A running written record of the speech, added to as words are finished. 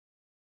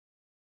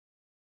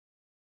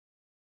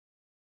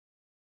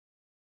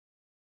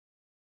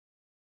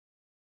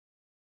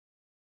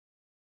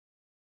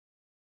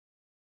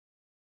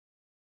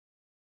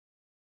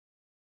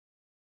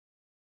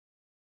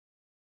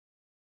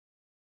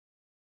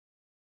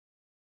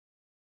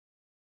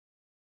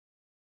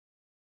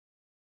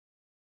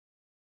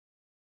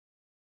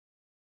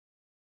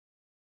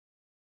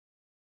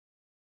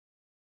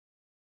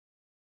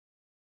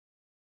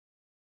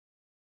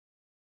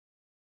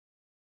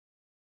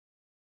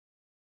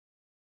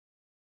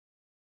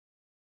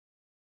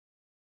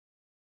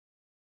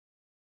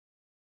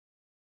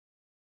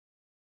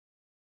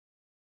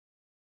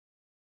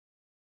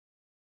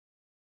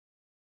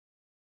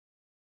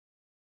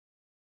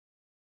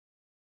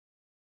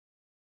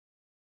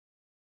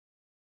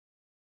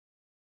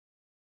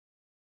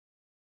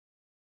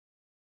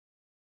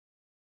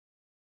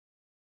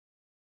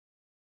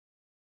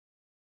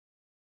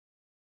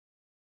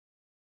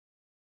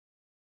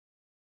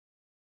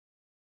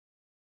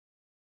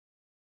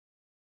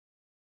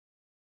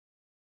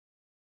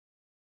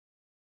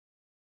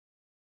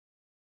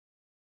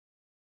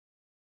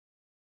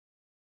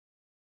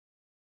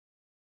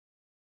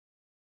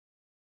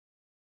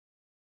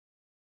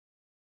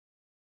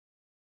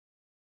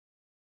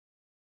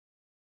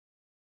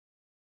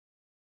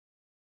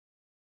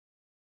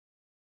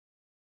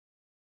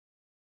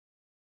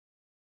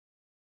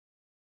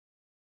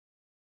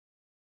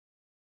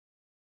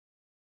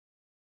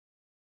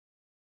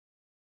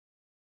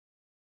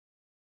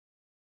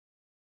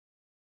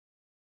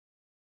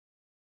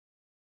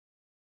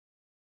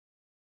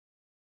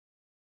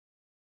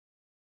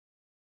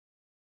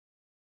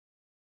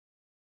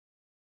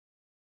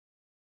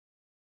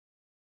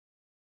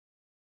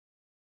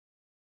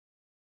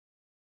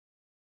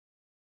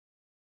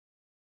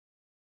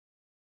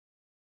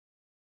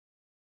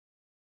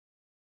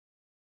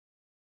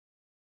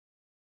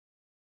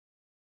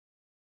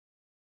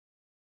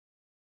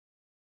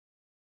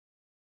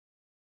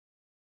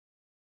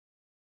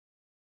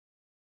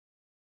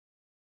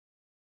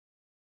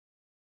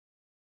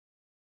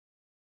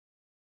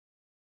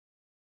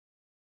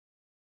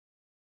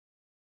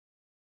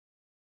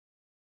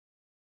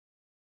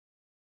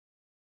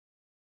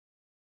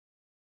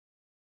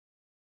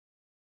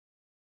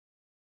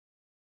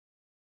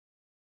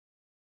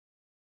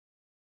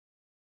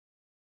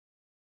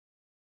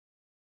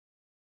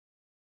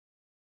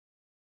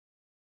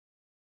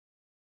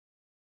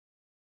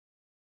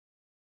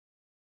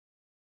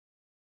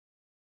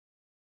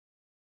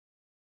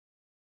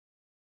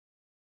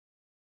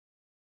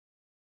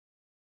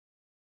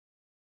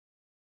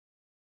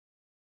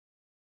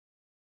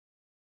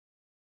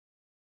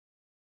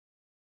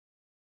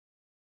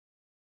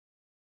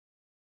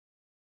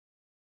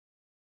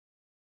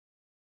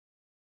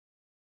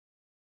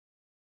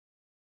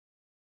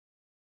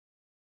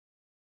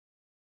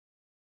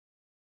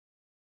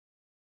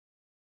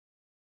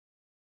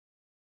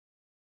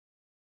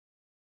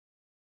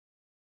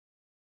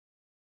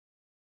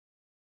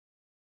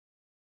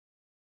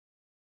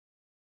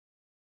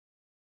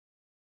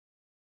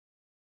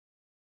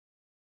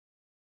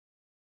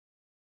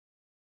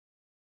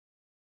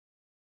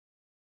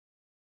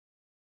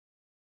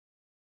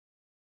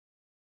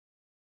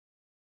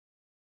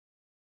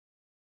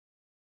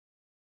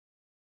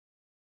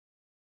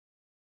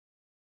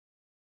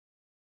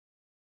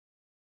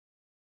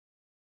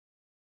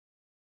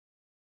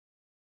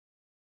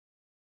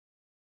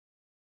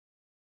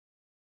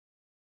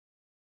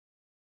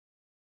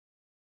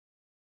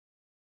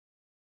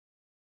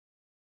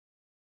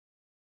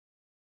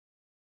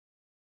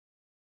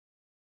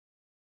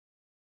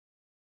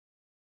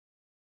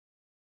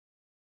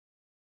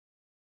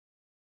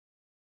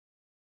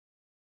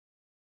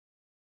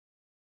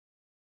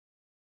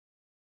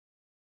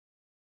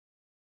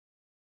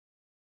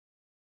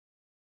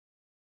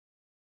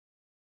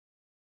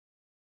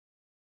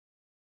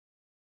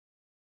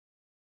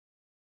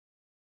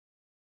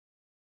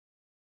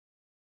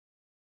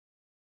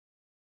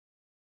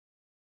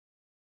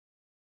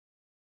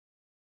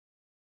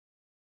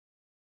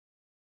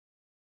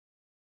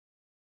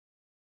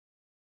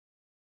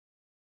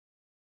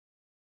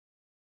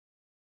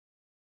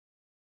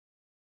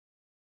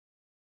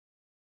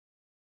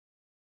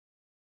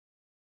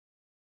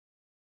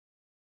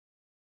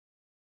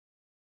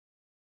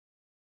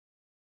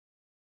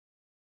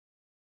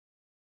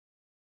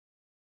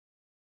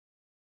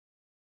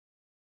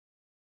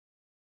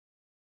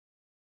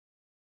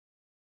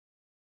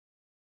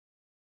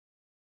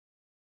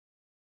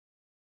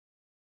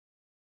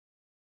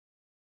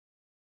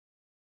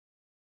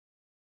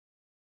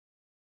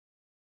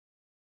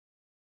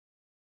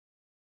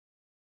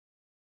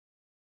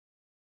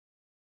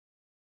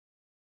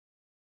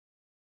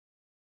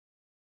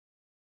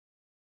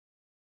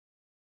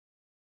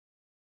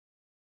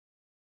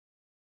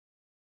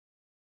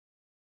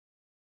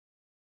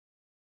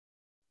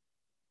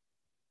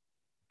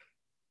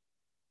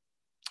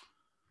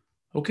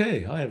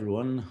Okay, hi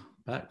everyone.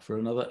 Back for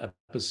another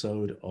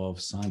episode of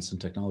Science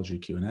and Technology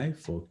Q&A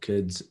for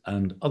kids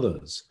and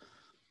others.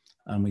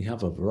 And we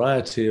have a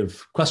variety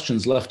of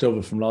questions left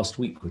over from last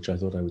week, which I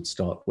thought I would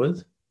start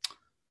with.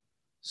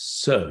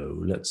 So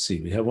let's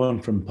see, we have one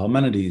from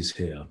Parmenides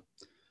here.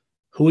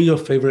 Who are your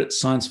favorite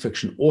science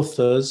fiction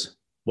authors?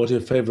 What are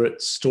your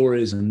favorite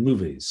stories and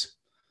movies?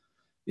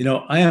 You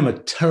know, I am a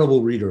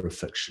terrible reader of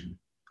fiction.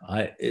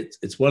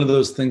 It's one of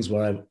those things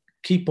where I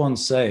keep on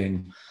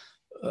saying,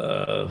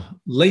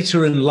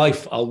 later in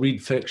life, I'll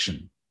read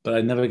fiction, but I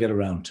never get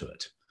around to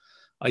it.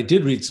 I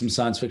did read some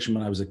science fiction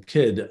when I was a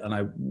kid, and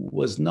I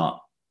wasn't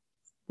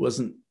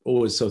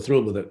always so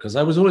thrilled with it because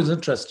I was always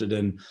interested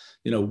in,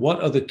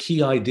 what are the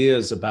key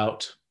ideas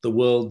about the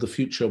world, the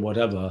future,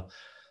 whatever,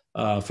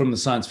 from the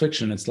science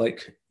fiction. It's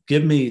like,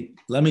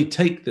 let me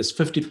take this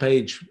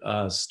 50-page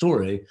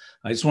story.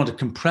 I just want to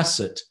compress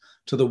it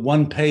to the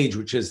one page,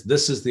 which is,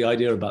 this is the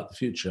idea about the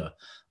future.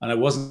 And I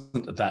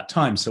wasn't at that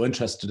time so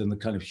interested in the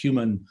kind of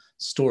human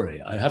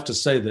story. I have to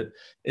say that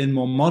in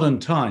more modern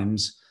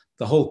times,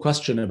 the whole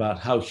question about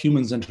how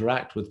humans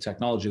interact with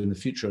technology in the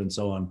future and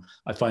so on,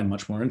 I find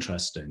much more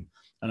interesting.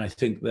 And I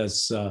think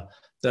there's a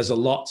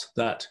lot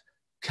that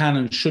can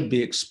and should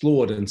be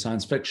explored in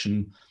science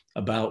fiction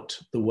about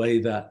the way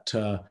that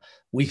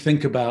we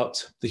think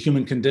about the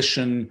human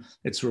condition,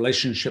 its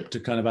relationship to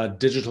kind of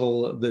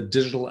the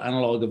digital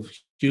analog of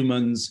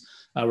humans,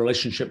 our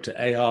relationship to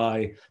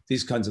AI,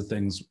 these kinds of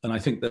things. And I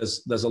think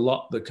there's a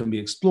lot that can be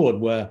explored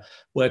where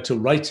to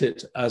write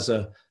it as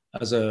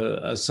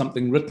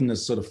something written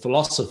as sort of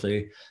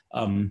philosophy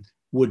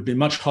would be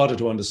much harder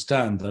to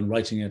understand than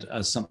writing it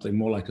as something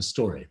more like a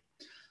story.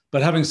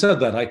 But having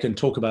said that, I can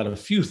talk about a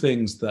few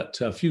sort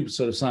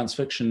of science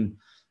fiction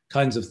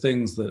kinds of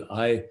things that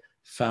I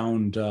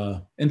found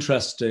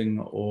interesting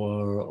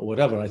or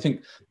whatever. I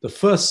think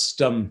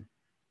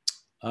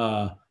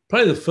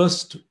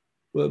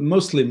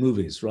mostly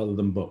movies rather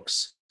than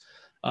books.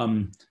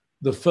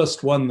 The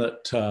first one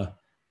that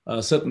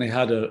certainly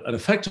had an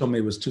effect on me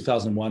was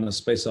 2001: A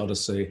Space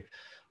Odyssey,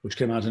 which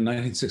came out in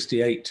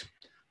 1968.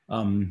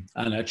 And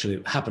actually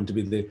it happened to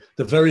be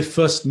the very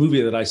first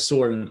movie that I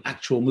saw in an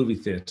actual movie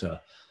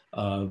theater.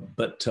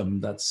 But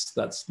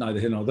that's neither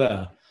here nor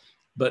there.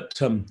 But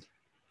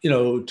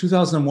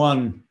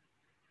 2001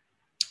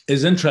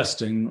 was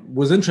interesting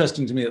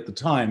to me at the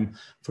time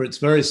for its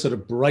very sort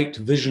of bright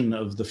vision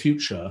of the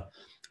future.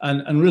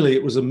 And really,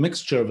 it was a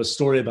mixture of a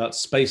story about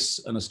space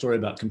and a story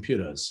about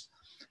computers.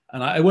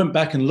 And I went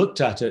back and looked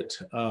at it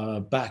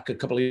back a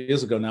couple of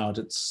years ago now at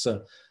its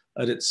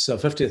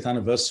 50th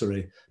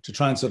anniversary to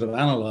try and sort of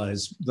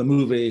analyze the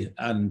movie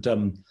and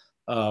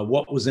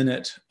what was in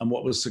it and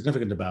what was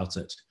significant about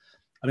it.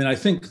 I mean, I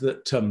think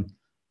that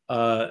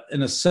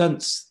in a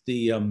sense,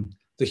 the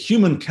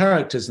human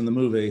characters in the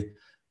movie,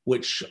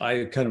 which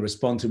I kind of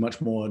respond to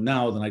much more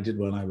now than I did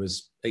when I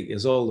was 8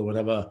 years old or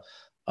whatever,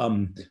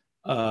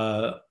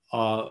 are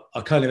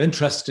kind of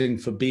interesting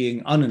for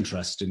being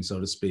uninteresting, so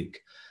to speak.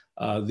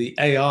 The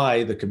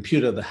AI, the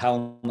computer, the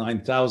HAL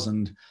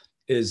 9000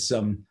 is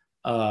in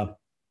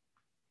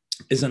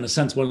a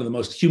sense one of the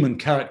most human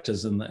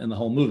characters in the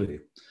whole movie.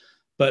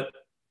 But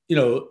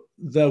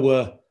there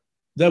were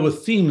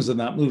themes in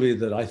that movie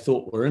that I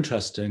thought were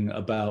interesting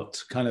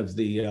about kind of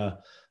the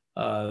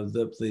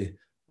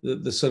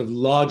sort of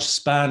large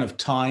span of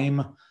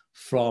time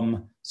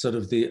from sort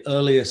of the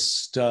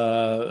earliest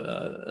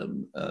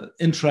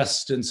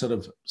interest in sort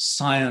of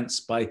science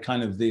by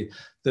kind of the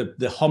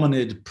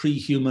hominid,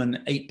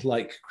 pre-human,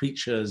 ape-like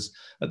creatures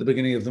at the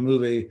beginning of the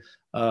movie,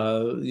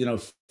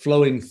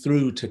 flowing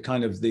through to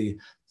kind of the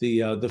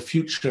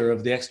future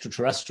of the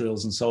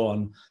extraterrestrials and so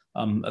on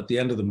at the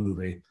end of the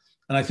movie.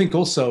 And I think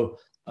also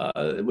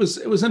it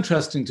was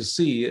interesting to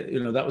see,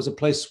 that was a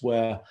place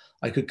where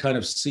I could kind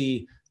of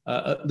see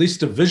at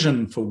least a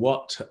vision for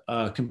what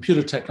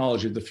computer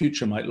technology of the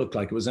future might look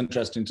like. It was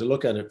interesting to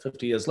look at it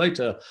 50 years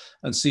later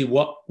and see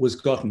what was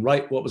gotten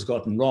right, what was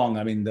gotten wrong.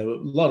 I mean, there were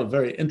a lot of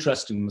very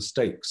interesting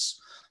mistakes.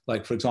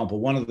 Like, for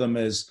example, one of them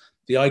is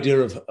the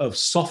idea of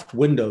soft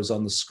windows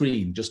on the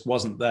screen just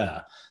wasn't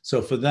there.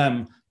 So for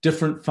them,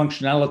 different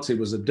functionality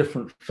was a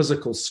different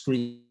physical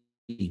screen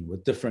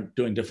with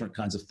doing different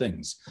kinds of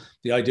things.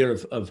 The idea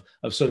of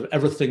sort of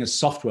everything as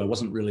software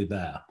wasn't really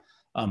there.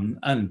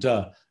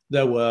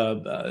 There were,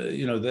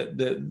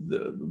 there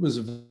was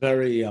a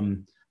very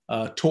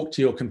talk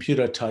to your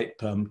computer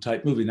type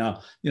movie.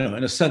 Now,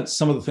 in a sense,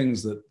 some of the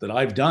things that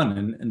I've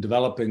done in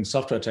developing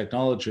software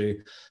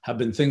technology have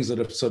been things that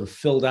have sort of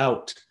filled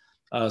out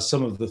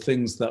some of the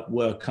things that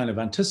were kind of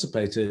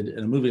anticipated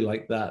in a movie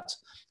like that,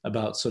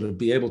 about sort of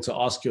be able to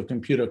ask your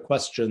computer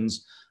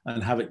questions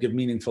and have it give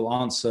meaningful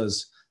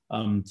answers,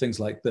 things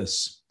like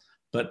this.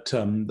 But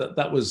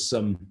that was,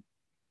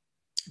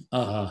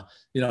 I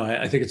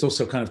think it's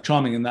also kind of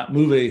charming in that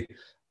movie.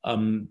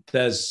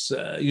 there's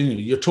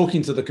you're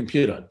talking to the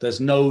computer. There's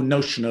no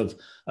notion of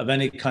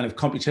any kind of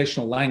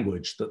computational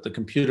language that the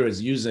computer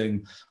is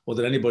using or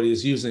that anybody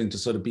is using to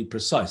sort of be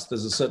precise.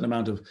 There's a certain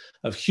amount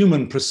of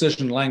human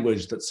precision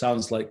language that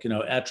sounds like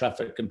air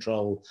traffic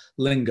control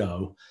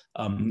lingo.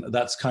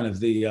 That's kind of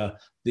the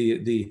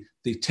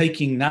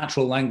taking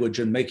natural language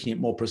and making it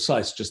more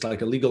precise, just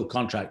like a legal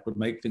contract would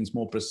make things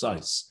more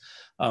precise.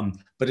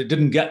 But it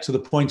didn't get to the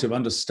point of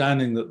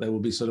understanding that there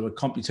would be sort of a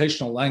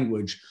computational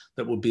language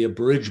that would be a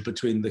bridge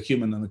between the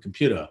human and the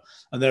computer.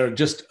 And there are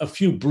just a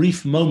few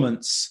brief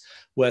moments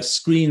where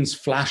screens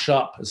flash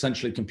up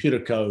essentially computer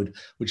code,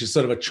 which is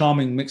sort of a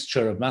charming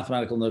mixture of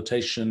mathematical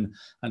notation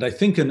and I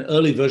think an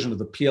early version of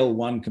the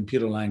PL1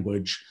 computer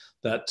language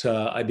that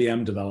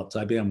IBM developed.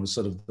 IBM was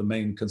sort of the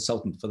main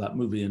consultant for that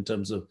movie in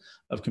terms of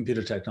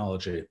computer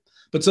technology.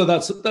 But so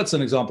that's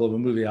an example of a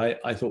movie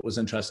I thought was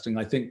interesting.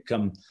 I think,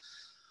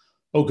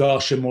 oh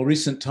gosh, in more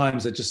recent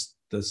times, there's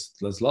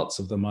lots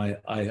of them.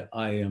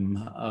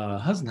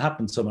 Hasn't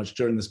happened so much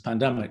during this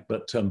pandemic,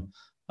 but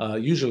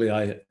usually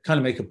I kind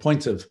of make a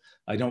point of,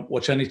 I don't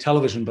watch any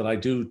television, but I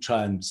do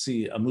try and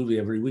see a movie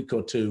every week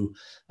or two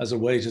as a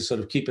way to sort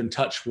of keep in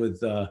touch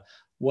with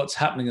what's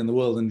happening in the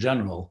world in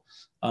general.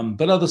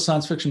 But other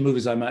science fiction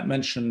movies, I might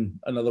mention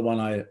another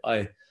one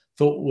I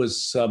thought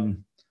was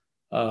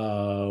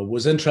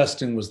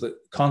interesting was the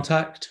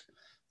Contact.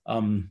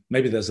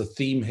 Maybe there's a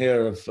theme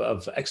here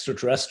of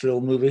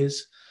extraterrestrial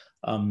movies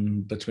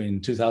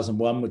between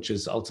 2001, which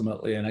is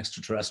ultimately an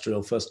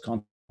extraterrestrial first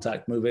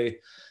contact movie,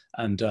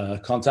 and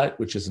Contact,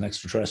 which is an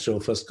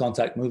extraterrestrial first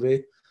contact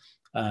movie.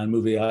 And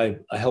movie I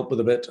helped with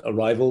a bit,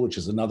 Arrival, which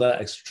is another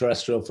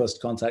extraterrestrial first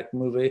contact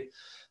movie.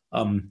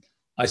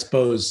 I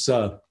suppose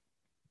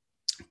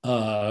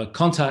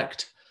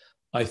Contact,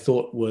 I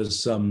thought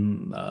was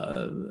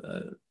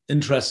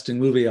interesting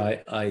movie.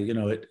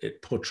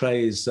 It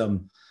portrays it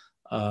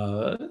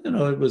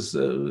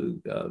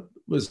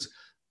was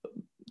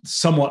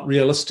somewhat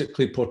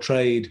realistically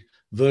portrayed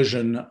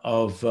version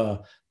of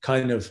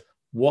kind of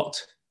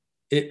what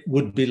it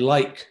would be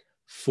like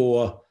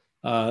for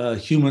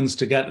humans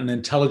to get an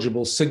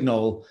intelligible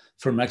signal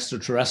from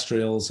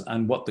extraterrestrials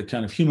and what the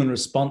kind of human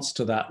response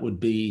to that would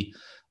be,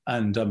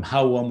 and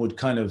how one would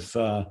kind of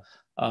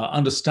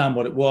understand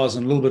what it was,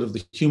 and a little bit of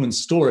the human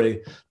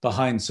story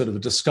behind sort of a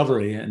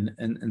discovery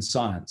in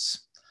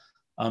science.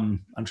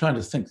 I'm trying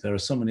to think. There are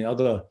so many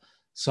other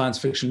science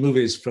fiction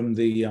movies from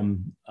the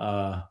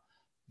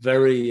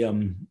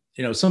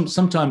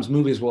sometimes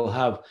movies will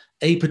have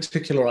a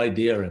particular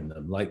idea in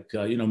them, like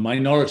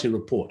Minority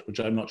Report, which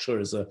I'm not sure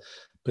is a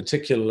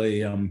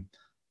particularly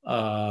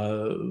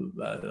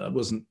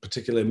wasn't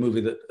particularly a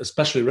movie that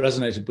especially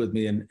resonated with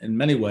me in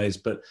many ways,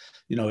 but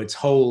its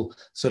whole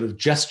sort of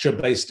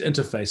gesture-based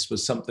interface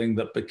was something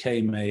that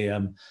became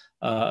a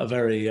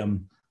very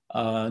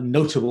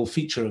notable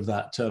feature of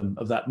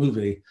that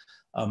movie.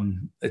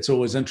 It's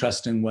always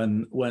interesting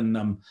when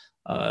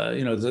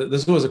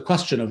there's always a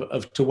question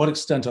of to what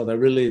extent are there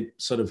really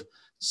sort of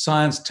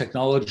science,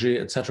 technology,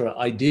 etc.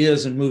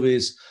 ideas in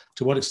movies?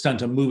 To what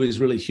extent are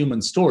movies really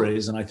human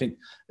stories? And I think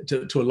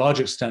to a large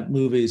extent,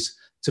 movies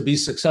to be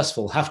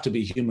successful have to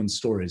be human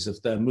stories.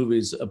 If they're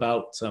movies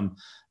about,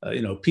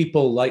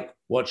 people like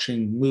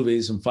watching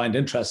movies and find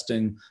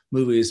interesting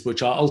movies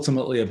which are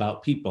ultimately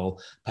about people,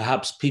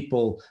 perhaps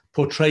people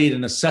portrayed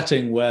in a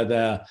setting where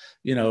they're,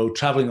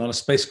 traveling on a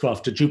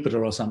spacecraft to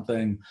Jupiter or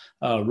something,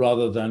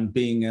 rather than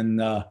being in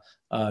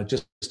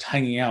just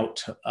hanging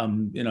out,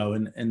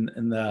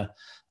 in their,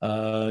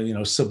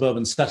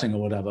 suburban setting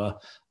or whatever.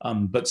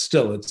 But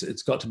still,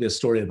 it's got to be a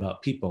story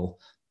about people.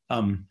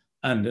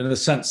 And in a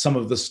sense, some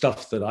of the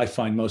stuff that I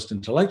find most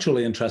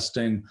intellectually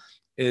interesting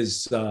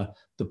is the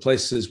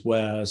places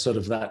where sort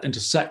of that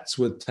intersects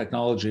with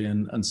technology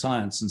and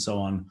science and so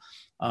on.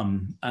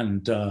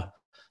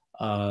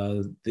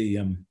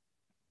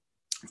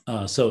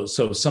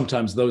 So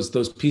sometimes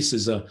those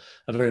pieces are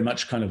very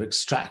much kind of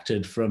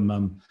extracted from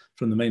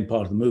the main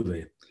part of the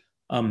movie.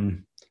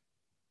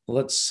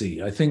 Let's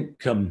see. I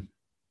think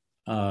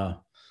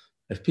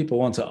if people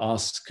want to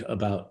ask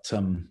about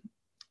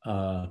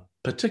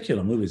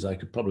particular movies, I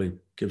could probably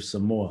give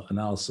some more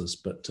analysis,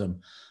 but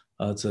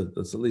it's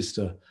at least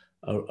a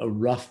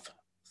rough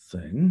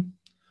thing.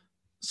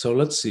 So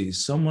let's see.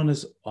 Someone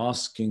is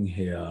asking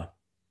here.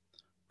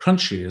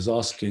 Crunchy is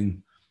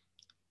asking,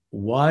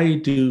 why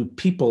do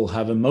people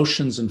have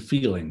emotions and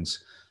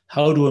feelings?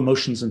 How do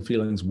emotions and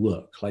feelings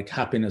work, like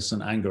happiness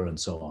and anger and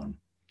so on?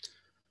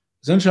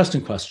 It's an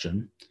interesting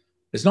question.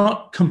 It's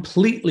not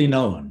completely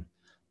known,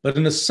 but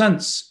in a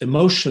sense,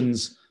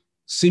 emotions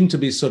seem to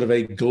be sort of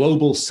a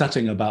global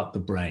setting about the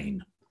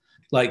brain.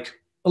 Like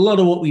a lot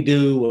of what we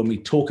do when we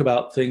talk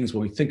about things,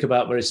 when we think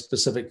about very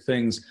specific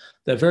things,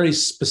 they're very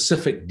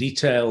specific,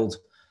 detailed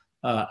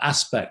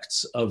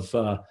aspects of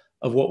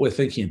what we're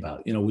thinking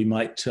about. We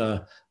might,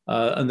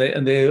 and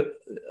they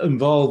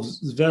involve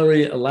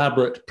very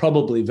elaborate,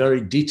 probably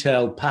very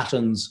detailed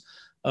patterns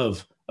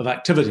of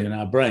activity in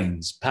our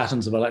brains,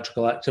 patterns of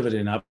electrical activity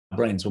in our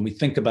brains. When we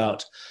think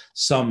about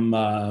some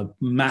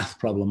math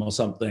problem or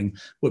something,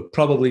 we're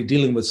probably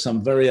dealing with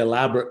some very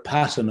elaborate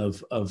pattern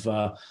of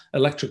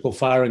electrical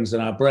firings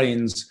in our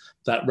brains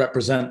that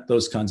represent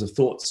those kinds of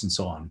thoughts and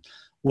so on.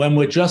 When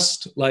we're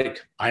just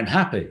like, I'm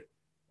happy,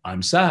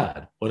 I'm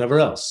sad, whatever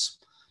else,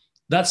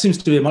 that seems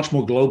to be a much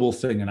more global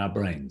thing in our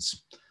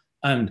brains.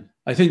 And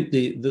I think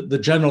the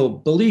general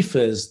belief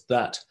is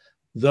that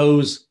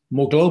those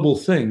more global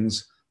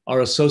things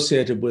are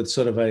associated with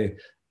sort of a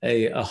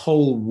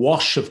whole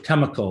wash of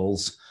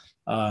chemicals,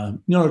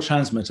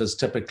 neurotransmitters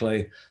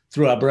typically,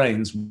 through our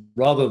brains,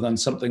 rather than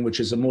something which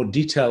is a more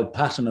detailed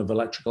pattern of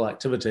electrical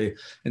activity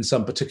in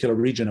some particular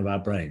region of our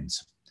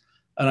brains.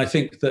 And I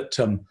think that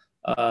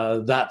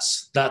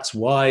that's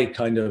why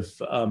kind of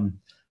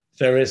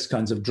various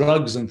kinds of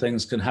drugs and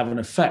things can have an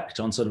effect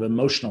on sort of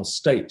emotional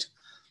state,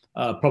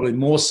 probably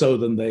more so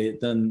than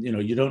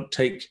you don't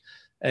take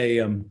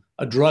a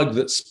drug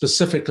that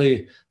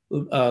specifically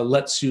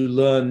lets you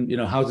learn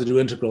how to do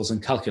integrals in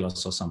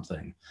calculus or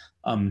something.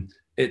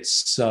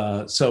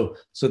 So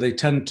they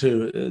tend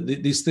to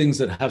these things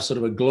that have sort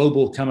of a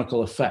global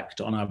chemical effect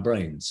on our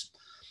brains.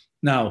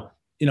 Now,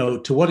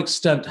 to what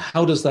extent,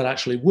 how does that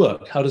actually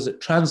work? How does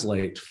it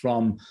translate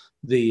from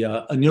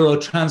a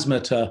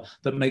neurotransmitter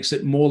that makes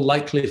it more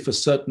likely for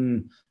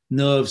certain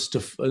nerves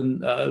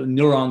to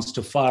neurons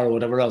to fire or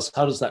whatever else?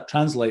 How does that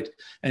translate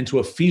into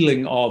a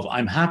feeling of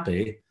I'm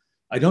happy?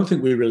 I don't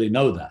think we really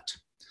know that.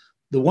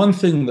 The one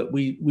thing that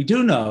we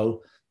do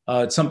know,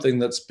 it's something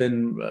that's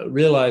been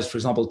realized, for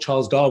example,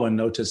 Charles Darwin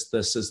noticed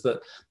this, is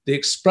that the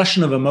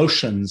expression of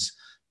emotions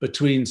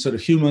between sort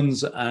of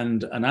humans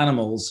and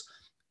animals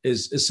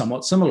is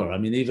somewhat similar. I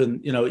mean,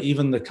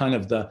 even the kind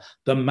of the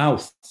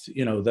mouth,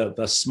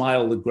 the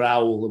smile, the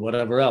growl, or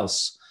whatever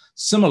else,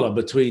 similar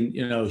between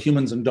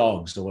humans and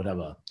dogs or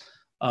whatever.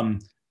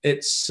 And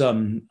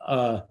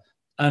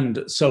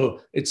so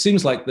it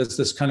seems like there's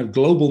this kind of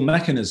global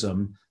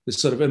mechanism,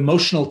 this sort of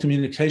emotional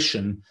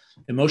communication,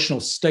 emotional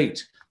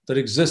state that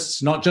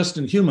exists not just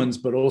in humans,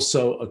 but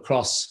also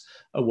across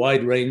a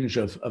wide range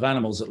of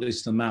animals, at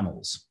least the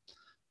mammals.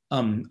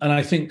 And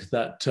I think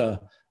that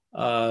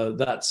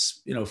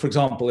that's, for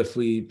example, if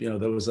we,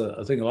 there was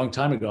a thing a long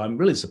time ago, I'm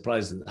really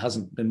surprised that there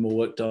hasn't been more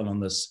work done on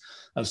this,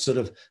 of sort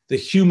of the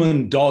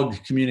human-dog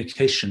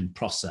communication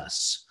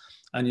process.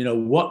 And,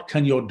 what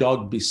can your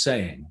dog be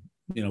saying?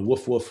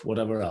 Woof, woof,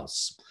 whatever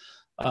else.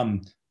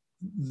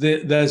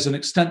 There's an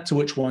extent to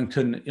which one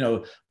can,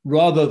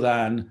 rather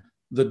than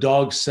the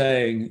dog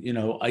saying,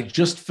 I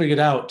just figured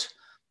out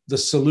the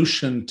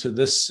solution to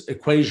this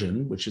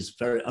equation, which is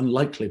very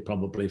unlikely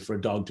probably for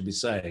a dog to be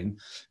saying,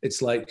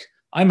 it's like,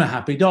 I'm a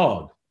happy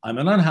dog, I'm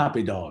an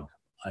unhappy dog,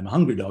 I'm a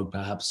hungry dog,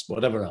 perhaps,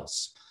 whatever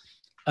else.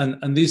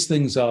 And these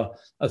things are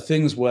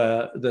things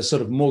where there's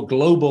sort of more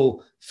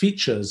global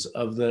features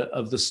of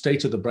the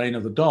state of the brain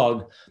of the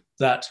dog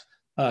that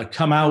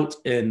come out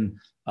in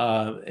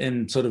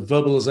sort of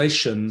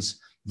vocalizations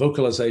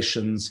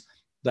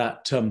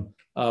that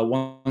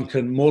one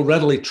can more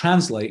readily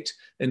translate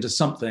into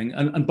something.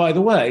 And by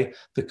the way,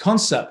 the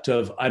concept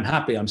of I'm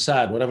happy, I'm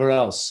sad, whatever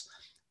else,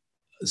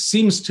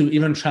 seems to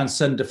even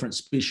transcend different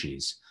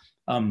species.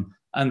 And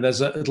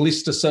there's at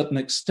least a certain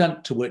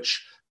extent to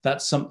which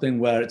that's something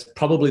where it's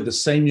probably the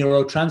same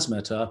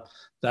neurotransmitter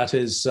that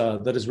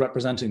is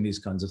representing these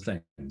kinds of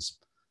things.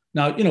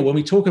 Now, when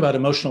we talk about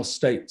emotional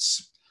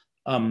states,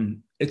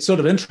 it's sort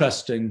of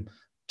interesting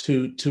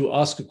to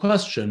ask a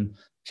question.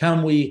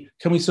 Can we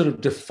sort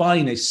of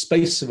define a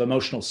space of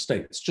emotional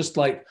states? Just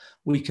like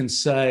we can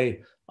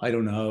say, I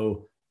don't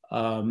know,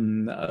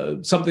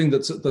 something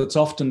that's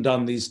often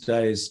done these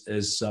days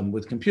is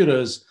with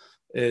computers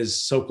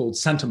is so-called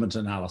sentiment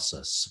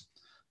analysis.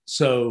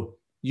 So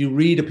you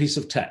read a piece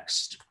of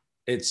text.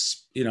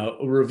 It's a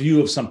review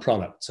of some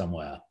product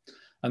somewhere.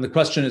 And the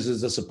question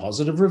is this a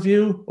positive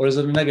review or is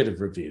it a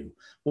negative review?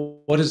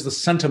 What is the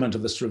sentiment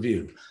of this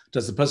review?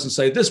 Does the person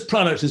say, this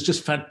product is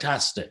just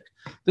fantastic,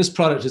 this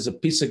product is a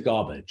piece of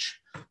garbage?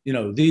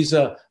 These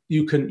are,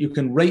 you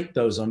can rate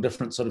those on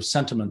different sort of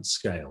sentiment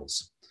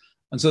scales.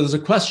 And so there's a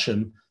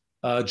question,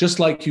 just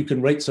like you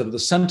can rate sort of the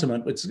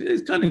sentiment, it's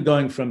kind of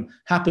going from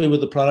happy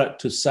with the product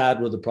to sad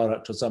with the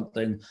product or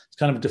something. It's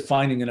kind of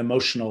defining an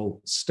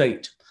emotional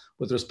state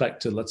with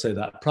respect to, let's say,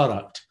 that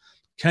product.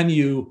 Can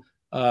you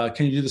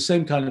do the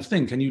same kind of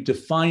thing? Can you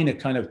define a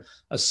kind of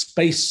a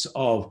space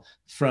of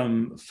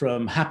from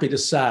happy to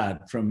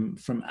sad, from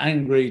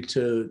angry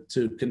to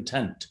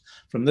content,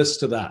 from this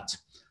to that?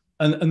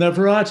 And there are a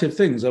variety of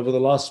things over the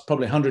last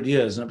probably 100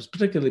 years, and it was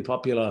particularly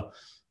popular,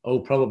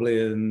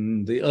 probably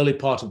in the early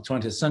part of the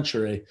 20th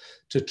century,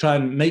 to try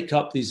and make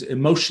up these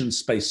emotion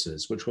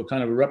spaces, which were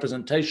kind of a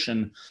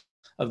representation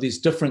of these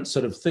different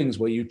sort of things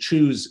where you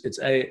choose it's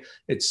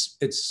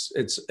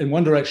in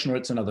one direction or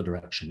it's another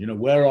direction.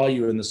 Where are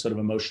you in this sort of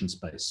emotion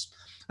space?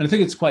 And I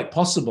think it's quite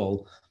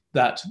possible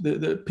that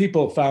the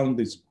people found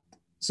these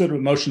sort of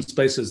emotion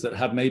spaces that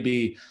have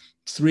maybe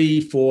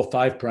 3, 4,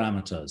 5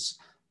 parameters,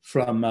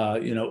 from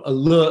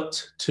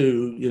alert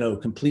to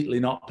completely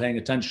not paying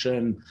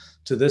attention,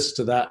 to this,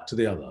 to that, to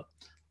the other.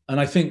 And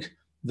I think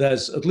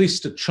there's at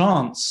least a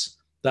chance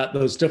that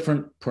those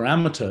different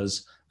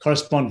parameters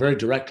correspond very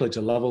directly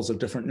to levels of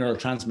different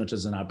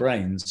neurotransmitters in our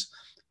brains.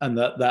 And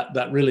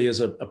that really is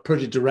a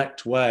pretty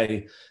direct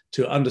way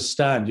to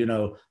understand,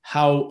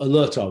 how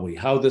alert are we,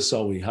 how this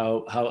are we,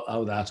 how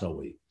that are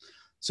we.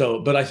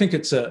 So, but I think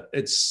it's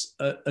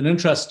an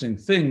interesting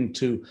thing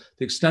to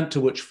the extent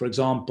to which, for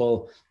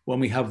example, when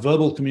we have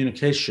verbal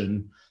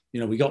communication,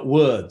 we got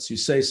words, you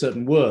say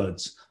certain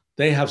words,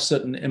 they have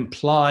certain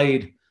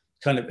implied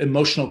kind of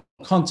emotional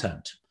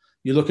content.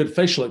 You look at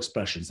facial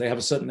expressions, they have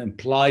a certain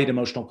implied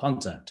emotional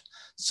content.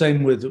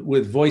 Same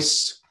with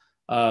voice,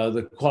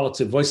 the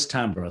quality of voice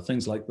timbre,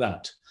 things like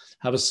that,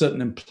 have a certain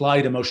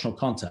implied emotional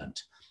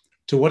content.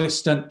 To what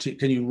extent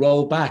can you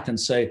roll back and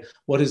say,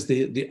 what is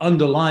the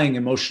underlying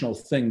emotional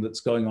thing that's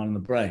going on in the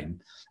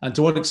brain? And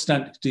to what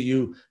extent do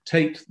you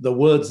take the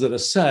words that are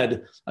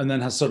said and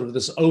then have sort of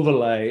this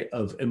overlay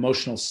of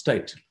emotional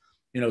state?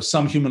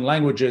 Some human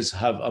languages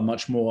have a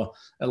much more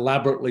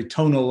elaborately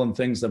tonal and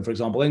things than, for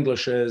example,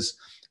 English is.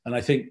 And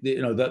I think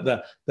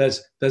that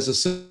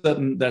there's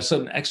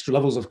certain extra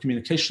levels of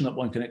communication that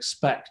one can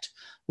expect,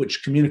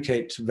 which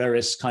communicate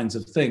various kinds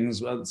of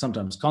things,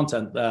 sometimes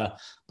content there,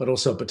 but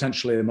also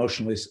potentially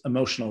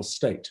emotional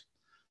state.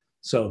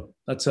 So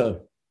that's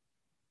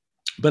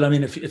but I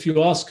mean, if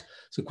you ask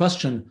the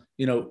question,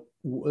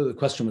 the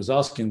question was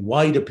asking,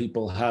 why do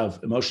people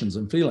have emotions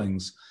and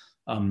feelings?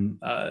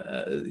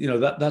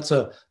 It's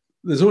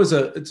always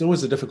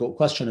a difficult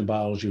question in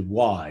biology.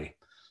 Why?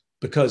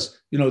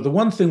 Because, the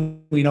one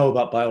thing we know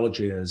about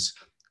biology is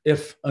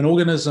if an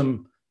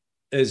organism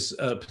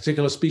a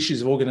particular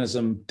species of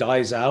organism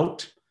dies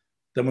out,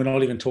 then we're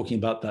not even talking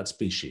about that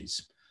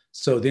species.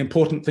 So the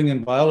important thing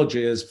in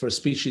biology is for a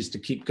species to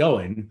keep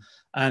going.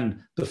 And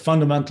the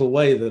fundamental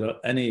way that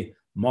any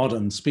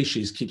modern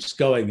species keeps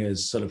going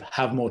is sort of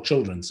have more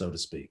children, so to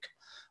speak.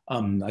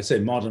 I say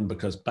modern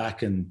because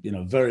back in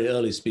very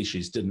early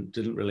species didn't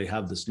really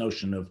have this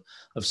notion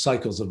of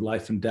cycles of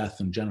life and death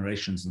and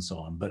generations and so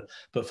on. But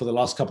for the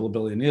last couple of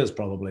billion years,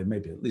 probably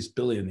maybe at least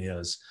billion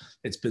years,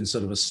 it's been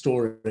sort of a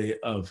story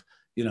of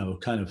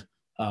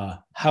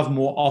have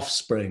more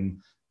offspring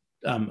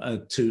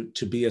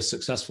to be a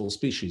successful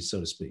species, so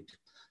to speak.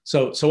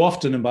 So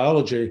often in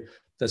biology,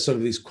 there's sort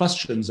of these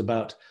questions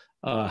about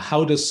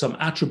how does some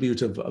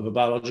attribute of a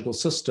biological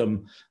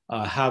system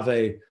have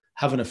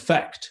an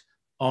effect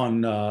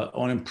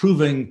on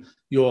improving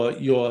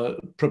your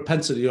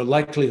propensity, your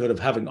likelihood of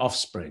having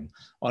offspring,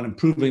 on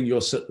improving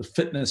your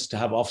fitness to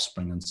have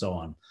offspring, and so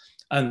on.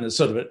 And it's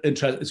sort of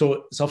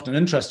it's often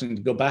interesting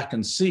to go back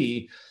and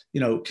see,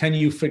 can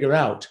you figure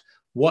out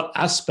what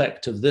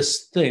aspect of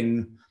this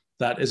thing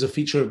that is a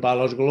feature of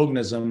biological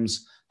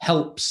organisms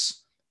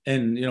helps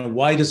in,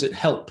 why does it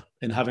help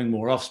in having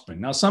more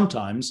offspring? Now,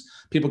 sometimes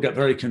people get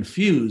very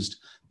confused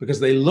because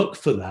they look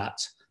for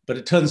that, but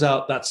it turns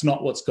out that's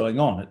not what's going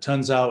on. It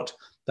turns out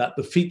that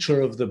the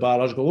feature of the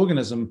biological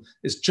organism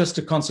is just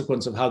a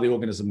consequence of how the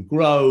organism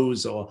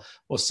grows or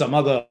some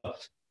other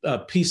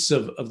piece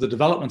of the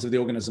development of the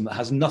organism that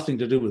has nothing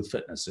to do with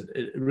fitness.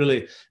 It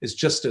really is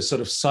just a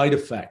sort of side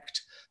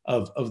effect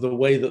of the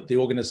way that the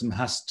organism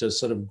has to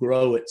sort of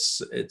grow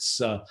has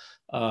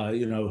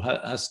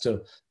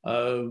to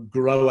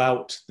grow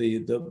out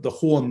the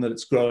horn that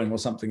it's growing or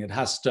something. It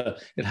has to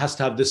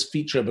have this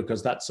feature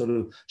because that's sort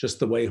of just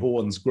the way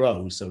horns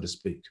grow, so to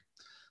speak.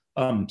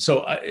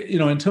 So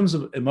in terms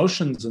of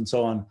emotions and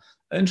so on,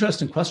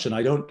 interesting question.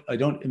 I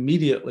don't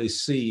immediately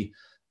see.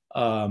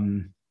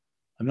 I'm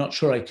not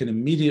sure I can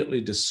immediately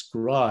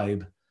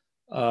describe.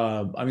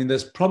 I mean,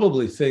 there's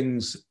probably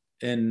things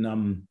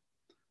in.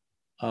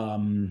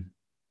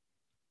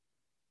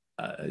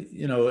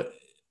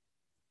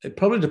 It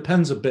probably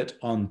depends a bit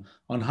on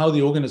how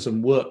the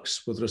organism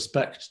works with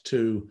respect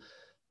to,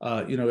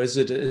 is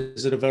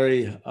it a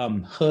very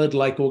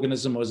herd-like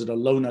organism, or is it a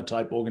loner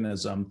type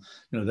organism?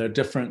 There are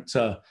different,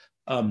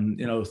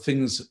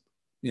 things,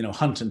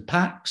 hunt in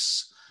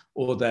packs,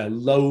 or they're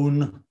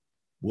lone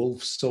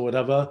wolves or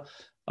whatever.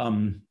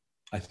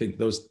 I think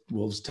those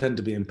wolves tend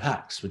to be in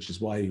packs, which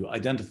is why you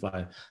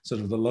identify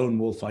sort of the lone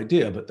wolf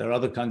idea. But there are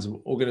other kinds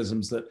of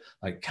organisms that,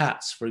 like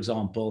cats, for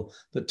example,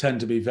 that tend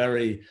to be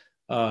very,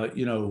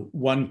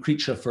 one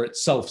creature for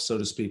itself, so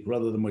to speak,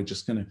 rather than we're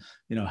just going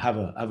to, have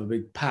a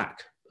big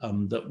pack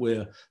that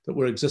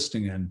we're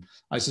existing in.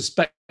 I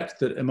suspect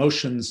that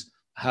emotions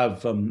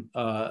have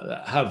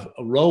a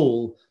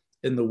role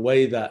in the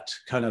way that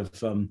kind of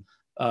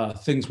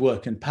things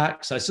work in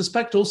packs. I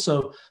suspect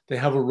also they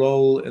have a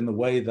role in the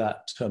way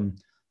that,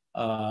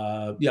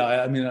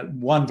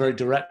 one very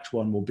direct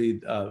one will be,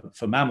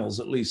 for mammals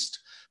at least,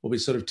 will be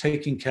sort of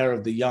taking care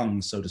of the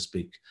young, so to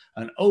speak.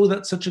 And, oh,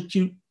 that's such a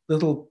cute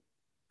little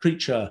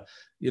creature,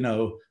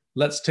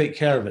 let's take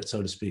care of it,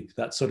 so to speak.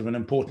 That's sort of an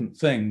important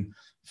thing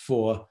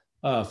for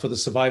the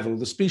survival of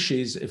the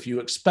species. If you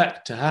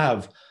expect to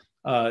have,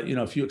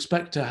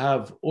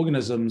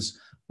 organisms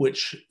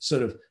which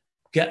sort of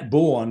get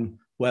born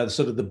where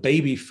sort of the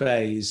baby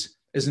phase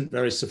isn't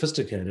very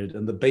sophisticated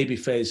and the baby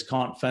phase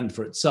can't fend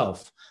for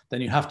itself,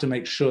 then you have to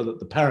make sure that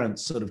the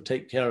parents sort of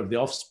take care of the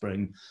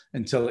offspring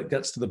until it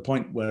gets to the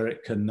point where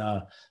it can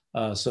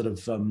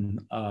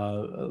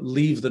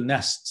leave the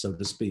nest, so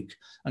to speak,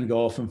 and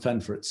go off and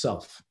fend for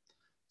itself.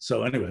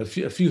 So anyway,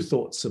 a few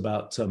thoughts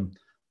about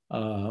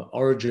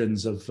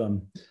origins of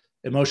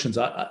emotions.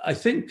 I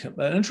think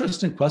an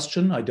interesting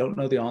question I don't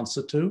know the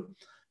answer to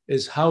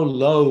is how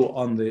low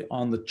on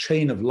the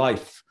chain of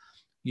life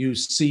you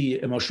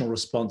see emotional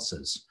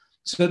responses.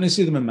 Certainly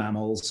see them in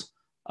mammals.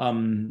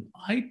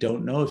 I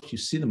don't know if you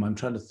see them. I'm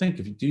trying to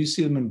think. Do you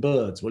see them in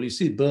birds? Well, you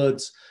see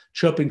birds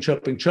chirping,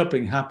 chirping,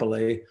 chirping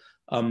happily.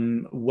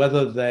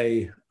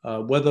 Whether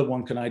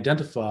one can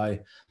identify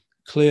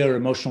clear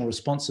emotional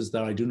responses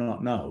there, I do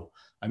not know.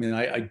 I mean,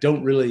 I've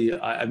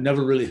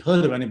never really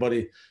heard of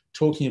anybody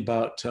talking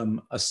about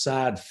a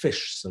sad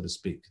fish, so to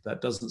speak.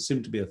 That doesn't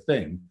seem to be a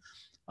thing.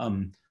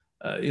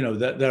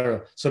 There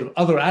are sort of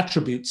other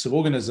attributes of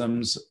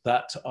organisms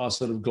that are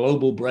sort of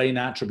global brain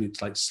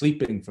attributes, like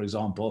sleeping, for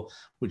example,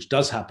 which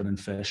does happen in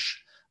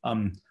fish.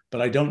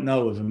 But I don't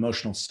know of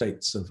emotional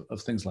states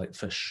of things like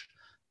fish.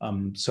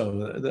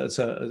 So that's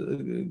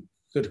a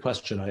good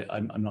question.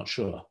 I'm not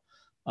sure.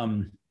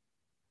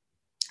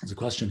 There's a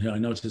question here. I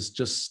noticed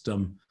just,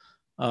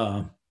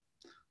 wow,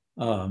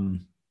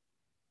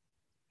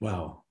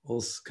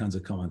 all kinds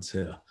of comments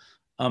here.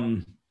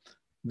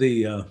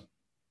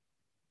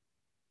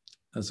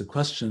 There's a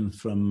question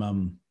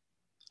from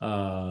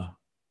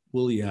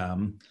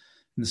William.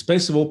 In the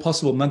space of all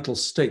possible mental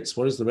states,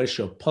 what is the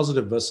ratio of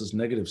positive versus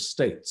negative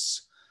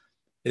states?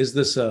 Is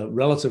this a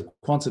relative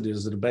quantity?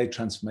 Does it obey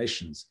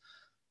transformations?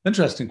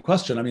 Interesting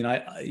question. I mean,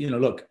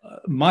 look,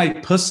 my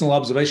personal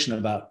observation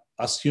about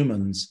us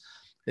humans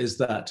is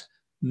that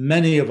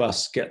many of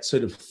us get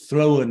sort of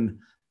thrown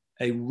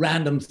a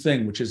random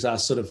thing, which is our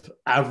sort of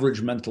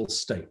average mental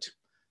state.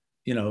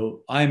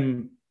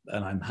 I'm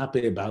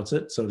happy about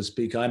it, so to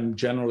speak. I'm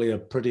generally a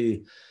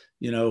pretty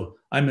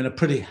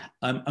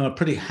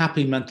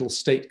happy mental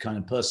state kind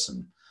of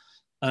person.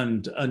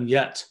 And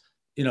yet,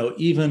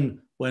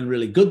 even when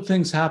really good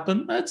things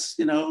happen, it's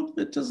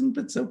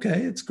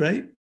okay, it's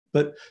great,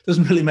 but it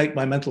doesn't really make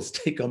my mental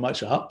state go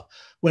much up.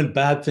 When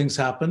bad things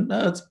happen,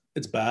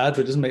 it's bad,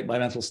 but it doesn't make my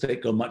mental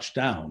state go much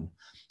down.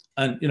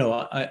 And,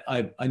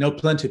 I know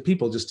plenty of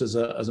people, just as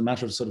a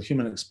matter of sort of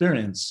human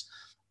experience,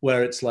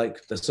 where it's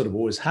like they're sort of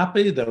always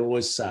happy, they're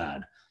always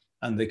sad.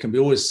 And they can be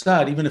always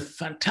sad, even if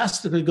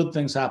fantastically good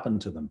things happen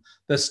to them,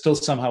 they're still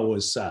somehow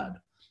always sad.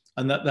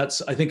 And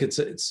that's, I think it's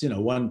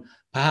one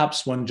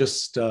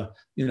just,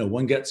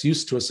 one gets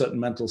used to a certain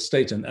mental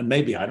state. And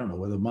maybe, I don't know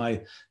whether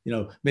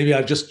maybe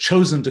I've just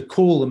chosen to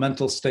call the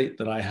mental state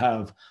that I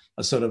have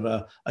a sort of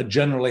a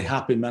generally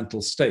happy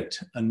mental state.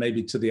 And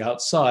maybe to the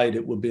outside,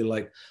 it would be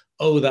like,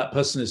 oh, that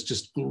person is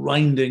just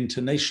grinding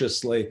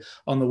tenaciously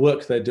on the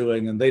work they're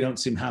doing and they don't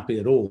seem happy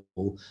at all.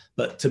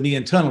 But to me,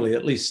 internally,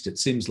 at least, it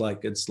seems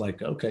like it's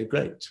like, okay,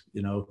 great,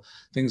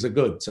 things are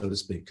good, so to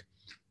speak.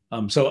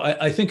 So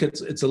I think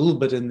it's a little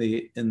bit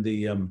maybe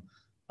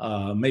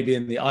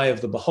in the eye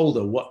of the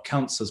beholder, what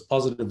counts as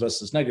positive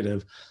versus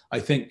negative. I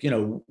think,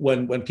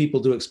 when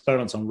people do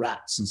experiments on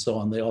rats and so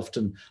on, they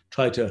often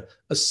try to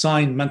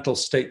assign mental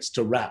states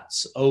to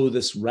rats. Oh,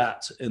 this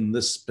rat in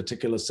this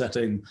particular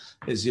setting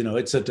is,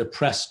 it's a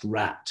depressed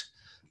rat.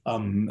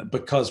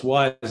 Because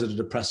why is it a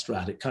depressed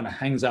rat? It kind of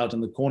hangs out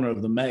in the corner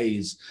of the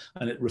maze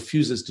and it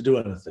refuses to do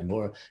anything.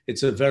 Or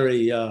it's a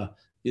very, a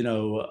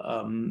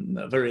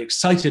very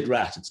excited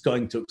rat. It's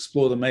going to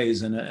explore the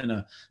maze in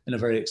a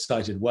very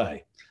excited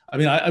way. I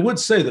mean, I would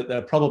say that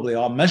there probably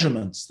are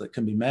measurements that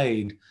can be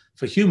made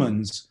for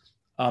humans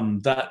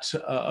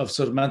of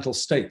sort of mental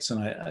states.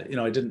 And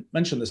I didn't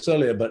mention this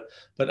earlier, but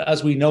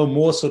as we know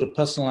more sort of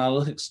personal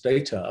analytics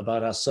data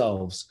about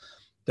ourselves,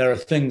 there are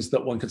things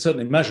that one can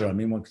certainly measure. I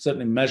mean, one can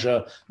certainly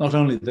measure not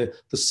only the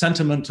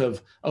sentiment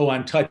of, oh,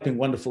 I'm typing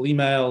wonderful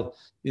email,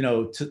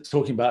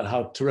 talking about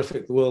how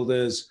terrific the world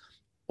is,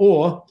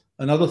 or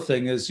another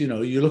thing is,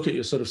 you look at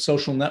your sort of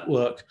social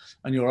network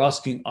and you're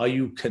asking, are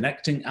you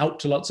connecting out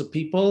to lots of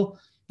people?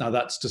 Now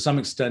that's to some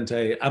extent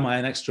am I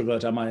an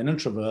extrovert? Am I an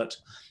introvert?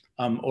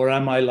 Or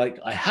am I like,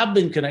 I have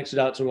been connected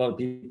out to a lot of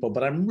people,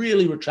 but I'm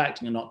really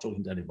retracting and not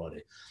talking to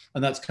anybody.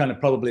 And that's kind of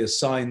probably a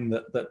sign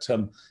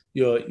that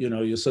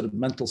your sort of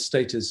mental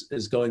state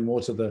is going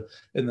more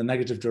in the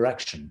negative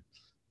direction.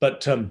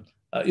 But, and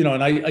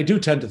I do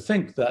tend to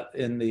think that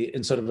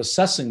in sort of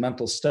assessing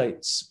mental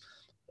states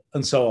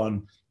and so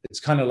on, it's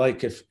kind of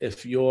like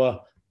if you're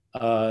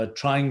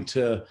trying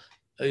to,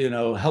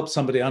 help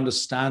somebody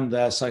understand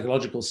their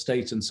psychological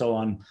state and so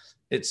on,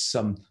 it's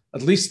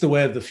at least the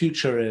way of the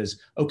future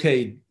is,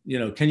 okay,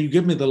 can you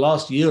give me the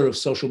last year of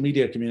social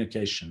media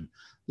communication?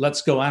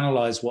 Let's go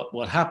analyze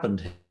what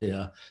happened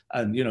here.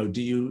 And,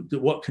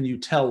 what can you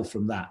tell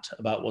from that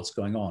about what's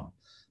going on?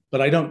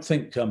 But I don't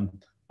think,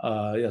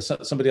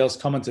 somebody else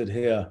commented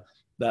here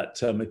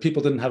that if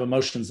people didn't have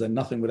emotions, then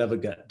nothing would ever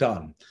get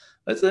done.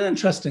 That's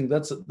interesting.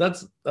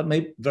 That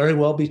may very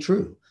well be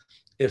true.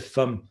 If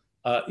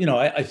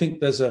I think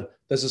there's a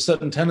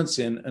certain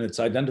tendency, and it's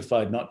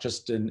identified not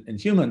just in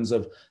humans,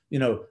 of,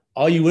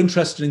 are you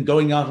interested in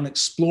going out and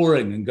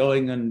exploring and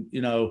going and,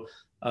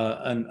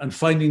 and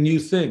finding new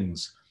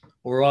things?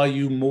 Or are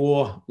you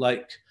more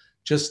like,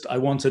 just, I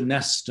want to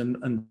nest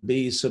and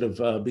be sort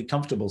of be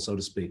comfortable, so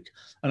to speak?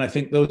 And I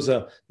think those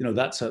are,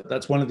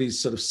 that's one of these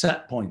sort of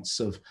set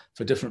points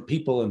for different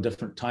people and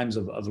different times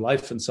of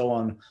life and so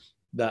on,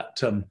 that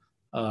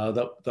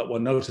that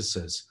one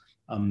notices.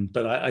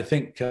 But I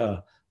think,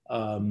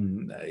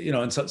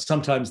 and so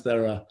sometimes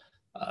there are,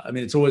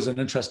 it's always an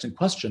interesting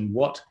question.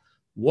 What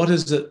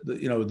is it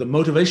that, the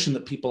motivation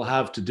that people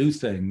have to do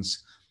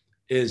things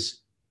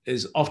is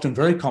often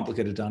very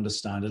complicated to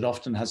understand. It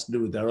often has to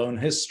do with their own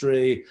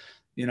history,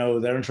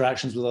 their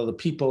interactions with other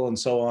people and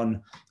so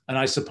on. And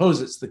I suppose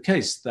it's the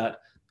case that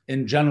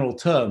in general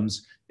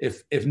terms,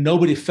 if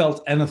nobody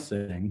felt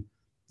anything,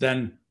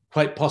 then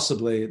quite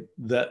possibly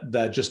that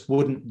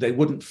they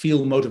wouldn't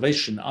feel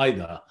motivation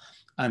either.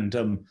 And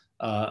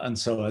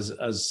so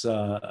as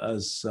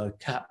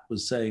Kat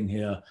was saying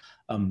here,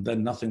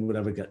 then nothing would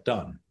ever get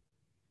done.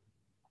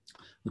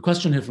 The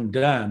question here from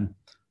Dan: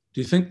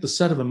 do you think the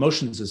set of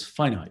emotions is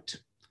finite?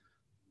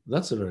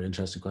 That's a very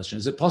interesting question.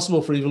 Is it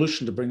possible for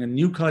evolution to bring a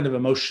new kind of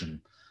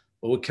emotion,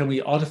 or can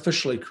we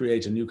artificially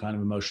create a new kind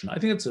of emotion? I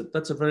think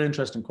that's a very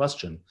interesting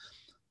question.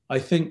 I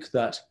think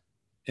that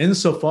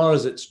insofar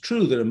as it's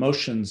true that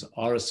emotions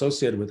are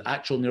associated with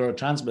actual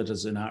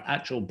neurotransmitters in our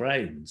actual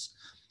brains,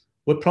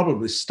 we're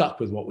probably stuck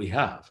with what we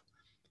have.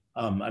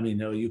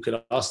 You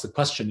could ask the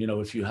question,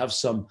 if you have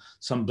some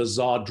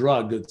bizarre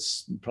drug,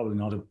 it's probably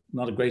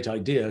not a great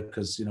idea,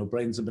 because,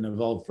 brains have been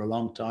evolved for a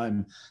long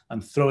time,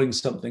 and throwing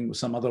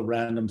some other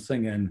random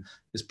thing in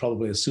is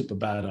probably a super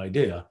bad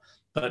idea.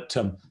 But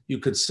you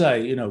could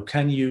say,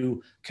 can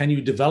you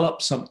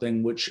develop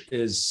something which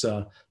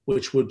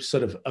would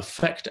sort of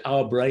affect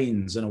our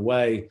brains in a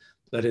way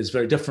that is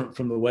very different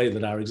from the way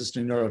that our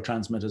existing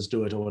neurotransmitters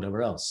do it, or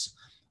whatever else?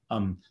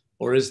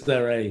 Or is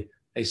there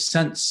a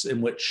sense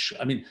in which,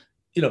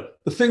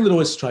 the thing that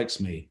always strikes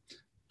me,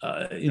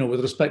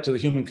 with respect to the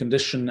human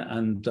condition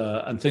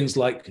and things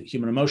like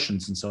human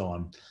emotions and so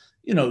on,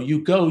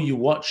 you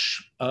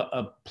watch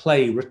a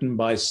play written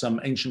by some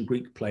ancient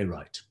Greek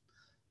playwright,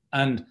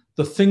 and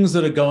the things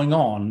that are going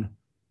on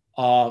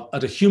are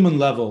at a human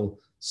level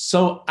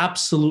so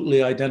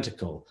absolutely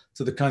identical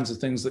to the kinds of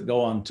things that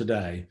go on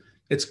today.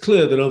 It's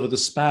clear that over the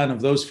span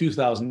of those few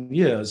thousand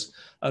years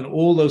and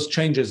all those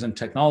changes in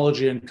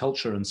technology and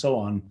culture and so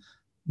on,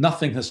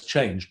 nothing has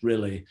changed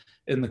really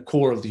in the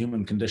core of the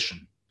human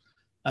condition.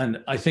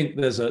 And I think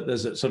there's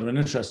a sort of an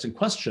interesting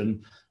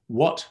question: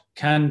 what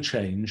can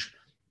change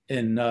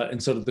in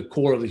sort of the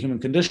core of the human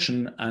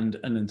condition, and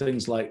in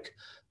things like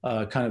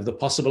kind of the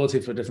possibility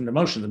for different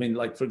emotions?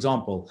 Like, for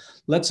example,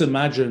 let's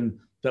imagine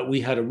that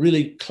we had a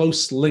really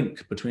close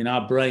link between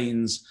our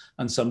brains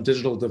and some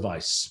digital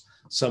device,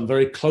 some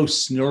very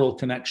close neural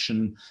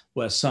connection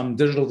where some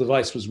digital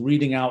device was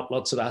reading out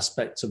lots of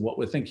aspects of what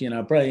we're thinking in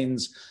our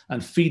brains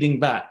and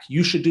feeding back,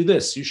 you should do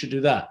this, you should do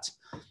that.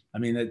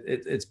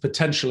 It's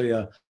potentially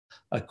a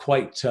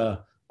quite,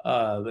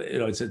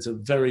 it's a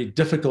very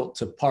difficult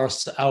to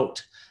parse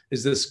out.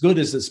 Is this good?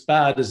 Is this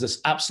bad? Is this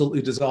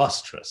absolutely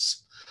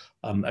disastrous?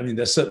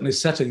 There's certainly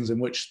settings in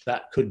which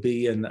that could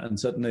be, and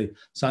certainly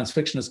science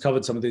fiction has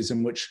covered some of these,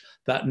 in which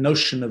that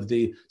notion of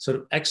the sort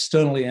of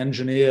externally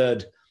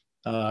engineered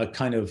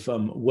kind of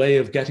way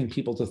of getting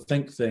people to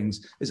think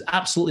things is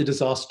absolutely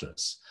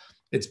disastrous.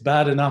 It's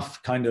bad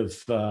enough kind of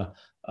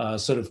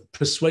sort of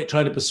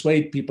trying to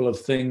persuade people of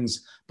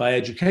things by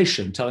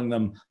education, telling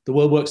them the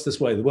world works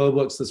this way, the world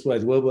works this way,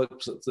 the world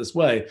works this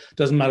way.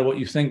 Doesn't matter what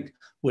you think,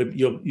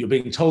 you're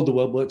being told the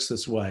world works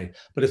this way.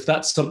 But if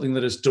that's something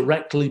that is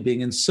directly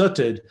being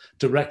inserted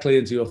directly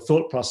into your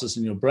thought process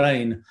in your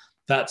brain,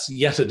 that's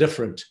yet a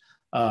different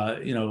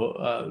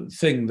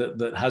thing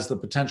that has the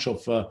potential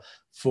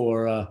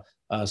for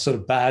sort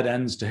of bad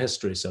ends to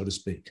history, so to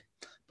speak.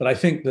 But I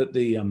think that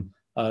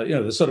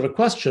there's sort of a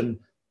question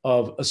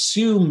of,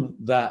 assume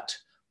that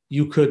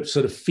you could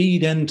sort of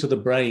feed into the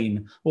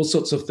brain all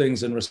sorts of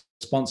things in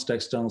response to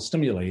external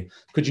stimuli.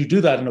 Could you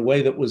do that in a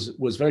way that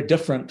was very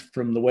different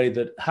from the way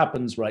that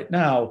happens right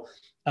now,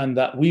 and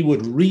that we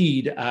would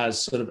read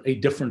as sort of a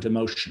different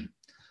emotion?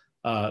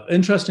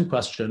 Interesting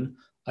question.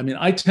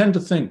 I tend to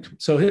think,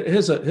 so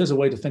here's a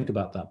way to think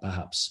about that,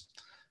 perhaps.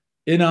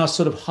 In our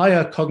sort of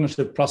higher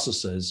cognitive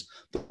processes,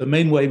 the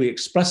main way we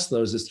express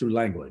those is through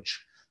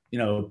language.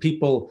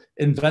 People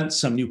invent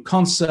some new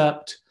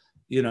concept,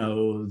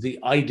 the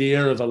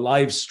idea of a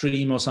live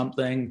stream or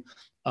something,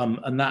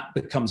 and that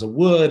becomes a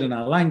word in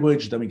our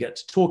language. Then we get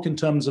to talk in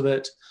terms of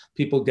it.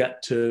 People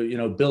get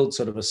to, build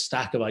sort of a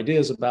stack of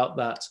ideas about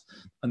that,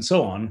 and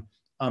so on.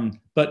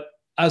 But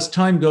as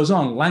time goes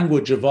on,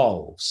 language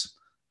evolves,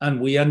 and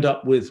we end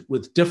up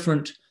with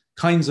different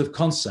kinds of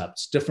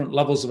concepts, different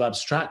levels of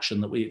abstraction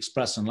that we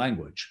express in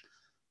language.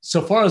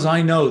 So far as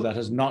I know, that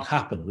has not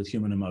happened with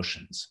human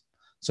emotions.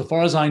 So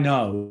far as I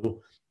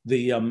know,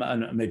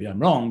 and maybe I'm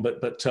wrong,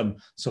 but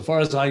so far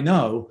as I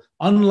know,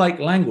 unlike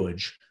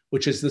language,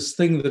 which is this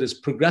thing that is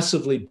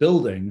progressively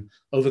building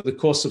over the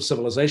course of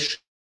civilization.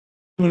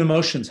 Human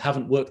emotions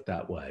haven't worked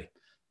that way.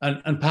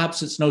 And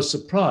perhaps it's no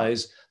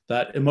surprise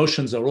that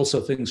emotions are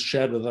also things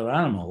shared with other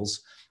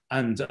animals,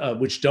 and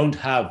which don't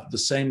have the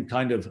same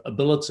kind of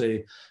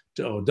ability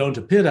to, or don't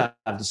appear to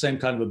have the same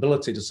kind of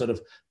ability to sort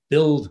of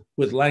build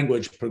with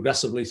language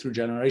progressively through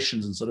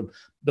generations and sort of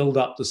build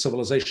up the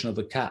civilization of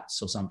the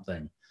cats or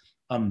something.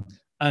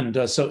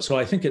 So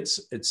I think it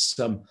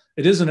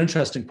is an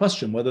interesting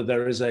question whether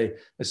there is a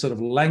sort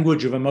of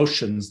language of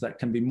emotions that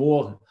can be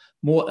more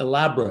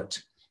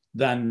elaborate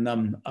than.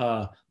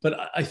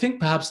 But I think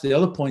perhaps the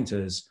other point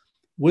is,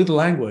 with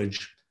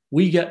language,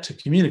 we get to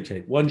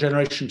communicate one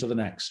generation to the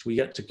next. We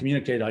get to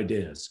communicate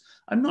ideas.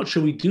 I'm not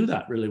sure we do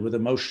that really with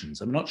emotions.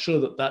 I'm not sure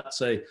that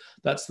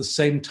that's the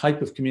same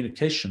type of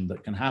communication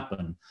that can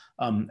happen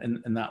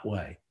in that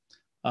way.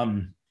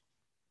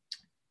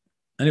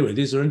 Anyway,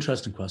 these are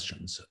interesting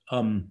questions.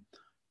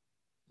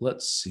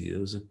 Let's see,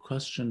 there's a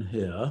question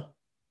here.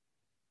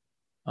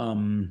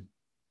 There's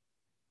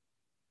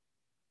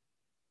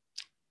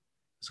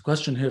a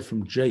question here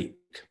from Jake.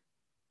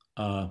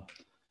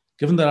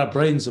 Given that our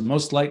brains are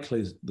most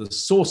likely the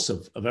source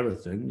of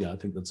everything, yeah, I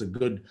think that's a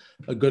good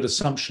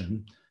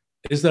assumption.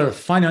 Is there a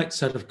finite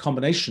set of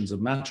combinations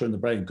of matter in the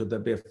brain? Could there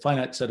be a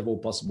finite set of all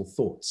possible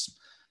thoughts?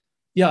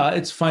 Yeah,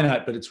 it's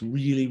finite, but it's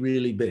really,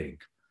 really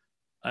big.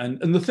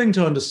 And the thing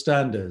to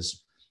understand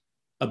is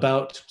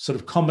about sort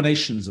of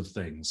combinations of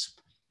things.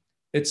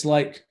 It's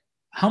like,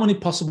 how many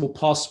possible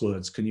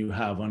passwords can you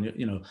have on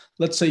your,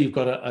 let's say you've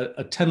got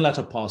a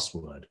 10-letter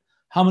password.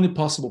 How many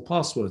possible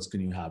passwords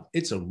can you have?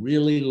 It's a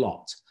really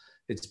lot.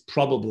 It's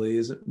probably,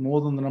 is it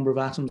more than the number of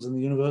atoms in the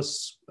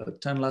universe?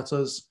 10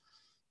 letters?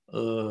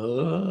 Can't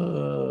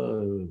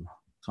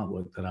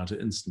work that out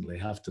instantly.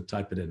 Have to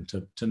type it in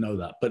to know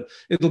that, but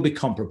it'll be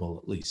comparable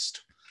at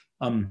least.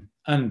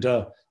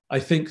 I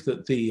think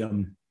that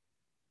the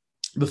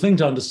thing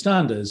to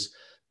understand is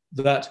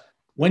that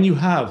when you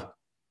have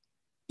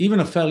even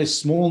a fairly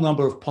small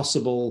number of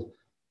possible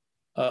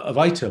of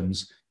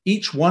items,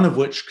 each one of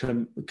which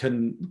can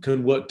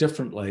work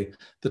differently,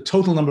 the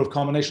total number of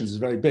combinations is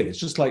very big. It's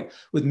just like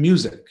with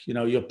music,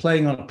 you're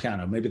playing on a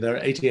piano, maybe there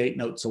are 88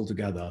 notes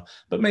altogether,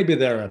 but maybe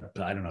there are,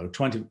 I don't know,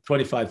 20,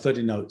 25,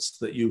 30 notes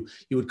that you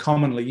would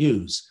commonly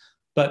use.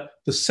 But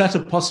the set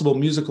of possible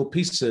musical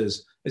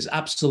pieces is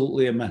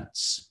absolutely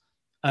immense.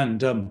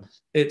 And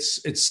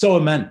it's so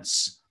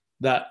immense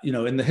that,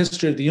 in the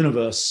history of the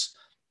universe,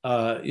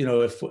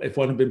 if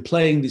one had been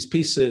playing these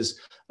pieces,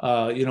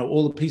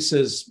 all the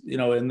pieces,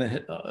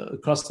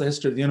 across the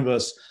history of the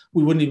universe,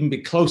 we wouldn't even be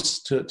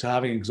close to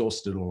having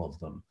exhausted all of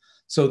them.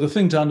 So the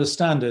thing to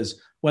understand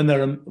is when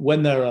there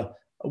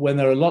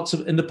are lots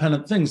of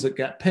independent things that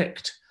get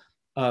picked,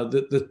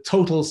 the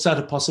total set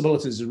of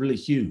possibilities is really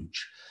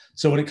huge.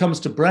 So when it comes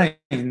to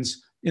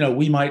brains,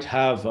 we might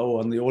have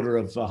on the order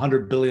of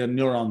 100 billion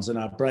neurons in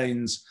our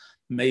brains,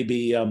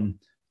 maybe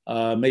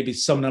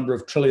some number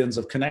of trillions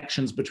of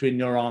connections between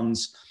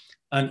neurons.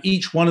 And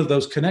each one of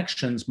those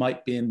connections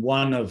might be in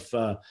one of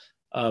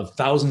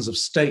thousands of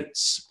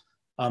states.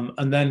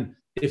 And then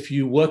if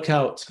you work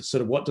out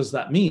sort of what does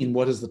that mean,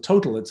 what is the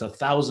total? It's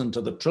 1,000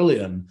 to the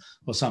trillion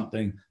or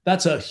something.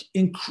 That's an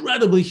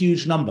incredibly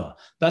huge number.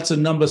 That's a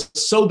number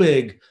so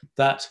big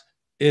that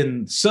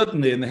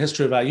certainly in the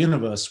history of our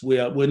universe,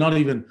 we're not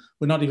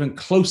even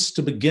close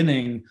to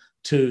beginning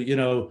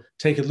to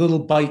take a little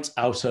bite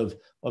out of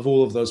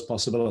all of those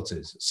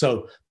possibilities.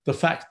 So the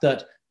fact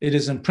that it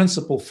is in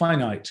principle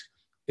finite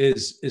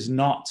is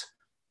not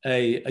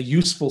a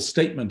useful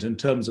statement in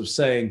terms of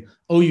saying,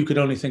 oh, you could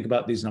only think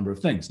about these number of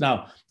things.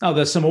 Now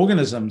there's some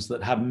organisms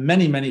that have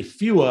many, many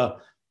fewer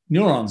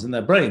neurons in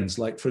their brains.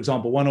 Like, for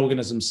example, one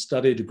organism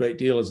studied a great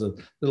deal is a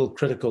little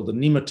critter called the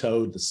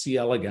nematode, the C.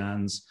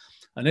 elegans,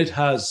 and it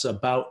has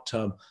about,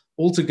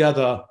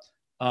 altogether,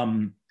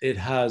 it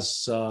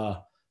has, let's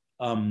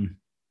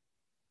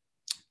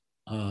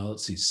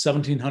see,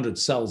 1,700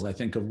 cells, I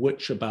think, of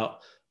which about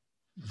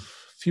a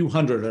few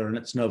hundred are in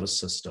its nervous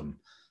system.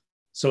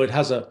 So it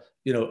has a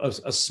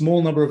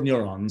small number of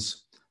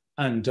neurons,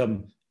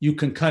 and you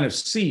can kind of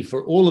see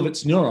for all of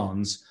its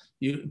neurons,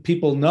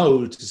 people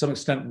know to some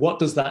extent, what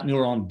does that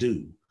neuron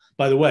do?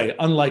 By the way,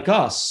 unlike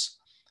us,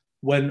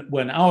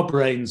 when our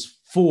brains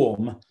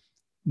form,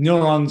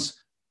 neurons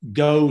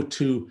go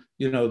to,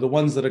 the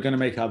ones that are going to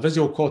make our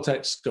visual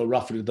cortex go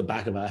roughly to the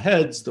back of our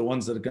heads, the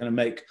ones that are going to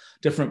make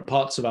different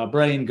parts of our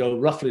brain go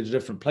roughly to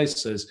different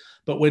places,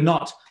 but we're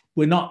not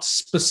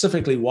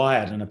specifically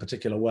wired in a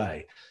particular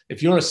way.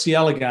 If you're a C.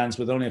 elegans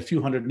with only a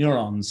few hundred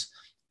neurons,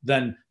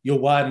 then you're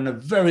wired in a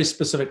very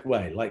specific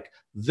way. Like,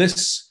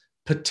 this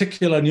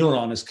particular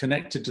neuron is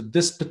connected to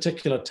this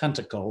particular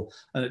tentacle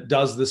and it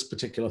does this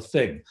particular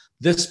thing.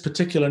 This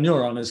particular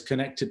neuron is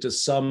connected to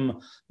some,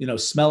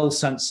 smell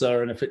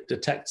sensor, and if it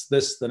detects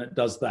this, then it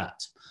does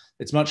that.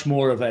 It's much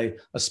more of a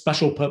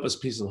special purpose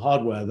piece of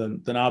hardware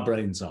than our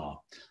brains are.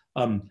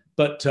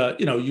 But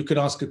you could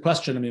ask a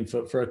question. I mean,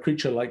 for a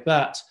creature like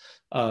that,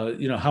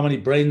 how many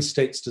brain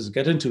states does it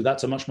get into?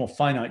 That's a much more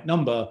finite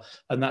number,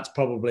 and that's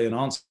probably an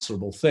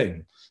answerable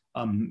thing.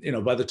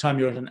 By the time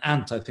you're at an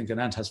ant, I think an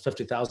ant has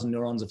 50,000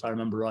 neurons, if I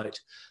remember right.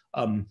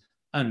 By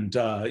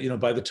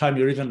the time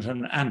you're even at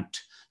an ant,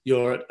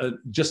 you're at a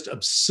just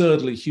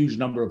absurdly huge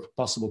number of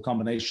possible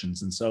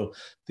combinations. And so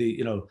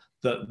the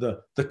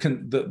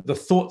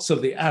thoughts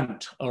of the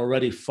ant are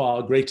already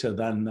far greater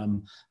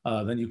than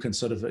you can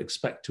sort of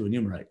expect to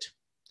enumerate.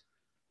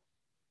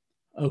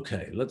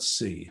 Okay, let's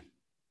see.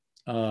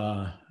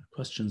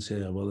 Questions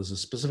here. Well, there's a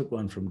specific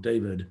one from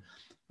David.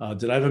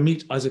 Did I ever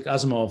meet Isaac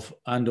Asimov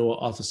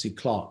and/or Arthur C.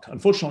 Clarke?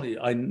 Unfortunately,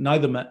 I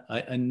never met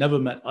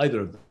either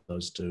of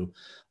those two.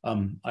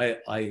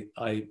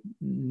 I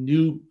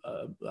knew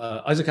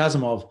Isaac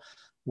Asimov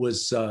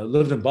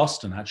lived in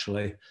Boston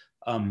actually,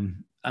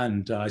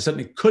 and I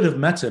certainly could have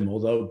met him.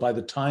 Although by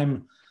the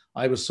time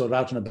I was sort of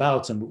out and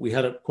about, and we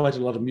had quite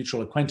a lot of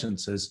mutual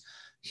acquaintances,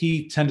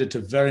 he tended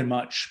to very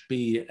much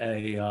be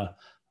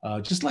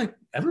just like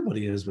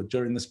everybody is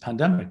during this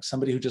pandemic,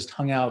 somebody who just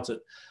hung out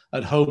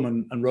at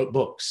home and wrote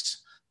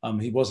books.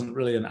 He wasn't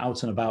really an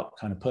out and about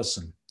kind of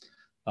person.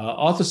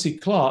 Arthur C.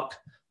 Clarke,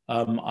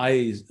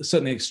 I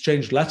certainly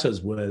exchanged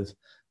letters with,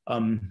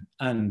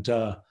 and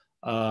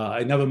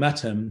I never met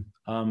him.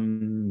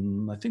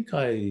 I think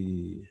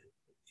we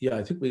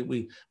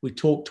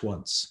talked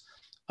once,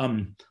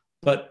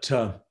 but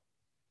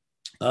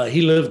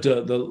he lived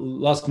the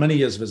last many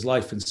years of his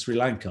life in Sri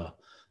Lanka,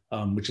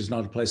 which is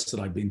not a place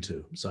that I've been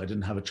to, so I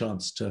didn't have a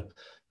chance to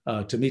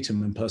meet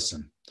him in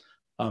person.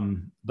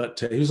 But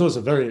he was always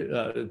a very,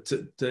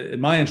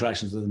 in my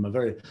interactions with him, a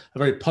very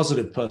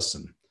positive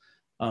person.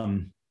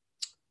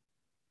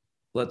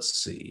 Let's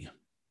see.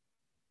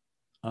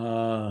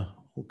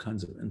 All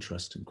kinds of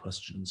interesting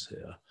questions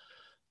here.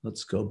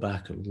 Let's go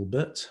back a little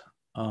bit.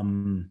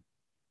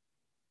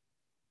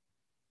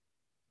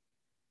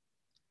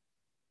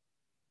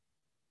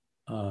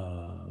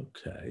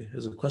 Okay,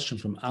 here's a question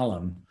from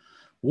Alan.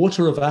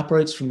 Water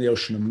evaporates from the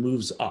ocean and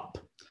moves up.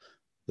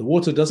 The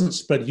water doesn't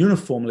spread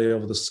uniformly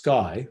over the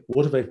sky.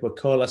 Water vapor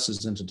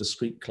coalesces into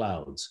discrete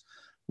clouds.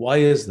 Why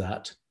is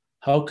that?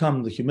 How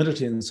come the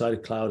humidity inside a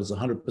cloud is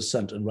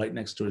 100% and right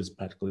next to it is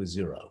practically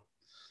zero?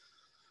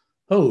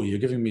 Oh, you're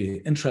giving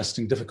me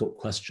interesting, difficult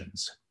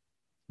questions.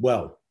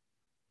 Well,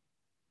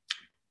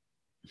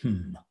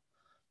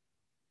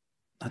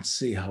 let's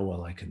see how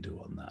well I can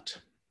do on that.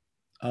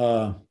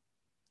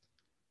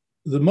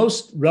 The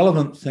most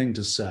relevant thing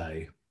to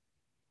say,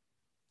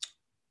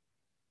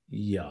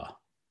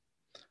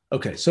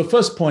 okay, so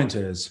first point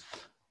is,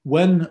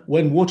 when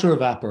water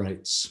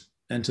evaporates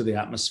into the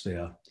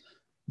atmosphere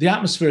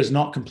is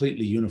not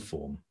completely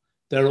uniform.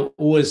 There are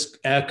always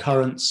air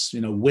currents,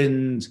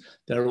 wind.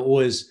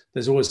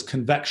 There's always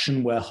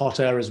convection where hot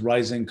air is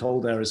rising,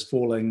 cold air is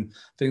falling,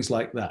 things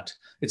like that.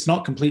 It's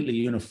not completely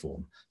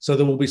uniform. So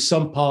there will be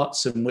some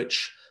parts in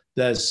which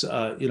there's,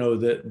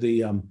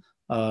 the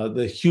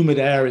humid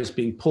air is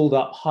being pulled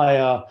up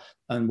higher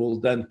and will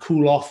then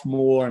cool off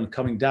more and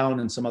coming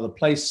down in some other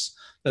place.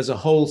 There's a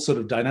whole sort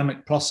of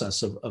dynamic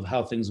process of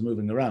how things are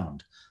moving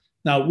around.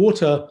 Now,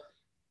 water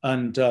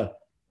and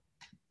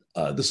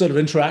the sort of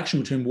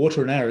interaction between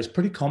water and air is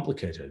pretty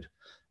complicated.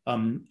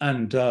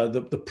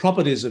 The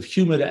properties of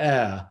humid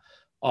air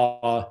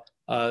are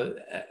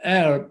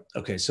air.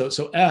 Okay,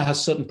 so air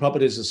has certain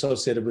properties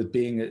associated with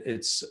being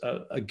it's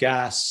a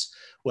gas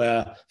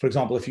where, for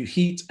example, if you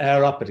heat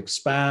air up, it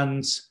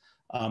expands.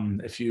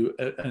 If you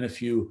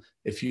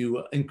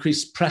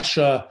increase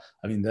pressure,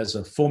 I mean, there's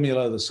a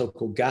formula, the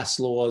so-called gas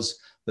laws,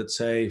 that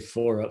say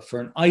for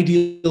an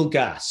ideal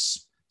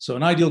gas. So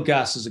an ideal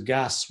gas is a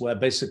gas where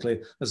basically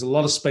there's a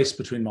lot of space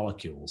between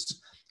molecules.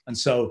 And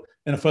so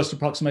in a first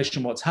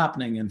approximation, what's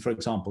happening in, for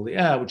example, the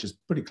air, which is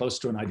pretty close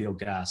to an ideal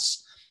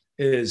gas,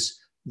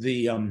 is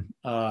the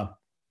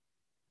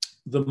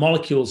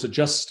molecules are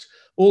just,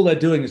 all they're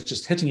doing is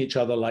just hitting each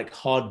other like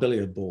hard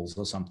billiard balls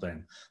or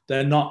something.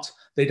 They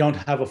don't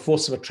have a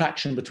force of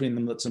attraction between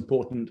them that's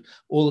important.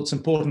 All that's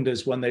important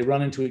is when they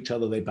run into each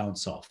other, they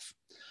bounce off.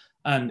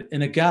 And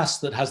in a gas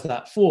that has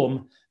that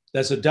form,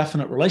 there's a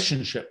definite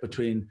relationship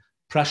between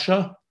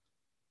pressure,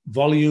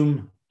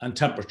 volume, and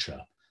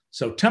temperature.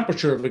 So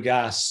temperature of a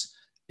gas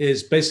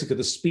is basically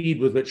the speed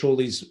with which all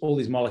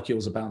these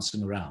molecules are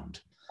bouncing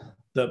around.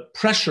 The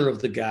pressure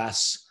of the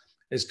gas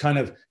is kind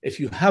of, if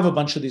you have a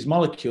bunch of these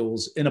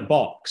molecules in a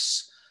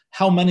box,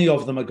 how many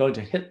of them are going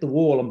to hit the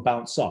wall and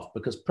bounce off?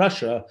 Because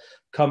pressure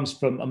comes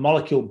from a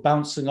molecule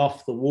bouncing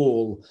off the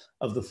wall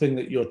of the thing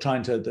that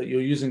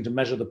you're using to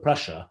measure the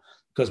pressure.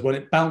 Because when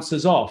it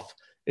bounces off,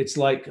 it's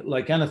like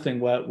anything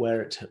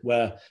where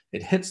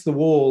it hits the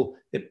wall,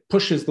 it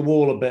pushes the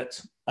wall a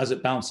bit as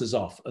it bounces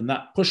off. And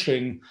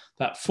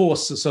that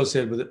force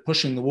associated with it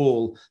pushing the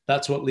wall,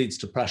 that's what leads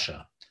to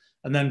pressure.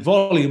 And then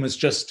volume is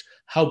just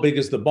how big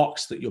is the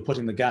box that you're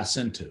putting the gas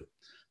into.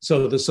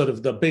 So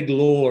the big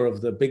law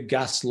of the big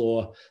gas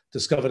law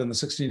discovered in the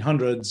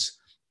 1600s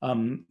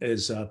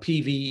is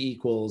PV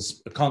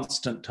equals a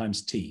constant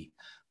times T.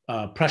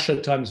 Pressure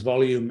times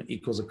volume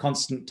equals a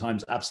constant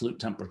times absolute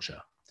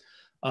temperature.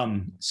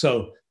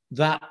 So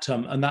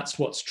and that's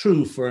what's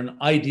true for an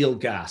ideal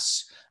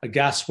gas, a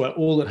gas where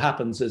all that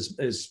happens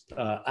is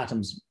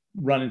atoms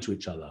run into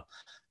each other.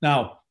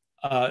 Now,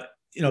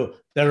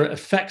 there are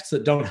effects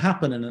that don't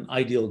happen in an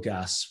ideal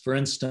gas. For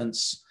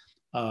instance,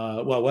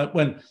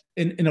 when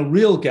in a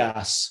real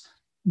gas,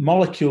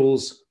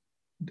 molecules,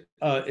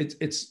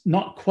 it's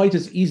not quite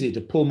as easy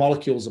to pull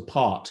molecules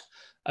apart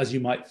as you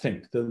might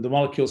think. The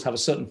molecules have a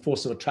certain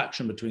force of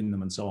attraction between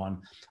them and so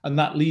on, and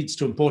that leads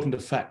to important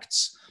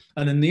effects.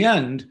 And in the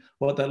end,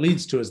 what that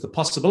leads to is the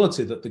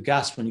possibility that the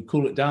gas, when you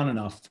cool it down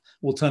enough,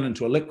 will turn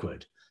into a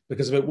liquid.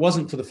 Because if it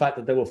wasn't for the fact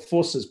that there were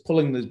forces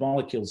pulling these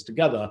molecules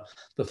together,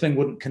 the thing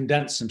wouldn't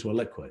condense into a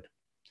liquid.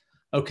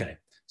 Okay,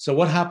 so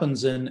what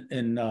happens in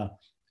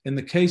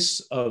the case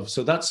of,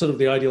 so that's sort of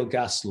the ideal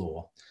gas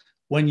law.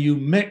 When you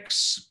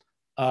mix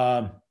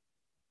air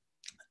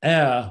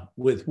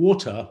with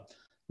water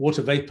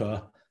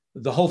vapor,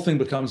 the whole thing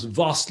becomes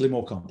vastly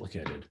more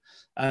complicated.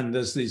 And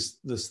there's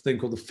this thing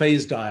called the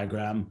phase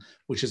diagram,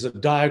 which is a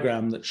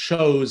diagram that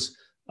shows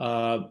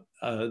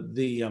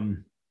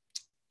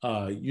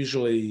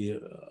usually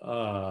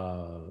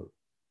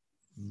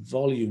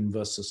volume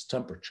versus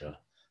temperature.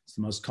 It's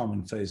the most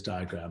common phase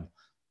diagram.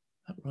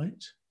 Is that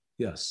right?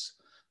 Yes.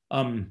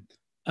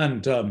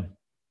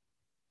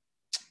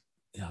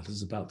 Yeah, this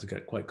is about to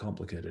get quite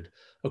complicated.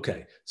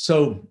 Okay,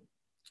 so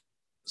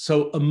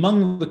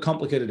among the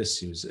complicated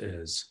issues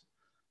is,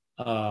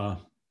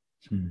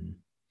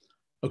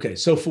 okay,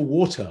 so for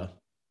water,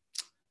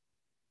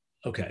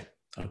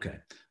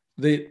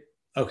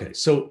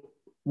 so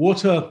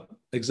water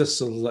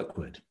exists as a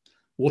liquid.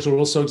 Water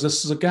also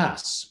exists as a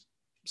gas,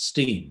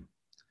 steam.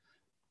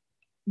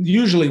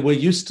 Usually we're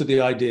used to the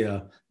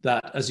idea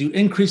that as you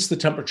increase the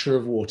temperature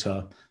of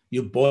water,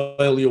 you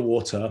boil your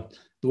water,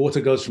 the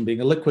water goes from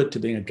being a liquid to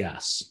being a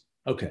gas.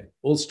 Okay,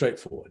 all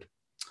straightforward.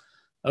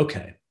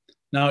 Okay,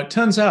 now it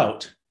turns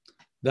out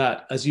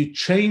that as you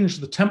change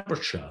the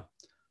temperature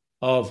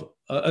of,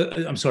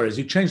 as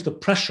you change the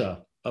pressure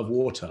of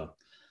water,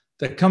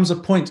 there comes a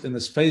point in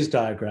this phase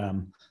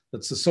diagram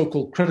that's the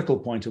so-called critical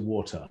point of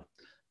water.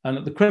 And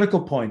at the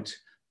critical point,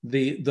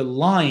 the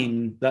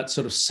line that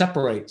sort of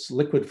separates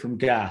liquid from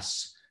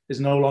gas is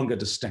no longer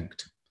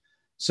distinct.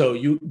 So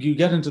you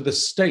get into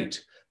this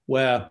state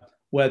where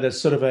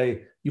there's sort of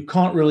you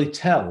can't really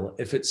tell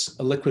if it's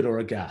a liquid or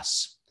a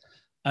gas.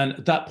 And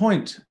at that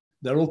point,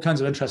 there are all kinds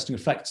of interesting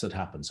effects that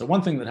happen. So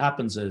one thing that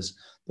happens is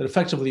that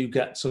effectively you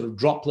get sort of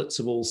droplets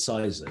of all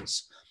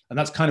sizes. And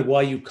that's kind of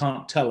why you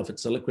can't tell if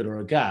it's a liquid or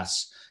a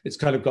gas. It's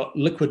kind of got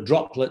liquid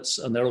droplets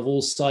and they're of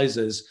all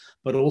sizes,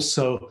 but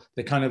also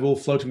they're kind of all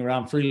floating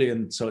around freely,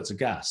 and so it's a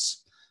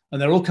gas.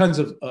 And there are all kinds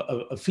of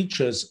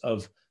features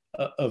of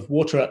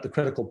water at the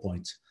critical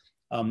point.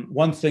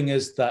 One thing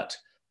is that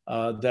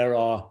there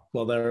are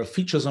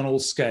features on all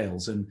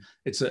scales, and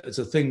it's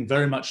a thing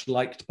very much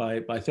liked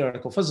by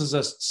theoretical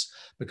physicists,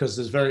 because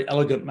there's very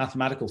elegant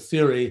mathematical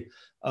theory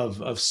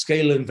of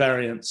scale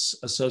invariance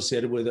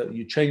associated with it.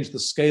 You change the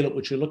scale at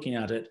which you're looking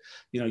at it,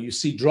 you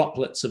see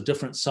droplets of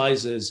different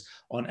sizes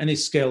on any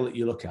scale that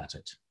you look at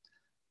it.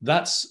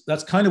 That's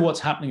kind of what's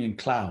happening in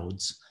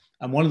clouds.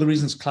 And one of the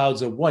reasons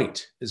clouds are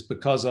white is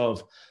because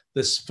of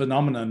this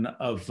phenomenon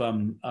of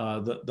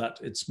that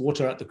it's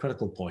water at the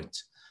critical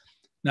point.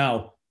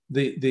 Now,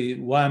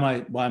 why am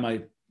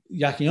I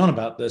yakking on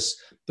about this?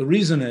 The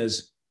reason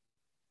is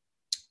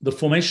the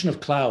formation of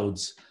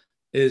clouds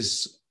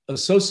is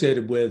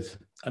associated with,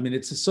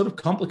 it's a sort of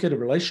complicated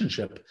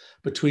relationship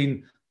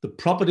between the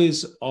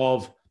properties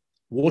of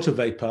water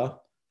vapor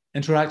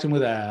interacting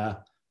with air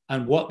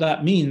and what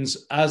that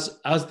means as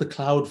the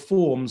cloud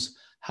forms,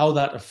 how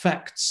that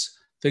affects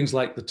things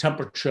like the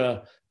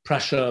temperature,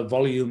 pressure,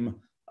 volume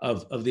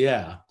of the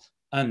air.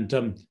 And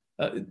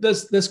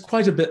there's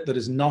quite a bit that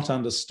is not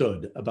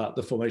understood about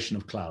the formation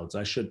of clouds.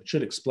 I should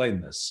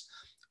explain this.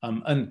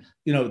 And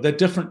there are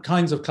different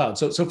kinds of clouds.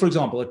 So for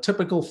example, a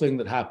typical thing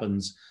that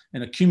happens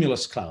in a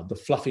cumulus cloud, the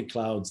fluffy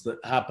clouds that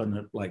happen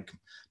at like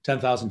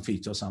 10,000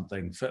 feet or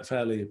something,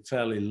 fairly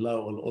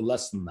low, or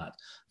less than that,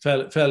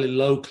 fairly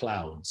low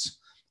clouds.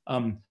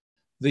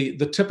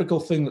 The typical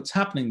thing that's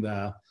happening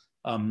there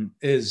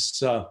is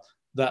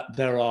that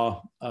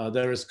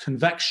there is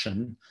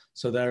convection.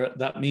 So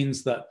that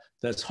means that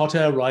there's hot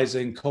air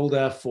rising, cold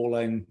air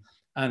falling,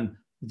 and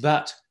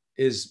that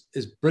is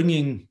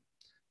bringing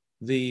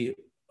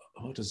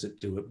what does it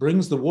do? It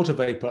brings the water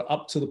vapor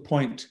up to the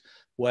point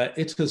where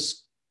it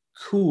has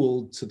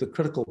cooled to the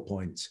critical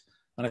point.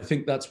 And I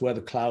think that's where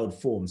the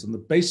cloud forms. And the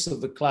base of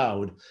the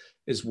cloud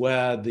is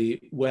where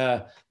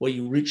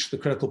you reach the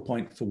critical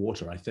point for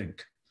water, I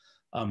think.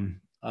 And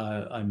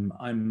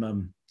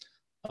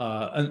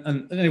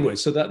anyway,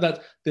 so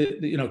that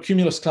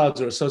cumulus clouds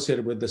are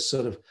associated with this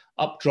sort of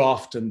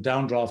updraft and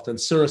downdraft, and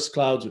cirrus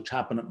clouds, which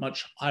happen at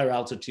much higher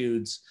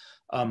altitudes,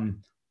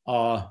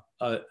 are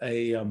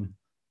a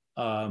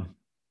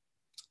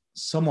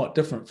somewhat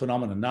different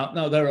phenomenon.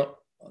 Now there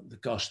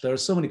are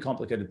so many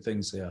complicated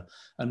things here,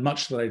 and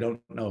much that I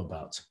don't know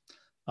about.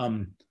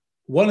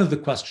 One of the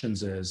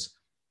questions is,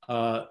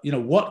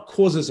 what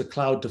causes a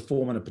cloud to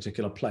form in a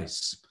particular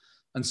place?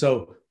 And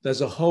so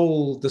there's a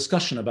whole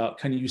discussion about,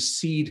 can you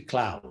seed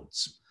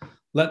clouds?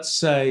 Let's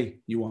say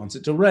you want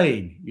it to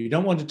rain. You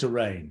don't want it to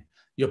rain.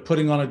 You're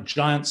putting on a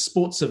giant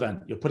sports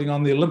event. You're putting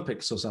on the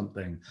Olympics or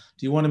something.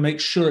 Do you want to make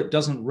sure it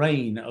doesn't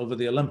rain over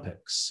the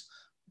Olympics?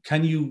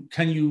 Can you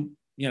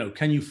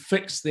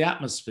fix the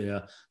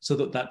atmosphere so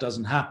that that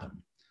doesn't happen?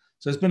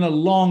 So there's been a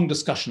long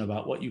discussion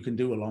about what you can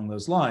do along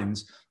those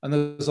lines. And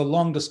there's a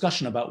long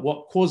discussion about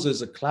what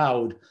causes a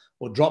cloud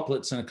or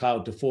droplets in a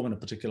cloud to form in a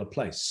particular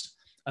place.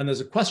 And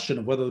there's a question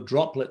of whether the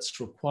droplets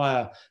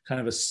require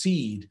kind of a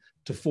seed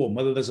to form,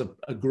 whether there's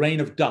a grain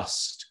of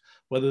dust,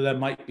 whether there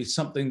might be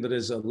something that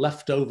is a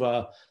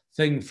leftover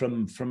thing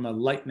from a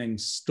lightning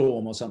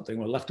storm or something,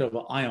 or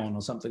leftover ion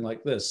or something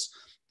like this,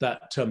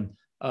 that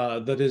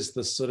is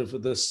the sort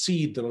of the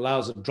seed that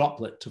allows a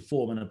droplet to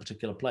form in a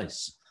particular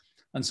place.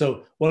 And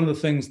so one of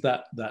the things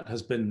that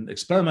has been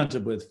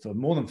experimented with for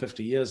more than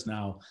 50 years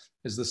now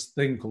is this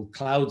thing called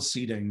cloud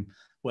seeding,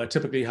 where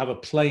typically you have a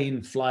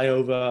plane fly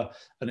over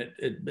and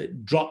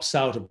it drops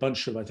out a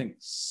bunch of, I think,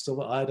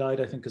 silver iodide,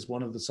 I think, is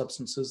one of the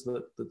substances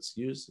that's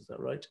used. Is that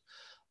right?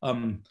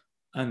 Doesn't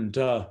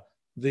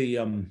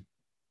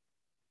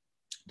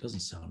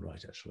sound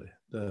right, actually.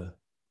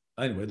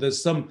 Anyway,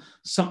 there's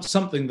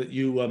something that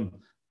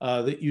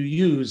you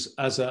use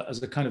as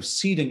a kind of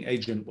seeding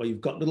agent, where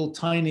you've got little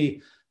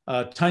tiny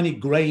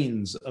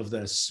grains of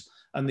this,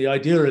 and the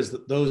idea is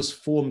that those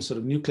form sort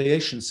of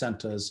nucleation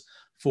centers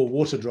for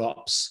water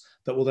drops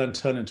that will then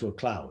turn into a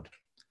cloud.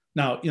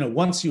 Now,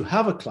 once you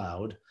have a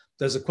cloud,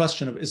 there's a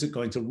question of, is it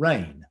going to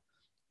rain?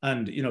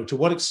 And to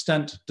what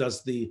extent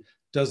does the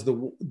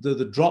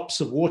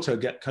drops of water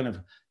get kind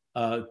of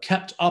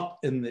kept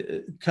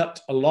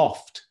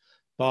aloft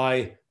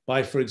by,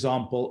 for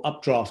example,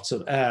 updrafts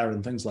of air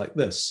and things like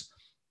this,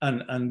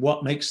 and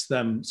what makes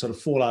them sort of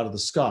fall out of the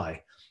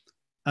sky?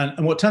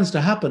 And what tends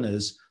to happen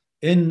is,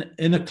 in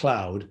a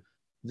cloud,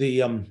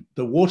 the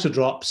water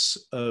drops,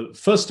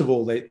 first of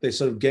all, they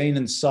sort of gain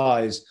in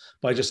size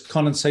by just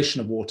condensation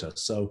of water.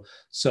 So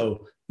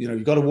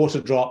you've got a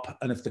water drop,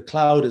 and if the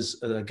cloud is,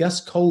 I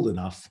guess, cold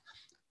enough,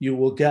 you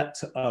will get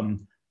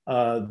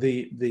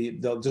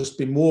there'll just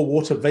be more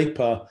water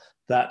vapor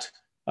that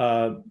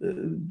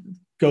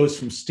goes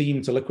from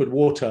steam to liquid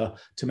water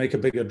to make a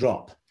bigger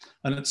drop.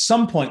 And at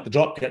some point, the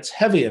drop gets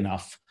heavy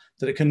enough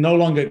that it can no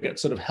longer get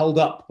sort of held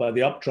up by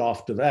the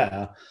updraft of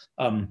air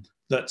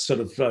that's sort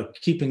of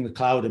keeping the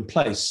cloud in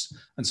place.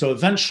 And so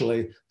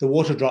eventually the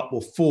water drop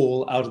will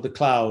fall out of the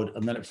cloud,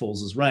 and then it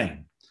falls as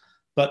rain.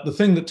 But the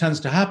thing that tends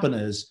to happen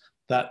is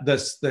that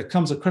there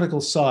comes a critical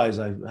size.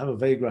 I have a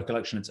vague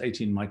recollection, it's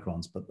 18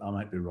 microns, but I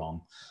might be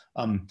wrong,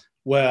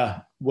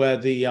 where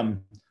the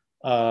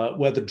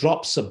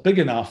drops are big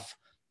enough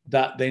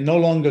that they no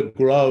longer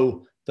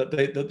grow,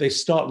 that they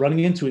start running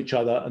into each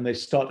other, and they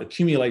start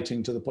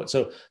accumulating to the point.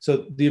 So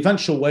the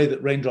eventual way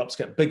that raindrops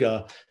get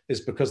bigger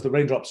is because the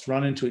raindrops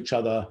run into each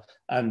other,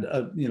 and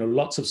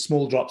lots of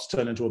small drops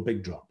turn into a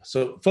big drop.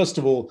 So first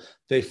of all,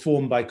 they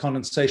form by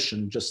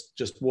condensation,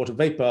 just water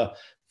vapor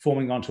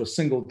forming onto a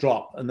single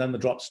drop, and then the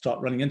drops start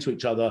running into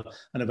each other,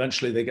 and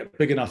eventually they get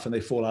big enough and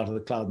they fall out of the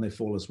cloud and they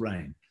fall as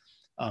rain.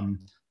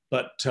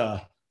 That's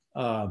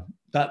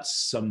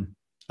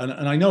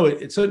and I know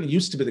it certainly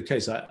used to be the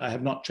case. I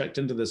have not checked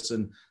into this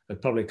in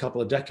probably a couple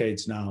of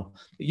decades now.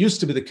 It used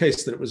to be the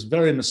case that it was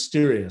very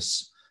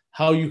mysterious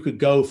how you could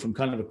go from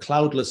kind of a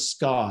cloudless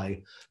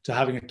sky to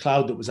having a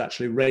cloud that was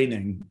actually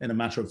raining in a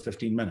matter of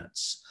 15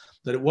 minutes.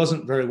 That it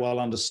wasn't very well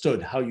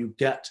understood how you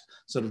get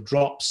sort of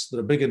drops that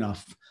are big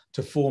enough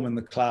to form in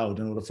the cloud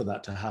in order for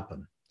that to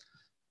happen.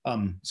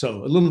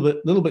 So a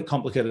little bit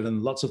complicated,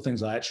 and lots of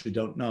things I actually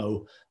don't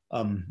know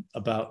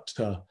about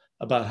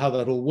how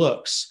that all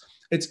works.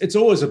 It's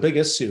always a big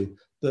issue.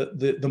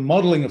 The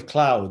modeling of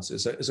clouds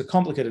is a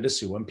complicated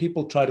issue. When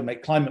people try to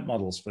make climate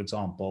models, for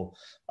example,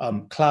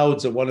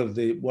 clouds are one of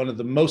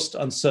the most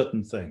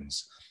uncertain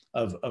things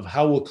of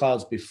how will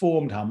clouds be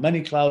formed, how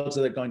many clouds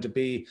are there going to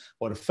be,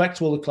 what effect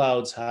will the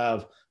clouds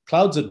have.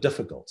 Clouds are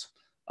difficult.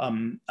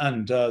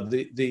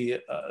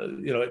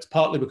 It's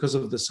partly because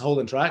of this whole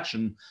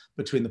interaction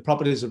between the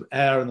properties of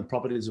air and the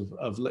properties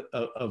of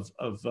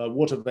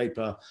water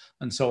vapor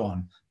and so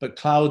on. But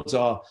clouds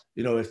are,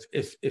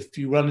 if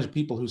you run into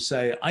people who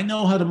say, I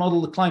know how to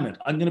model the climate,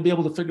 I'm going to be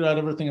able to figure out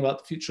everything about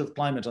the future of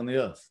climate on the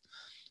Earth.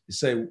 You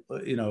say,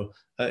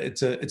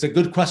 it's a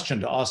good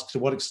question to ask to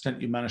what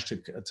extent you manage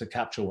to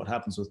capture what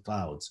happens with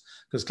clouds,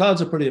 because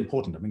clouds are pretty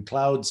important. I mean,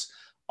 clouds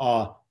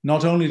are,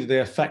 not only do they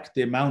affect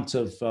the amount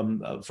of,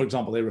 for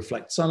example, they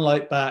reflect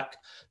sunlight back,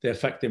 they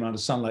affect the amount of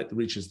sunlight that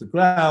reaches the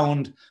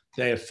ground,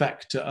 they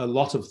affect a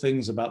lot of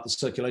things about the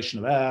circulation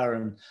of air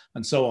and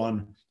so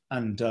on,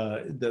 and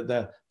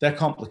they're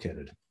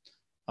complicated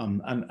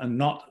and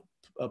not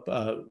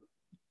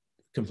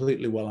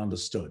completely well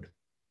understood.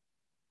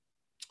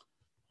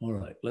 All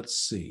right, let's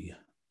see.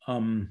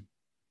 There's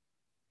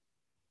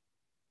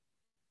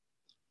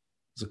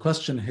a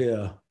question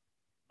here.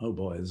 Oh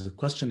boy, there's a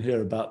question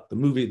here about the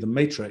movie The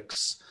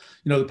Matrix.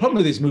 The problem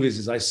with these movies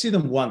is I see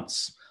them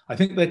once, I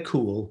think they're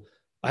cool,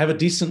 I have a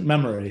decent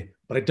memory,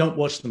 but I don't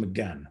watch them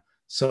again.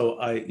 So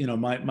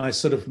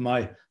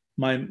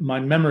my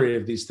memory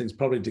of these things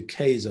probably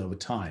decays over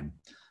time.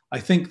 I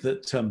think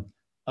that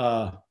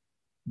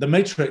the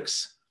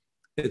Matrix,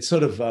 it's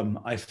sort of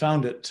I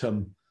found it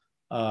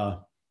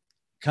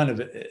kind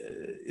of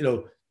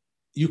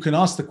you can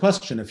ask the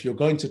question, if you're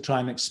going to try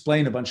and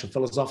explain a bunch of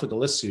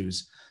philosophical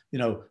issues,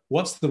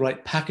 what's the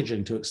right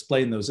packaging to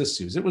explain those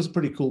issues? It was a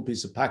pretty cool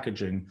piece of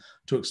packaging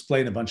to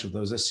explain a bunch of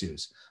those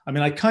issues. I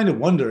mean, I kind of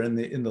wonder in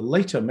the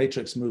later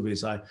Matrix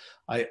movies, I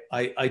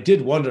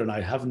did wonder, and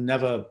I have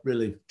never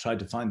really tried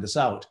to find this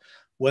out,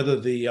 whether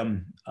the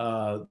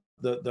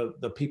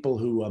people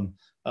who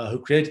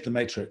created the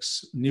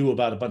Matrix knew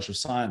about a bunch of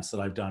science that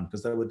I've done,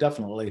 because there were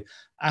definitely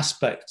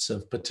aspects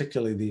of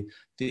particularly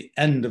the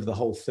end of the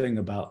whole thing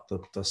about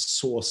the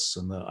source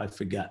and I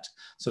forget,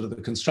 sort of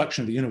the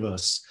construction of the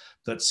universe,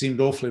 that seemed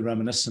awfully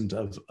reminiscent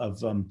of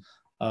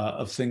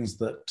things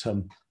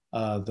that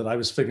I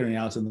was figuring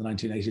out in the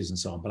 1980s and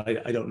so on. But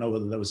I don't know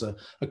whether there was a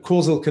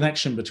causal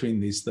connection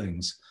between these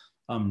things.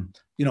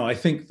 I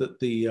think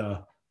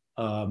that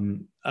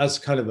as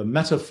kind of a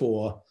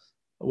metaphor,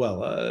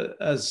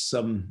 I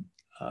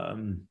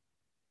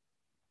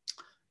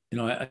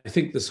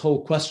think this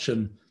whole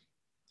question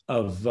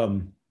of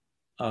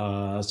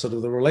sort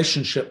of the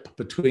relationship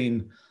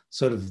between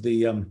sort of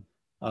the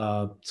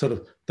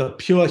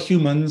pure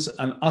humans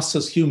and us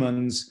as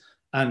humans,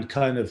 and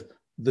kind of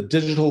the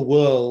digital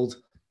world,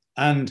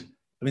 and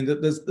I mean,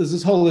 there's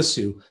this whole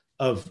issue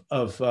of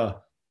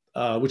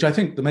which I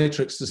think the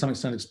Matrix to some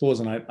extent explores,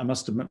 and I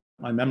must admit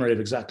my memory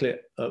of exactly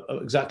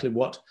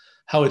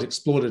how it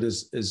explored it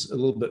is a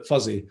little bit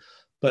fuzzy,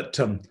 but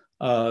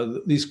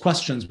these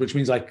questions, which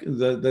means like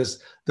there's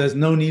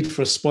no need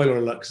for a spoiler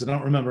alert because I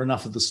don't remember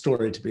enough of the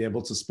story to be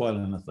able to spoil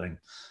anything,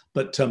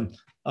 but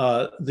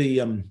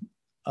this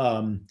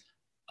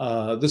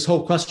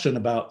whole question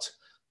about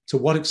to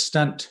what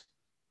extent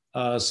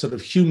sort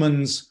of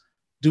humans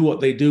do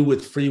what they do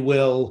with free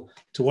will,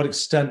 to what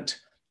extent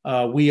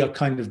we are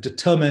kind of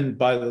determined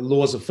by the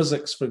laws of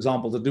physics, for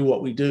example, to do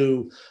what we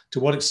do, to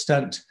what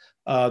extent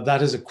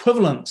that is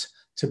equivalent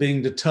to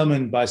being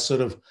determined by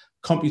sort of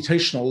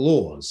computational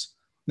laws.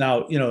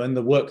 Now, in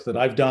the work that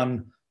I've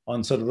done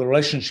on sort of the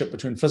relationship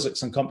between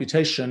physics and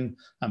computation,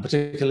 and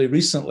particularly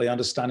recently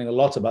understanding a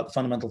lot about the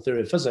fundamental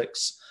theory of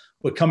physics,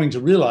 we're coming to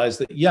realize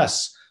that,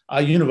 yes,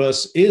 our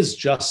universe is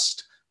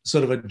just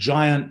sort of a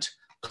giant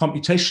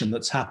computation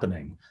that's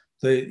happening.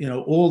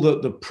 All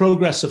the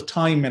progress of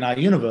time in our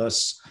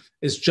universe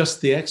is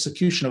just the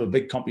execution of a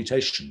big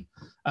computation.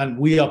 And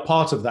we are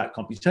part of that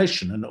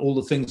computation, and all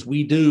the things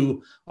we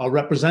do are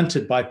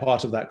represented by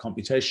part of that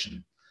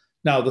computation.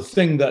 Now, the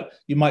thing that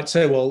you might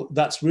say, well,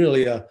 that's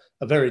really a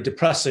very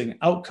depressing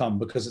outcome,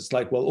 because it's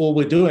like, well, all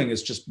we're doing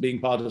is just being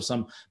part of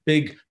some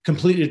big,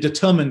 completely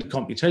determined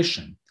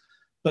computation.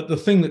 But the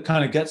thing that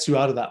kind of gets you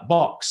out of that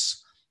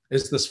box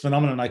is this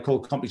phenomenon I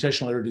call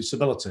computational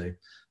irreducibility,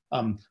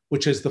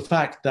 which is the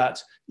fact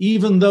that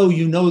even though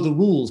you know the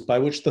rules by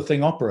which the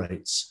thing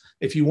operates,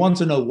 if you want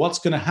to know what's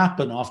going to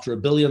happen after a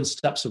billion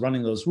steps of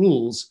running those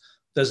rules,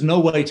 there's no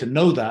way to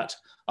know that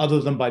other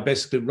than by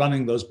basically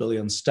running those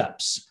billion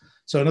steps.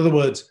 So in other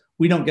words,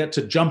 we don't get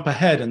to jump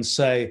ahead and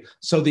say,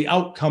 so the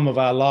outcome of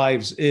our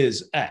lives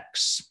is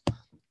X.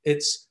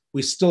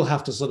 We still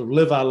have to sort of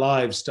live our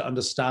lives to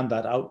understand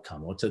that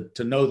outcome, or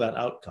to know that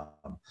outcome.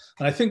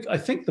 And I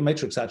think the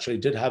Matrix actually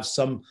did have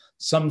some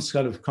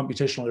kind of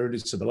computational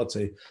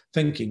irreducibility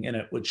thinking in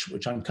it, which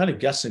I'm kind of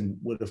guessing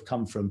would have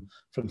come from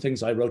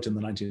things I wrote in the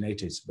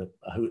 1980s, but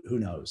who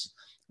knows?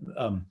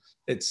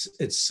 It's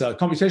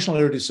computational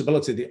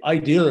irreducibility, the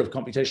idea of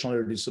computational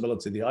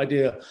irreducibility, the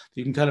idea that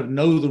you can kind of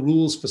know the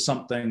rules for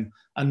something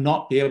and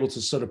not be able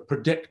to sort of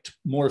predict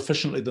more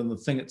efficiently than the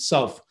thing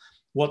itself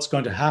what's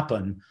going to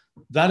happen.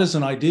 That is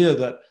an idea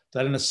that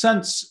in a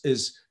sense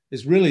is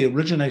really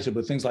originated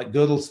with things like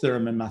Gödel's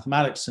theorem in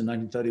mathematics in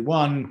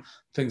 1931,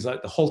 things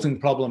like the halting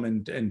problem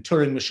in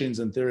Turing machines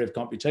and theory of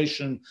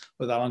computation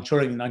with Alan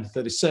Turing in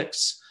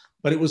 1936.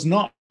 But it was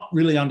not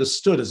really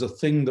understood as a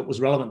thing that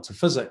was relevant to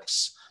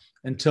physics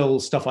until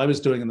stuff I was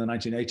doing in the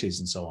 1980s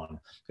and so on.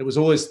 It was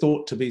always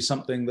thought to be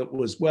something that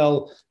was,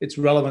 well, it's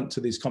relevant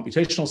to these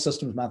computational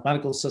systems,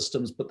 mathematical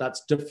systems, but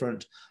that's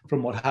different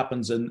from what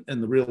happens in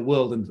the real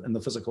world and in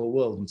the physical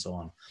world and so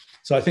on.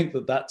 So I think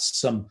that's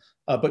some,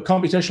 but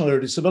computational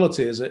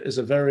irreducibility is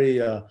a very,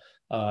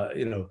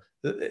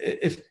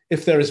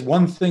 if there is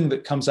one thing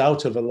that comes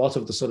out of a lot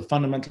of the sort of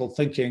fundamental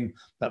thinking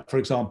that, for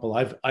example,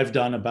 I've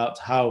done about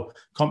how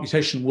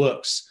computation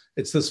works,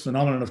 it's this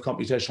phenomenon of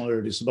computational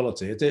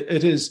irreducibility.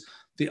 It is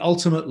the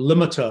ultimate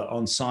limiter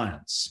on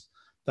science.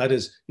 That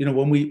is,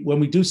 when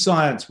we do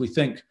science, we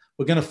think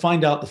we're going to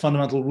find out the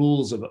fundamental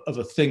rules of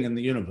a thing in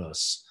the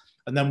universe.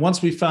 And then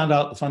once we found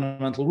out the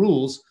fundamental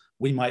rules,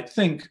 we might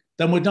think,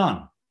 then we're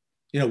done.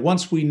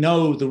 Once we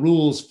know the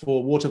rules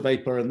for water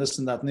vapor and this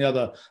and that and the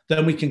other,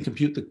 then we can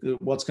compute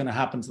what's going to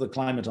happen to the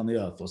climate on the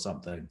Earth or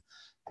something.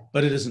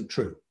 But it isn't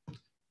true.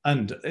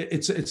 And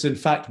it's in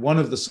fact one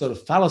of the sort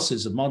of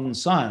fallacies of modern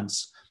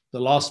science the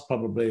last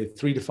probably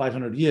 300 to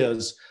 500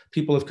 years,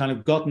 people have kind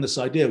of gotten this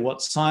idea.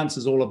 What science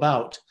is all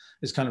about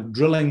is kind of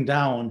drilling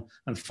down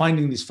and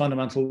finding these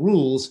fundamental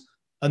rules,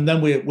 and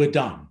then we're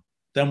done.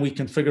 Then we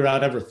can figure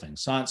out everything.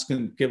 Science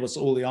can give us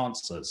all the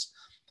answers.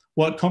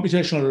 What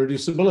computational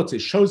reducibility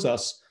shows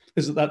us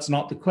is that that's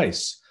not the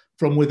case.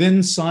 From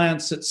within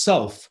science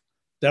itself,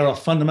 there are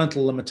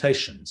fundamental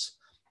limitations.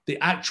 The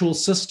actual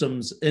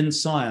systems in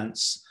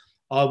science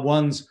are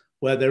ones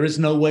where there is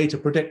no way to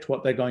predict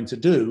what they're going to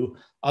do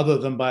other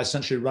than by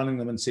essentially running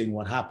them and seeing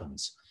what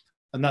happens.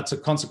 And that's a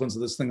consequence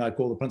of this thing I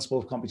call the principle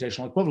of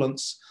computational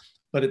equivalence.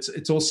 But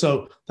it's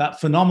also that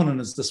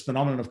phenomenon is this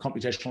phenomenon of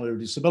computational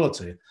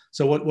irreducibility.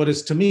 So what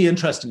is to me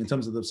interesting in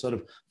terms of the sort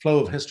of flow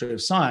of history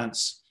of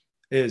science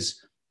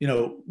is,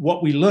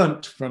 what we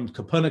learned from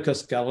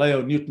Copernicus,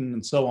 Galileo, Newton,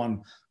 and so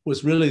on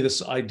was really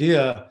this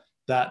idea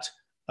that,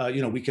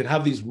 we could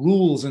have these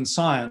rules in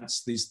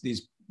science,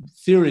 these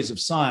theories of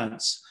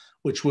science,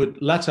 which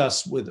would let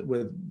us,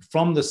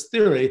 from this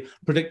theory,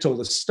 predict all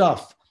this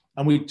stuff.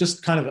 And we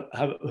just kind of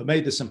have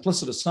made this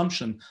implicit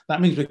assumption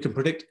that means we can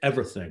predict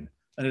everything.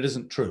 And it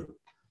isn't true.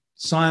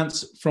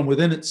 Science from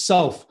within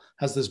itself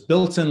has this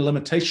built-in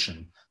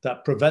limitation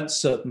that prevents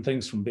certain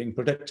things from being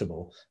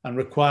predictable and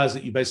requires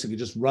that you basically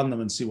just run them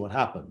and see what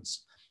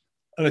happens.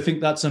 And I think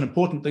that's an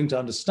important thing to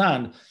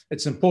understand.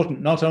 It's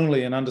important not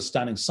only in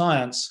understanding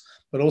science,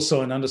 but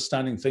also in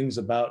understanding things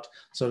about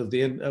sort of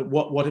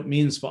what it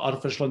means for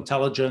artificial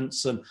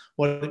intelligence and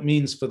what it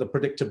means for the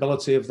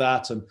predictability of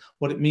that and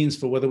what it means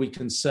for whether we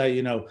can say,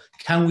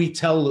 can we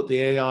tell that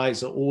the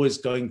AIs are always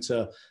going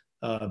to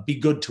be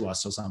good to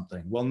us or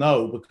something? Well,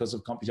 no, because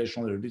of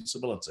computational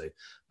irreducibility,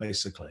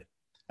 basically.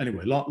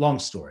 Anyway, long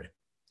story.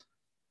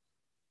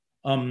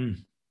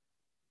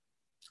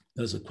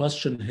 There's a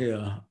question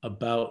here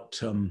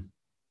about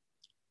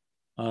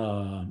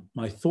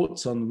my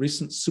thoughts on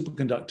recent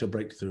superconductor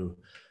breakthrough.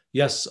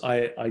 Yes,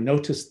 I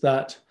noticed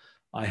that.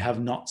 I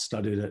have not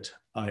studied it.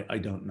 I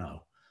don't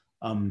know.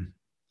 Let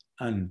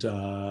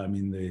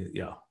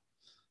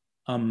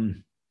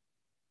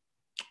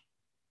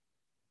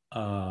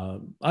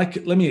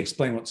me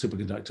explain what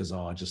superconductors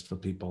are, just for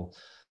people's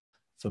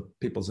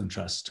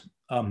interest.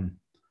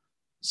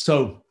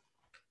 So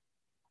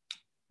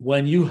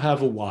when you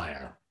have a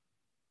wire,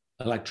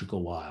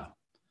 electrical wire,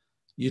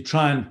 you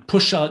try and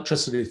push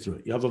electricity through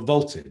it. You have a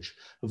voltage.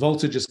 A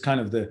voltage is kind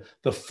of the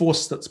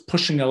force that's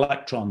pushing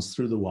electrons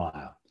through the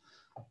wire.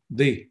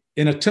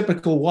 In a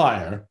typical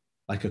wire,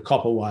 like a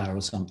copper wire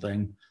or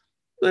something,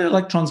 the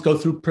electrons go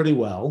through pretty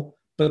well,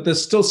 but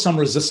there's still some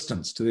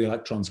resistance to the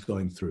electrons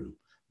going through.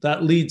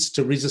 That leads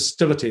to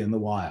resistivity in the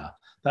wire.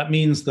 That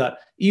means that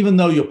even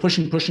though you're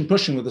pushing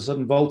with a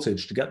certain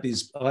voltage to get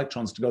these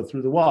electrons to go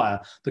through the wire,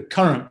 the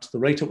current, the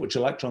rate at which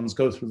electrons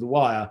go through the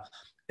wire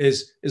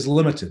is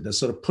limited. There's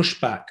sort of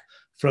pushback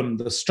from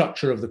the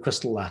structure of the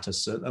crystal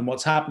lattice. And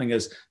what's happening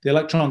is the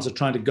electrons are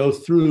trying to go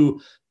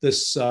through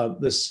this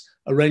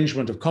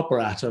arrangement of copper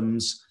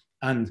atoms,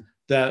 and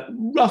they're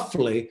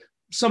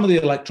some of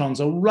the electrons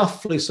are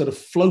roughly sort of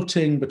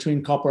floating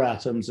between copper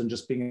atoms and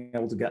just being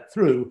able to get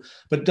through,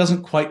 but it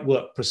doesn't quite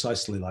work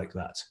precisely like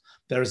that.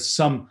 There is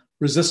some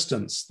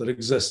resistance that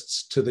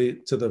exists to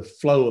the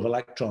flow of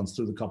electrons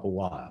through the copper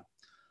wire.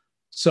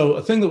 So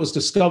a thing that was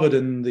discovered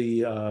in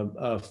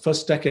the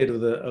first decade of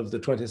the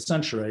 20th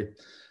century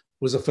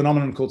was a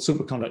phenomenon called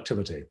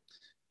superconductivity.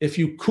 If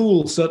you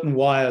cool certain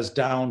wires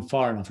down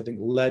far enough, I think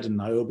lead and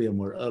niobium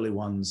were early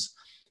ones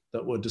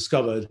that were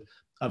discovered.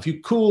 If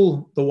you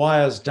cool the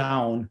wires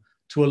down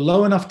to a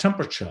low enough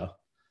temperature,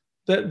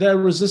 the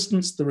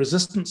resistance to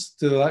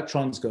the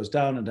electrons goes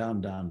down and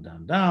down, down,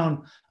 down,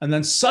 down. And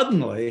then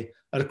suddenly,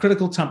 at a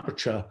critical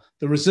temperature,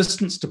 the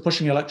resistance to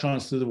pushing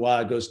electrons through the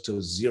wire goes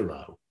to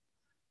zero.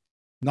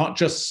 Not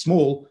just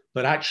small,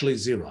 but actually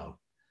zero.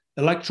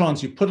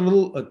 Electrons, you put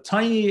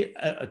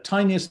a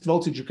tiniest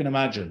voltage you can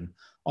imagine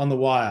on the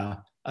wire,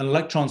 and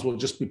electrons will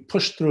just be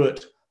pushed through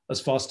it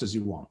as fast as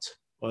you want,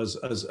 or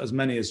as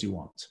many as you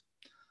want.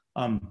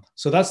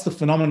 So that's the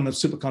phenomenon of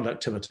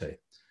superconductivity.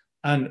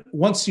 And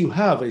once you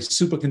have a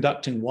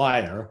superconducting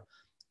wire,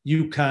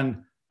 you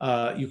can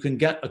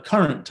get a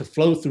current to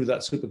flow through that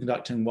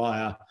superconducting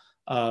wire.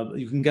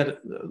 You can get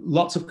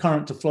lots of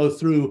current to flow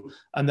through,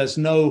 and there's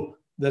no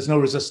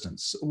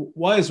resistance.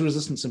 Why is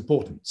resistance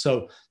important?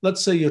 So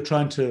let's say you're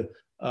trying to,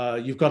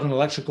 you've got an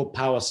electric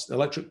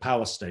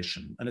power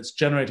station, and it's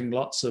generating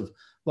lots of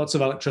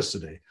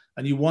electricity,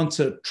 and you want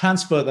to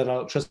transfer that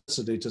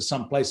electricity to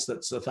some place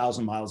that's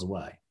 1,000 miles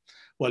away.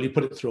 Well, you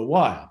put it through a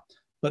wire,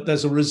 but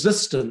there's a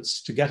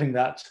resistance to getting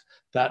that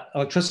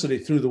electricity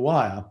through the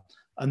wire,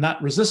 and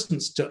that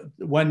resistance to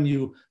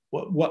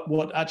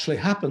what actually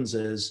happens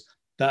is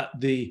that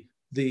the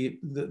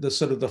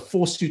sort of the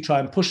force you try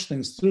and push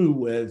things through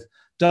with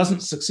doesn't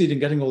succeed in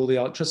getting all the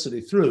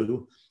electricity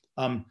through.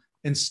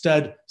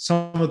 Instead,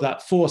 some of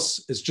that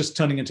force is just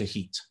turning into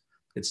heat.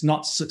 It's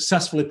not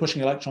successfully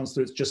pushing electrons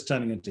through, it's just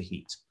turning into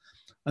heat.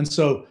 And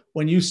so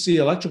when you see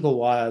electrical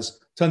wires,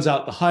 turns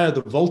out the higher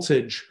the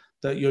voltage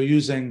that you're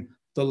using,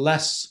 the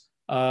less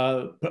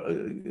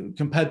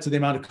compared to the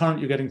amount of current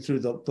you're getting through,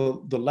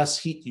 the less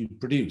heat you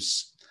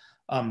produce.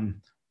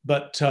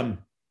 But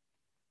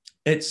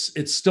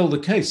it's still the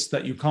case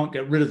that you can't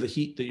get rid of the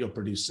heat that you're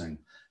producing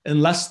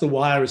unless the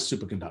wire is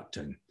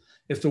superconducting.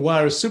 If the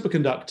wire is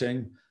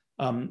superconducting,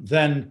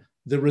 then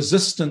the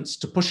resistance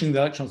to pushing the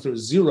electrons through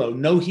is zero.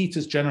 No heat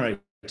is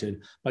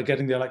generated by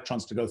getting the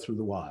electrons to go through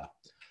the wire.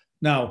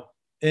 Now,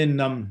 in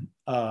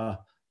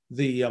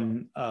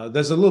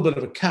there's a little bit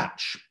of a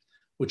catch,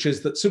 which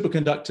is that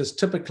superconductors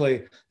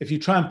typically, if you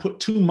try and put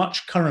too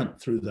much current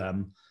through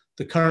them,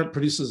 the current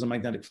produces a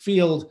magnetic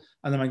field,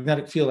 and the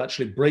magnetic field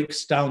actually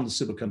breaks down the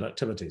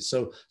superconductivity.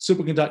 So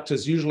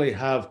superconductors usually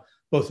have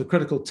both a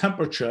critical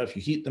temperature. If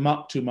you heat them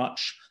up too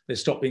much, they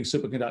stop being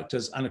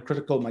superconductors, and a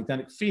critical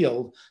magnetic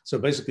field. So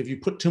basically, if you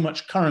put too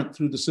much current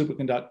through the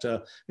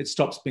superconductor, it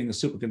stops being a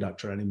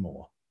superconductor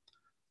anymore.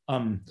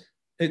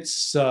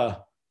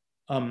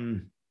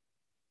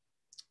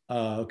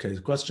 Okay,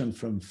 the question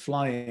from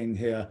Flying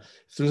here.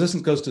 If the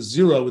resistance goes to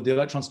zero, would the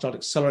electron start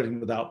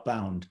accelerating without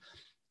bound?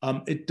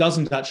 It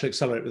doesn't actually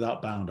accelerate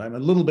without bound. I'm a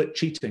little bit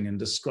cheating in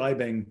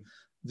describing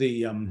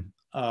the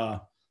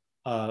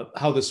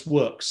how this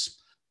works.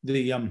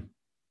 The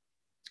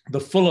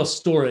fuller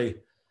story,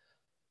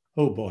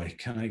 oh boy,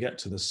 can I get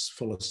to this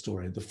fuller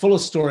story? The fuller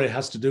story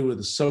has to do with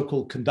the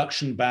so-called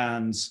conduction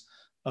bands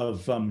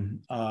of,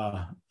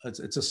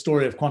 it's a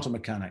story of quantum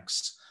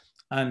mechanics.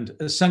 And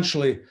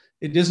essentially,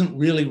 it isn't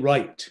really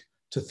right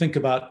to think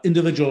about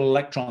individual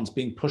electrons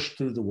being pushed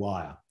through the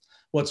wire.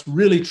 What's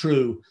really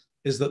true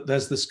is that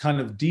there's this kind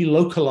of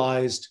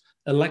delocalized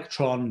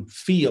electron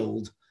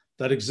field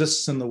that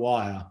exists in the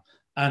wire.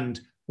 And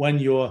when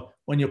you're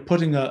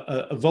putting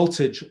a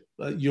voltage,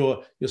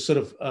 you're sort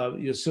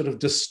of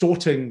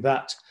distorting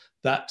that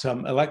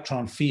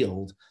electron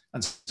field.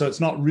 And so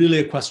it's not really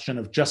a question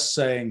of just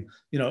saying,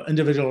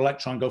 individual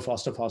electron go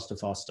faster, faster,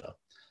 faster.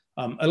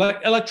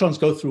 Electrons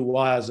go through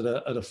wires at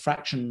a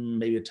fraction,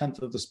 maybe a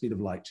tenth of the speed of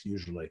light,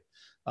 usually.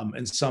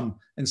 In some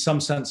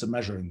sense of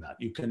measuring that,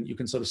 you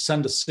can sort of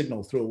send a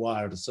signal through a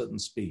wire at a certain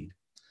speed.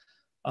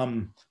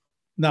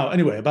 Now,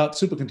 anyway, about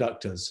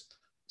superconductors.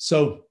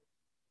 So,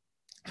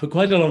 for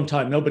quite a long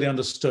time, nobody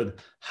understood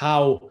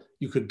how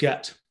you could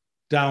get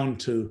down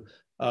to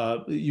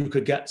you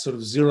could get sort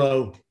of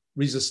zero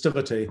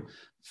resistivity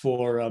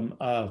for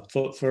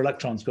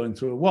electrons going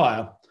through a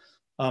wire.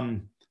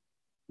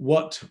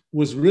 What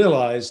was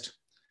realized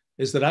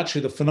is that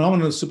actually the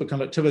phenomenon of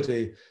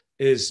superconductivity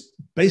is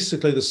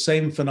basically the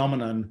same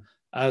phenomenon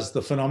as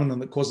the phenomenon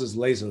that causes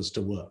lasers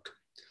to work.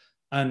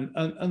 And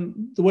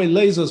the way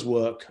lasers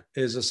work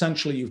is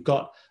essentially you've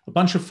got a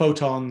bunch of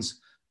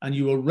photons and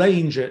you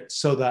arrange it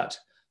so that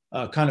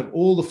kind of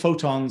all the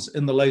photons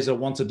in the laser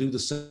want to do the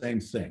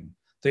same thing.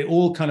 They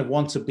all kind of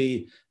want to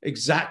be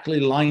exactly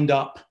lined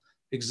up,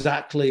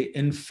 exactly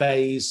in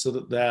phase, so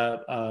that their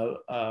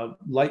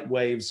light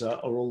waves are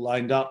all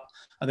lined up,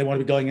 and they want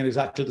to be going in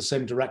exactly the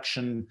same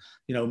direction,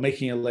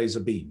 making a laser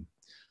beam.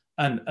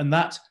 And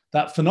that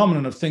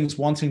phenomenon of things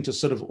wanting to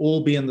sort of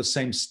all be in the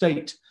same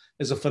state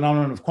is a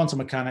phenomenon of quantum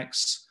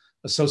mechanics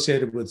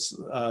associated with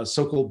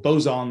so-called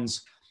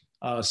bosons,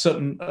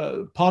 certain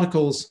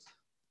particles,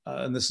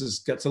 and this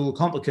gets a little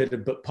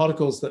complicated, but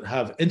particles that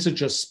have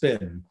integer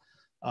spin,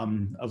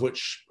 of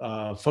which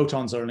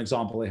photons are an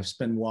example, they have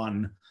spin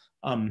 1,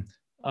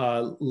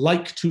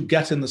 like to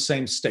get in the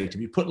same state.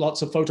 If you put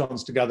lots of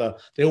photons together,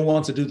 they all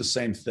want to do the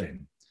same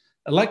thing.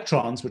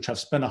 Electrons, which have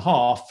spin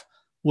 1/2,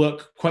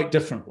 work quite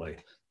differently.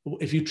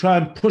 If you try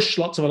and push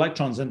lots of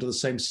electrons into the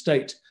same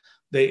state,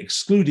 they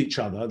exclude each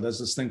other. There's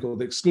this thing called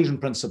the exclusion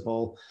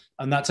principle,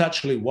 and that's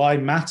actually why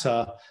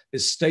matter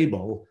is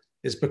stable,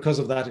 is because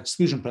of that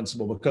exclusion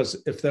principle.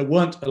 Because if there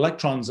weren't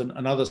electrons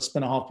and other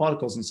spin 1/2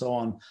 particles and so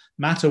on,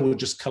 matter would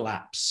just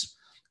collapse.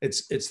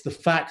 It's the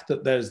fact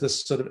that there's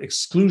this sort of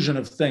exclusion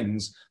of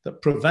things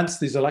that prevents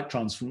these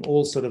electrons from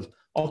all sort of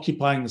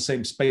occupying the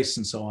same space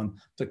and so on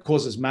that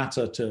causes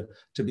matter to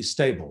be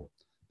stable.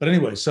 But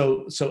anyway,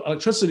 so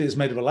electricity is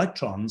made of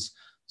electrons.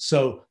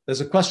 So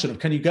there's a question of,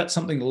 can you get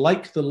something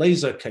like the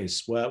laser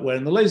case, where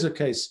in the laser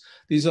case,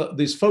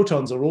 these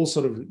photons are all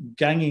sort of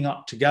ganging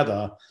up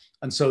together.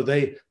 And so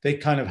they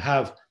kind of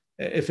have,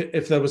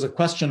 if there was a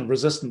question of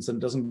resistance and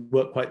it doesn't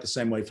work quite the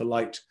same way for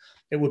light,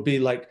 it would be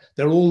like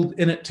they're all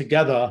in it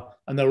together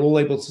and they're all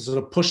able to sort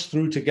of push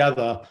through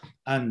together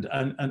and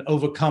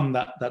overcome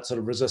that sort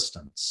of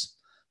resistance.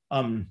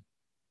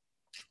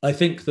 I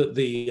think that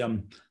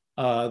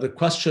the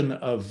question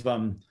of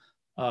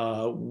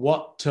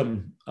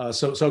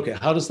okay,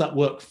 how does that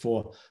work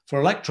for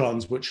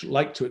electrons, which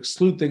like to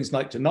exclude things,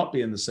 like to not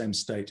be in the same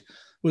state,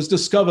 was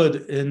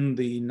discovered in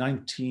the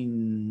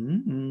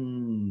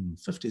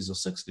 1950s or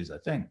 60s, I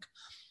think.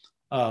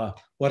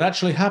 What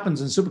actually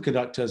happens in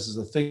superconductors is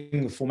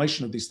the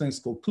formation of these things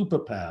called Cooper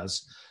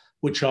pairs,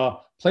 which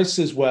are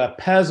places where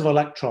pairs of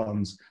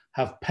electrons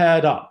have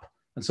paired up.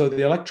 And so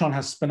the electron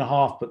has spin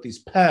 1/2, but these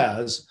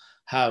pairs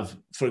have,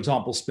 for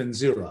example, spin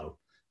 0,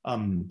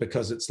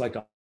 because it's like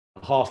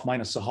 1/2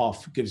 minus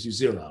 1/2 gives you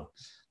 0.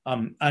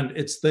 And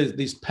it's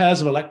these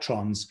pairs of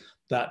electrons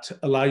that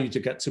allow you to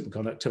get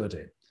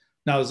superconductivity.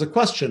 Now, there's a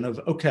question of,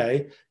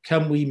 okay,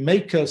 can we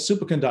make a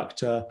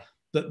superconductor?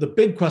 The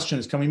big question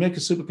is, can we make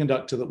a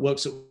superconductor that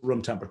works at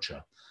room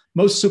temperature?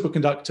 Most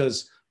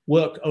superconductors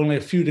work only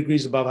a few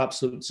degrees above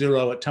absolute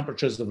zero at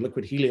temperatures of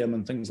liquid helium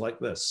and things like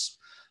this.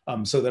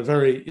 So they're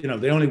very,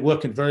 they only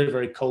work in very,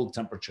 very cold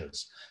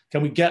temperatures.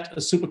 Can we get a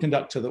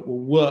superconductor that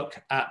will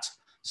work at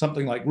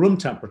something like room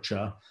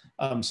temperature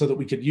so that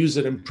we could use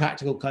it in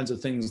practical kinds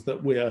of things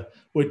that we're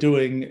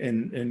doing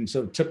in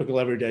sort of typical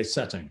everyday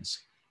settings?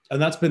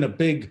 And that's been a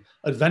big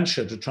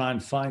adventure to try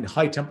and find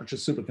high temperature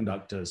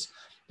superconductors.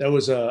 There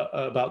was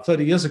about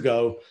 30 years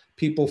ago,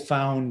 people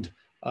found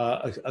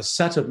a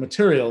set of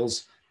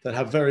materials that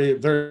have very,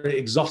 very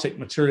exotic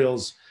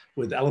materials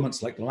with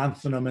elements like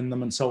lanthanum in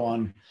them and so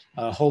on,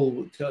 a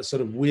whole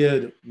sort of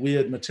weird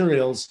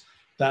materials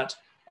that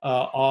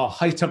are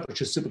high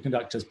temperature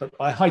superconductors. But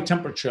by high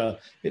temperature,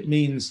 it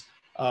means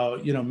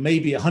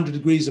maybe 100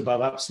 degrees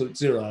above absolute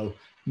zero,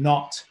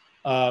 not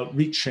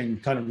reaching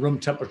kind of room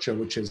temperature,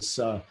 which is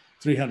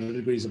 300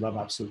 degrees above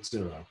absolute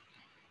zero.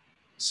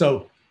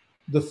 So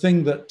the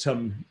thing that,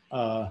 so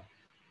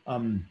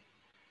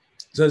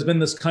there's been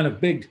this kind of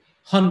big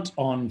hunt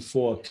on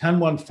for, can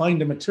one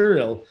find a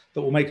material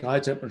that will make a high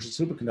temperature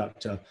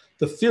superconductor?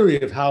 The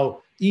theory of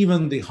how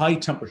even the high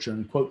temperature,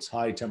 in quotes,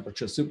 high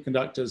temperature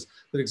superconductors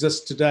that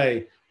exist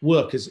today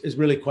work is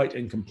really quite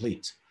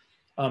incomplete.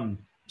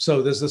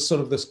 So there's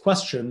this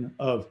question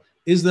of,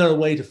 is there a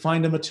way to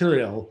find a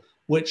material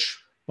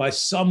which, by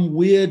some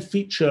weird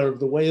feature of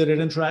the way that it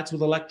interacts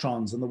with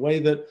electrons and the way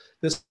that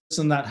this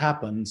and that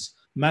happens,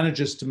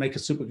 manages to make a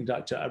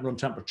superconductor at room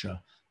temperature?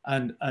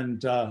 And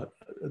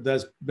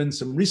there's been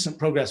some recent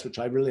progress, which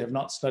I really have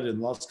not studied in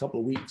the last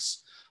couple of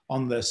weeks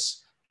on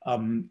this.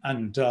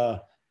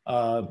 This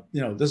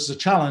is a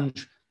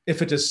challenge.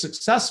 If it is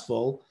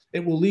successful,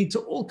 it will lead to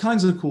all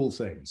kinds of cool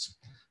things.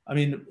 I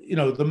mean,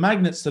 the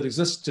magnets that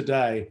exist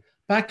today,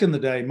 back in the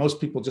day, most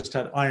people just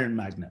had iron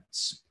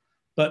magnets.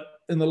 But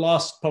in the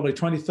last probably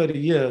 20, 30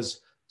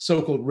 years,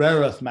 so-called rare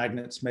earth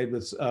magnets made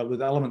with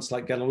elements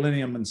like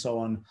gadolinium and so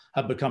on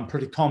have become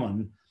pretty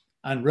common.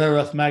 And rare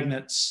earth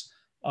magnets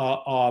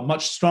are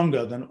much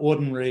stronger than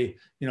ordinary,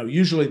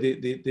 usually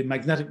the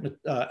magnetic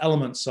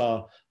elements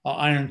are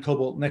iron,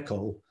 cobalt,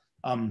 nickel,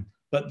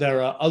 but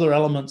there are other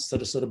elements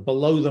that are sort of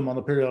below them on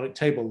the periodic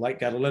table, like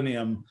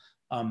gadolinium.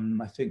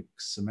 I think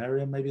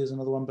samarium maybe is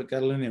another one, but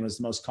gadolinium is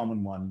the most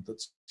common one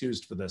that's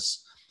used for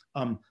this,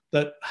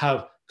 that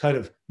have kind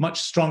of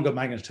much stronger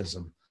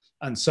magnetism.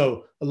 And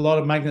so a lot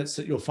of magnets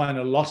that you'll find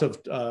a lot of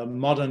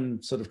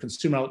modern sort of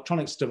consumer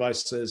electronics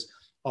devices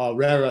are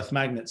rare earth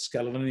magnets,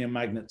 gadolinium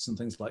magnets, and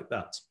things like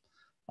that.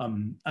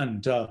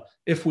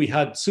 If we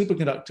had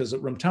superconductors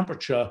at room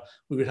temperature,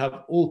 we would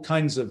have all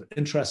kinds of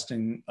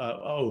interesting,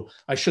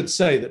 I should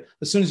say that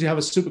as soon as you have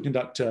a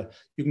superconductor,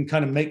 you can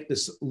kind of make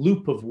this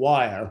loop of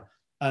wire.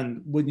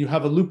 And when you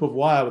have a loop of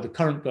wire with a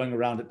current going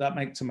around it, that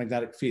makes a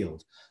magnetic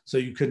field. So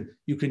you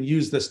can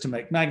use this to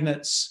make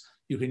magnets.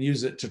 You can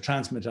use it to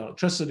transmit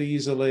electricity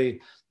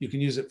easily. You can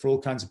use it for all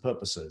kinds of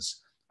purposes.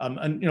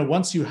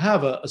 Once you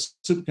have a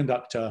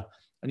superconductor,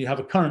 and you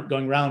have a current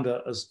going around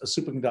a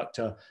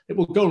superconductor, it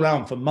will go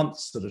around for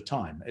months at a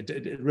time.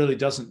 It really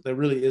doesn't, there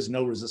really is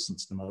no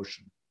resistance to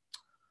motion.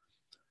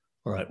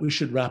 All right, we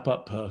should wrap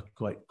up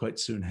quite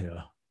soon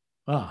here.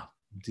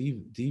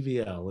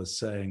 DVL is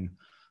saying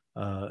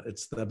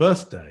it's their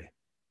birthday.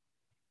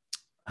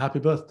 Happy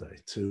birthday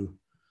to,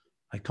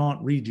 I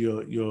can't read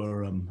your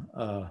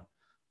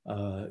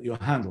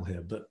handle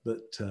here, but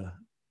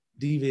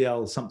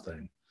DVL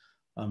something.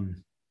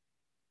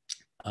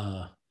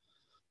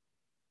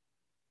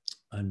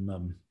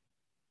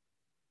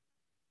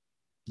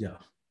 Yeah.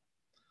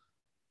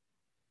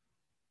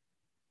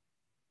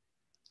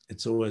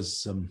 It's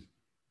always,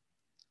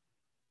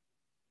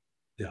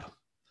 yeah.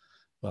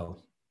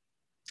 Well,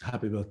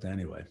 happy birthday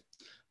anyway.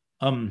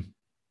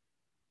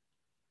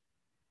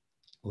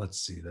 Let's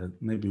see, there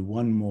may be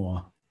one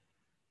more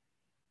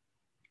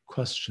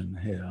question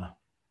here.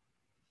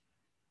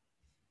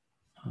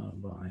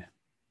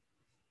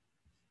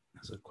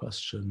 There's a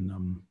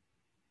question.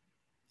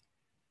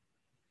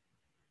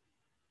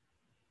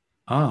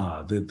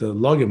 The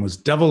login was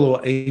devil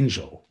or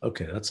angel.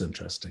 Okay, that's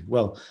interesting.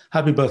 Well,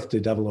 happy birthday,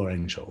 devil or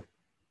angel.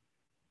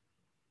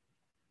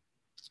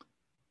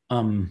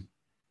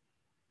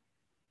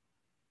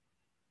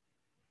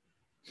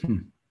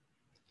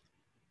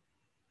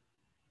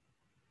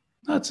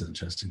 That's an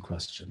interesting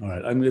question. All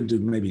right, I'm going to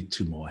do maybe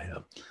two more here.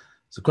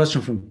 It's a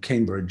question from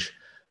Cambridge.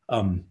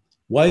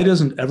 Why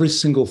doesn't every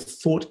single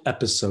thought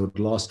episode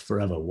last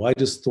forever? Why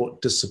does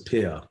thought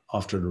disappear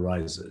after it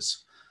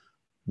arises?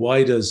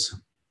 Why does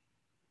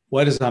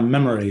our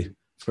memory,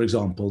 for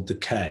example,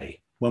 decay?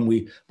 When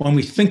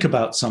we think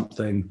about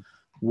something,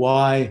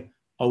 why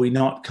are we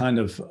not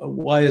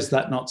why is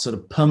that not sort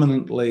of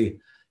permanently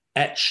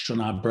etched on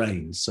our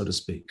brains, so to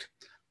speak?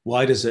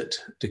 Why does it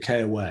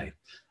decay away?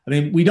 I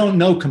mean, we don't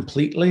know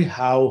completely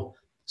how,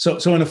 so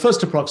in a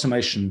first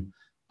approximation,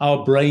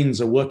 our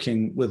brains are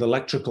working with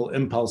electrical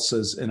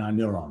impulses in our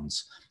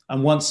neurons.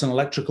 And once an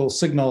electrical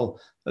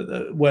signal,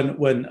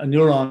 when a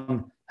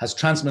neuron has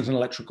transmitted an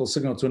electrical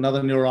signal to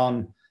another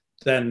neuron,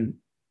 then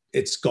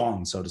it's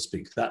gone, so to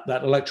speak.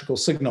 That electrical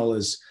signal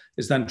is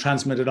then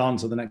transmitted on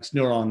to the next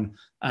neuron,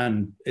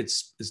 and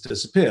it's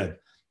disappeared.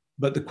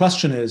 But the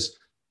question is,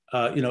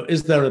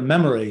 is there a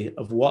memory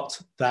of what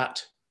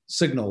that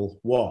signal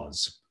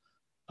was?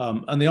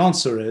 And the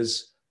answer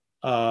is,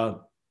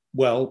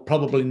 well,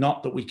 probably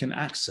not that we can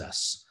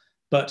access.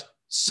 But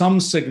some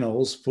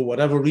signals, for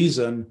whatever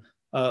reason,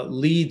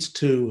 lead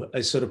to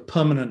a sort of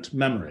permanent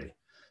memory.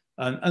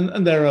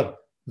 And there are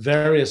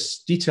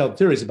various detailed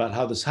theories about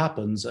how this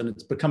happens, and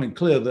it's becoming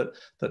clear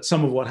that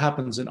some of what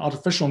happens in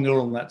artificial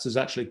neural nets is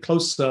actually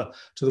closer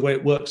to the way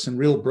it works in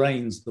real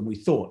brains than we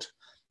thought.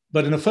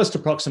 But in a first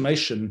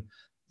approximation,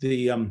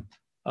 there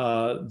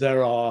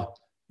are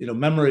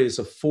memories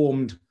are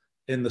formed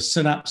in the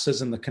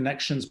synapses and the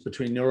connections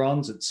between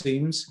neurons, it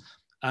seems,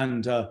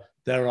 and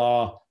there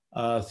are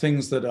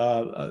things that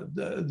are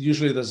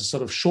usually there's a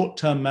sort of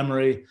short-term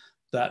memory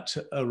that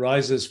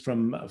arises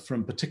from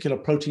particular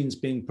proteins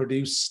being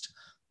produced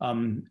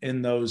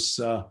in those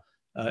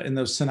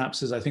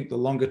synapses. I think the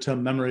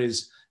longer-term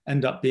memories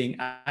end up being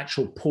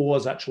actual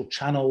pores, actual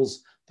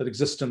channels that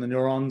exist in the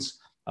neurons,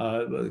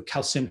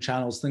 calcium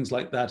channels, things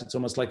like that. It's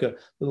almost like a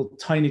little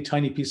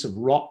tiny piece of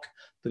rock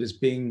that is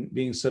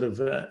being sort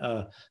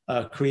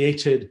of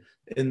created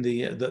in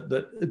the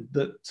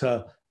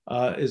that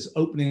is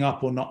opening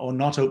up or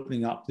not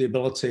opening up the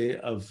ability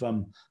of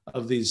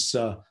these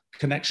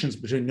connections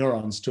between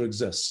neurons to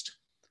exist.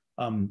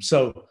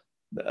 So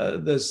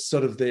there's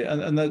sort of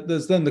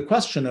there's then the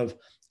question of,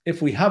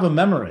 if we have a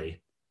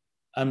memory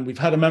and we've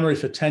had a memory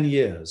for 10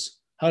 years,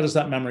 how does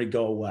that memory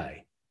go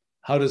away?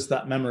 How does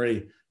that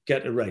memory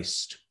get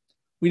erased?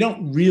 We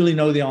don't really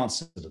know the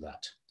answer to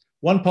that.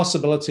 One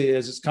possibility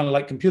is it's kind of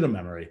like computer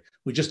memory.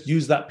 We just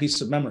use that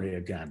piece of memory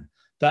again.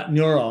 That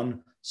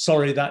neuron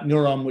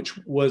which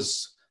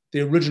was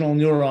the original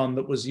neuron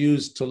that was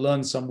used to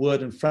learn some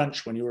word in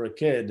French when you were a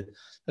kid,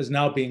 is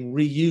now being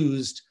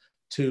reused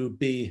to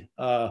be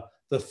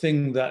the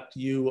thing that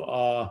you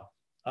are,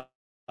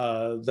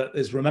 that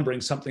is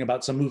remembering something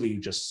about some movie you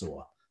just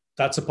saw.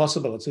 That's a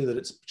possibility, that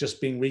it's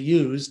just being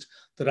reused,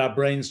 that our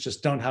brains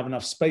just don't have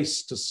enough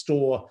space to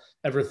store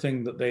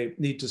everything that they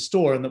need to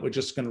store, and that we're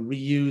just going to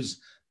reuse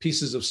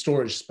pieces of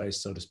storage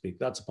space, so to speak.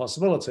 That's a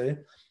possibility.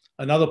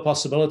 Another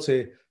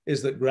possibility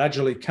is that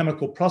gradually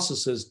chemical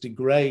processes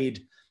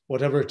degrade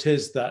whatever it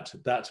is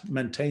that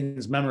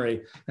maintains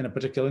memory in a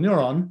particular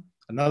neuron.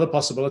 Another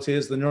possibility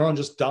is the neuron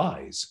just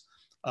dies.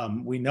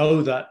 We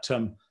know that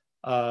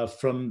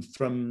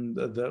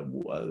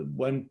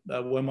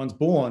when one's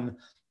born,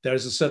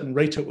 there's a certain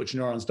rate at which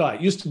neurons die.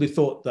 It used to be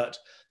thought that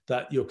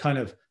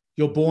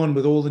you're born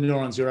with all the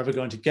neurons you're ever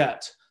going to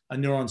get,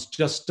 and neurons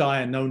just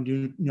die and no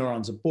new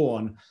neurons are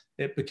born.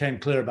 It became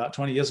clear about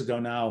 20 years ago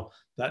now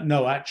that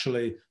no,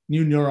 actually,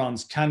 new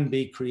neurons can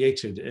be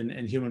created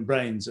in human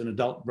brains, in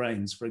adult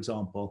brains, for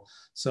example.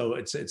 So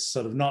it's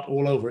sort of not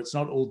all over. It's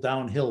not all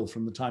downhill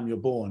from the time you're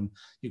born.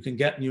 You can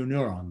get new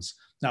neurons.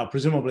 Now,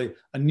 presumably,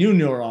 a new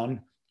neuron,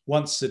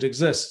 once it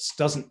exists,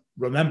 doesn't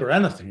remember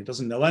anything. It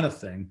doesn't know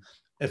anything.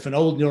 If an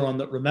old neuron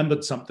that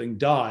remembered something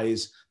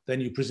dies,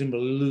 then you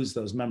presumably lose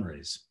those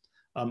memories.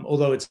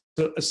 Although it's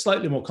a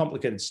slightly more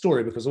complicated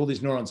story, because all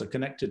these neurons are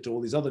connected to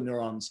all these other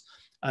neurons,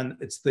 and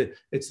it's the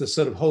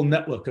sort of whole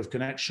network of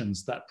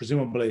connections that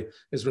presumably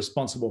is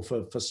responsible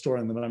for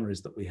storing the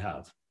memories that we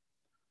have.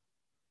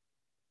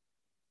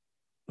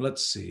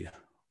 Let's see,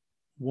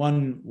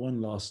 one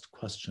last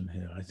question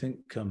here. I think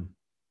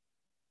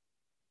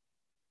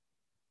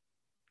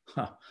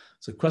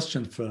it's a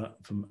question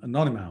from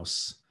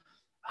Anonymous.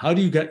 How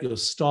do you get your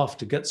staff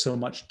to get so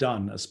much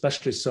done,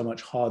 especially so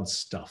much hard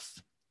stuff?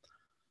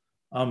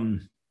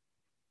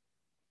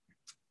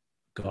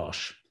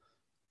 Gosh,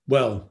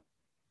 well,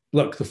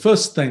 look, the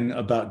first thing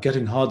about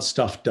getting hard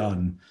stuff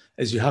done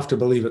is you have to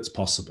believe it's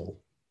possible.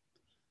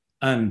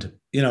 And,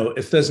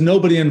 if there's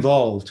nobody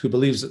involved who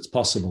believes it's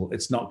possible,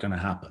 it's not going to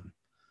happen.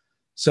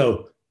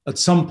 So at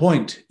some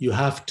point you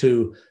have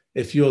to,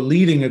 if you're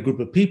leading a group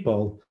of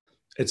people,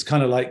 it's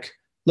kind of like,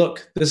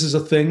 look, this is a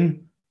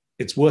thing,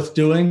 it's worth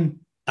doing,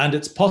 and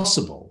it's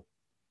possible,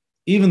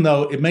 even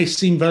though it may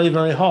seem very,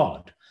 very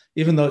hard,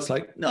 even though it's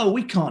like, no,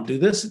 we can't do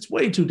this. It's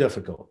way too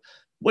difficult,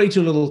 way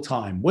too little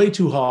time, way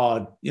too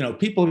hard.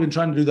 People have been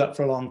trying to do that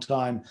for a long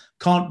time,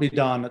 can't be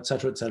done, et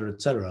cetera, et cetera,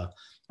 et cetera.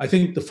 I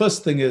think the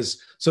first thing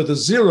is, so the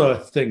zero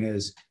thing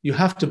is, you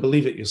have to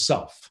believe it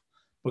yourself,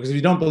 because if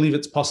you don't believe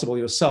it's possible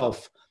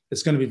yourself,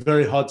 it's going to be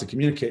very hard to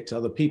communicate to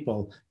other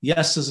people.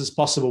 Yes, this is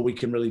possible. We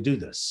can really do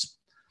this.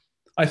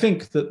 I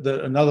think that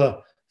another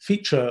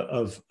feature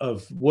of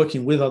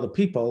working with other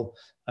people,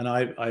 and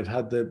I've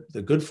had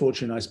the good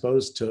fortune, I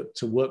suppose,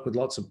 to work with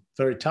lots of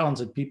very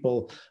talented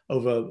people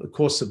over the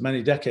course of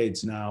many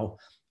decades now.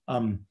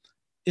 I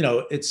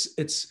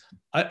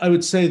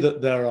would say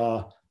that there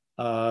are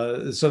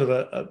sort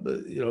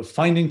of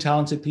finding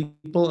talented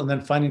people, and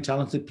then finding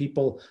talented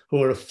people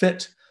who are a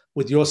fit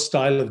with your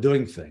style of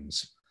doing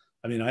things.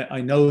 I mean, I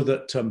know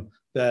that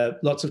There are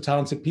lots of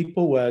talented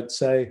people where I'd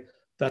say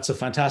that's a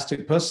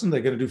fantastic person.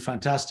 They're going to do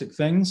fantastic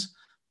things,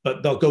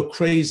 but they'll go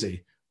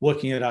crazy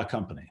working at our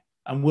company,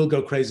 and we'll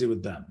go crazy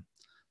with them.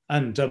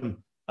 And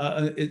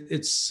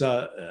it's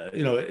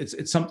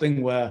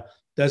something where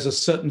there's a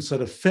certain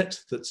sort of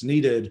fit that's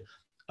needed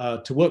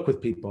to work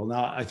with people.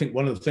 Now, I think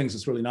one of the things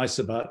that's really nice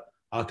about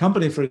our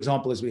company, for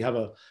example, is we have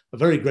a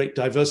very great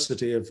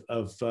diversity of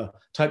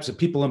types of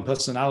people and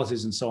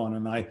personalities and so on.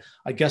 And I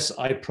guess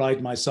I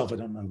pride myself, I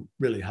don't know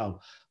really how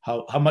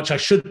much I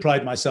should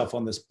pride myself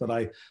on this, but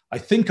I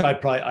think I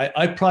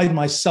pride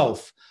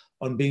myself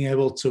on being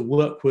able to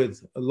work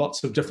with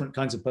lots of different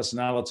kinds of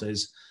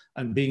personalities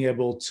and being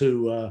able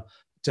to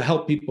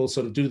help people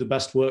sort of do the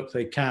best work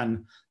they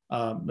can,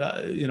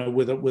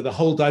 with a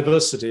whole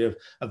diversity of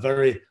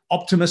very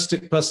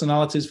optimistic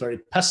personalities, very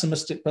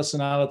pessimistic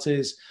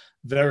personalities,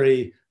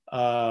 very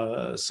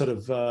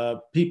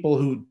people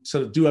who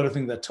sort of do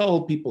everything they're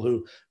told, people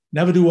who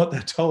never do what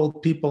they're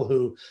told, people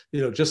who,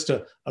 just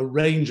a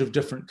range of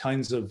different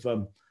kinds of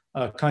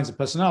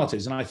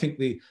personalities. And I think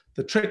the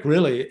trick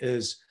really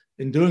is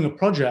in doing a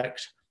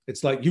project,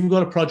 it's like you've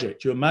got a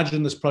project, you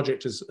imagine this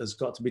project has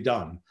got to be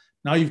done.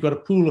 Now you've got a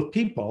pool of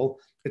people.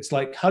 It's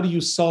like, how do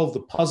you solve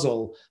the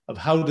puzzle of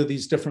how do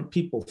these different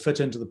people fit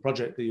into the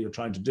project that you're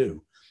trying to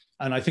do?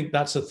 And I think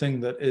that's a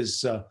thing that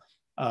is,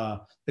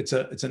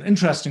 it's an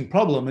interesting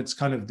problem. It's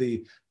kind of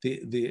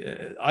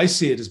I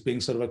see it as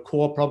being sort of a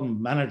core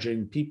problem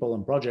managing people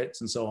and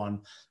projects and so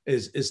on,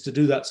 is to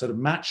do that sort of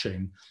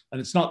matching.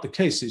 And it's not the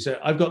case. You say,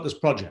 I've got this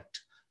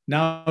project.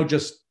 Now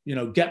just,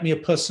 get me a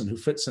person who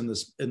fits in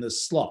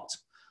this slot.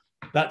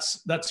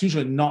 That's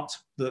usually not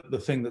the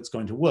thing that's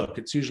going to work.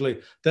 It's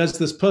usually there's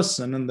this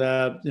person and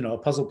they're a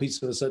puzzle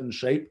piece of a certain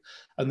shape,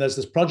 and there's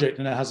this project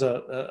and it has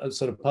a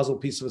sort of puzzle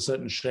piece of a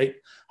certain shape.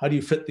 How do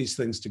you fit these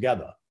things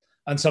together?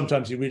 And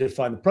sometimes you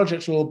redefine the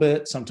project a little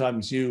bit.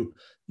 Sometimes you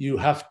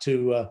have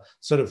to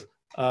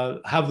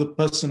have the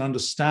person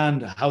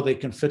understand how they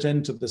can fit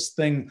into this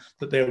thing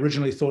that they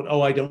originally thought,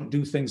 oh, I don't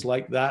do things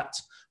like that.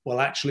 Well,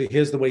 actually,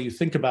 here's the way you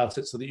think about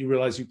it so that you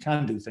realize you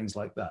can do things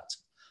like that.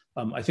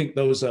 I think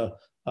those are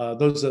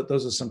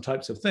some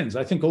types of things.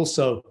 I think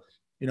also,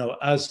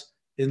 as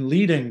in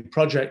leading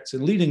projects,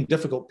 in leading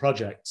difficult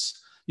projects,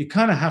 you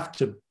kind of have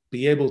to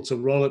be able to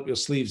roll up your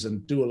sleeves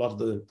and do a lot of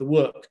the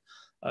work,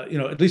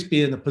 at least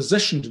be in a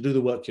position to do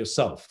the work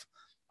yourself.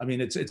 I mean,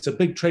 it's a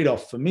big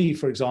trade-off for me.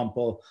 For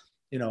example,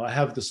 I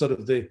have the sort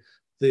of the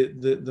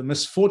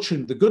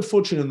misfortune, the good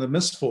fortune and the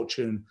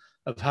misfortune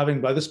of having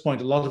by this point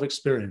a lot of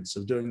experience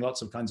of doing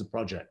lots of kinds of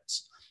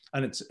projects.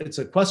 And it's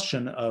a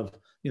question of,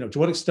 to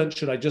what extent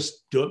should I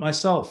just do it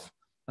myself?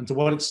 And to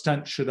what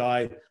extent should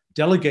I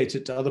delegate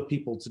it to other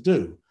people to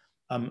do?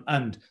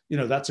 And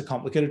that's a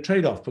complicated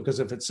trade-off, because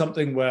if it's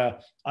something where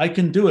I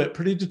can do it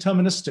pretty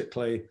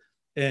deterministically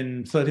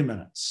in 30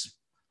 minutes,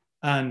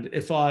 and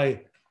if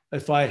I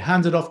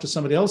hand it off to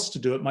somebody else to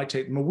do it, it might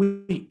take them a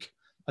week.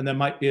 And there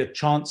might be a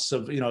chance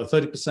of, a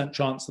 30%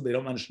 chance that they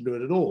don't manage to do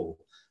it at all.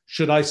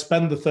 Should I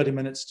spend the 30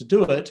 minutes to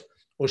do it,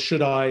 or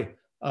should I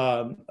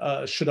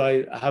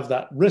have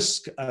that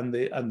risk and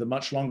the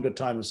much longer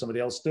time of somebody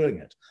else doing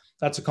it?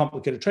 That's a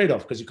complicated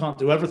trade-off, because you can't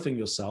do everything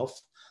yourself.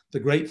 The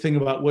great thing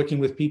about working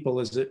with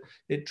people is that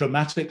it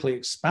dramatically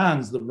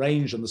expands the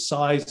range and the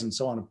size and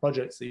so on of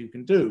projects that you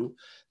can do,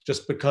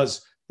 just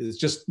because there's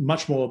just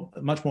much more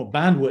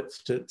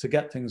bandwidth to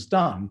get things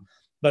done.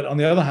 But on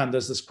the other hand,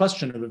 there's this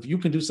question of, if you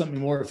can do something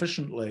more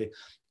efficiently,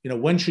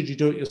 when should you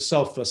do it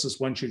yourself versus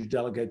when should you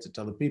delegate it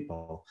to other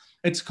people?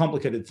 It's a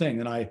complicated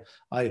thing. And I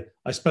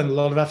spend a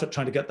lot of effort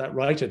trying to get that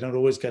right. I don't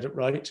always get it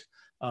right,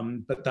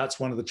 but that's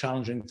one of the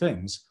challenging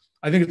things.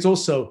 I think it's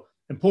also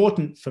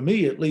important for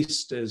me, at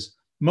least, is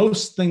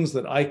most things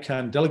that I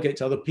can delegate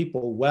to other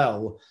people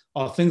well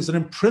are things that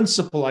in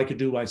principle I could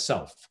do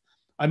myself.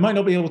 I might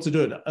not be able to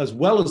do it as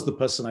well as the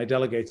person I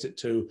delegate it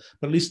to,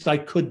 but at least I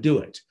could do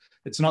it.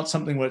 It's not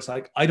something where it's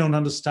like, I don't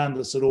understand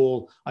this at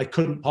all, I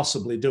couldn't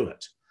possibly do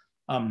it.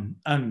 I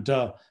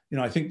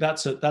think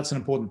that's an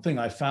important thing.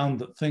 I found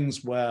that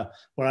things where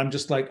I'm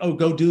just like, oh,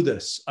 go do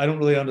this, I don't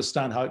really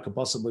understand how it could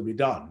possibly be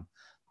done,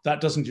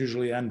 that doesn't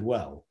usually end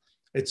well.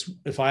 It's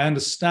if I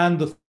understand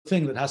the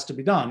thing that has to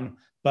be done,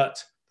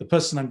 but the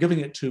person I'm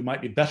giving it to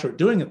might be better at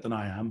doing it than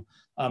I am,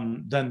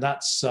 then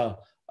that's a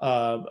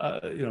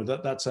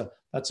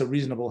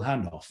reasonable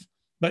handoff.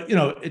 But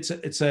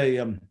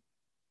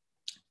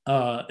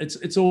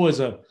it's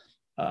always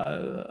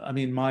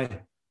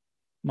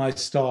my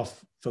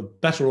staff, for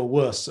better or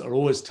worse, are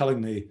always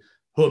telling me,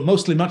 who are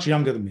mostly much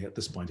younger than me at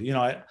this point.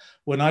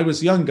 When I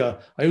was younger,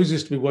 I always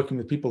used to be working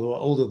with people who are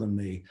older than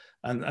me,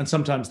 and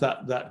sometimes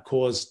that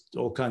caused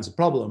all kinds of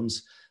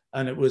problems.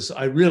 And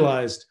I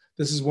realized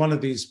this is one of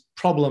these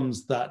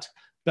problems that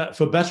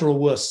for better or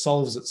worse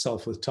solves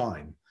itself with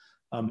time.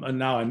 And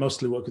now I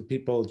mostly work with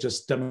people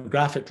just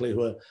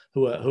demographically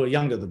who are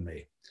younger than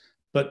me,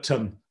 but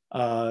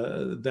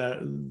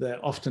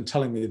they're often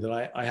telling me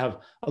that I have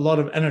a lot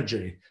of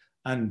energy.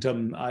 And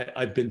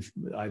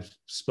I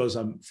suppose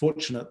I'm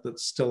fortunate that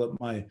still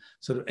at my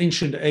sort of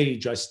ancient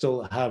age, I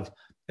still have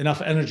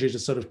enough energy to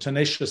sort of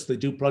tenaciously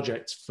do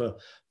projects for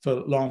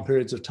long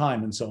periods of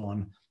time and so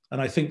on.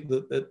 And I think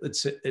that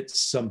it's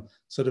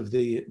sort of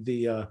the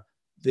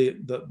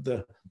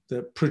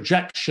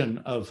projection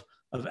of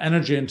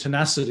energy and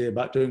tenacity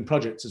about doing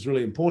projects is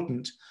really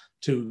important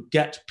to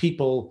get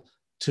people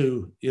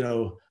to,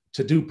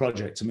 to do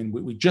projects. I mean,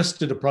 we just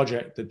did a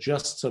project that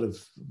just sort of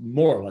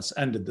more or less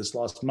ended this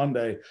last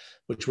Monday,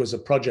 which was a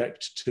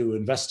project to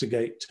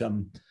investigate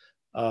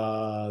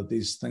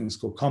these things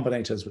called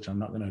combinators, which I'm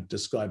not going to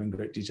describe in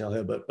great detail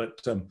here, but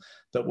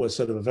that was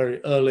sort of a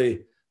very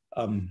early,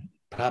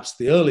 perhaps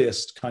the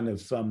earliest kind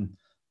of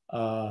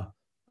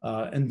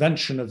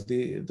invention of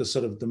the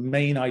sort of the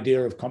main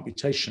idea of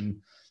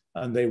computation.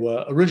 And they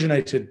were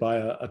originated by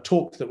a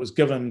talk that was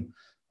given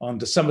on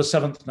December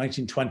 7th,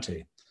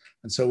 1920.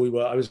 And so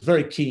I was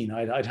very keen.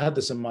 I'd had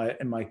this in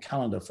my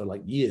calendar for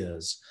like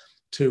years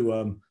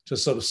to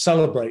sort of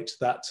celebrate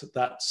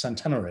that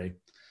centenary.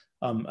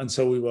 And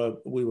so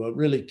we were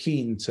really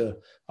keen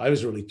I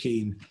was really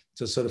keen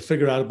to sort of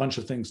figure out a bunch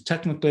of things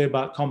technically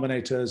about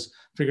combinators,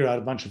 figure out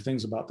a bunch of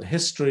things about the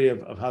history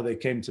of how they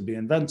came to be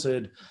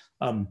invented.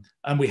 And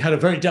we had a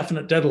very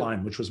definite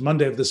deadline, which was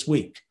Monday of this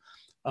week,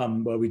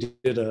 where we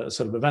did a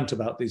sort of event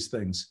about these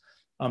things.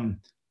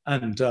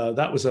 And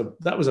that was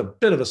a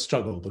bit of a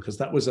struggle, because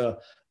that was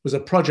a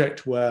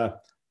project where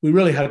we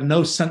really had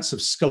no sense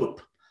of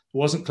scope. It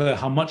wasn't clear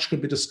how much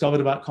could be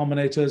discovered about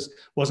combinators. It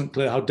wasn't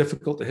clear how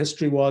difficult the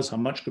history was, how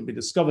much could be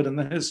discovered in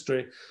the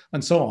history,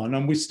 and so on.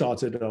 And we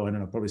started, I don't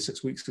know, probably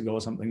 6 weeks ago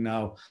or something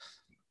now,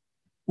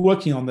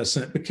 working on this,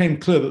 and it became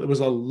clear that there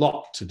was a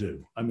lot to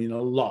do. I mean,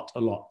 a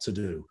lot to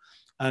do.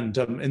 And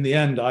in the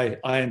end, I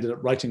ended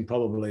up writing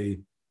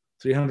probably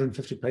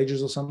 350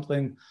 pages or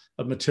something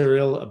of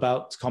material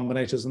about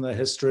combinators and their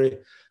history.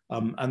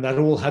 And that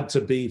all had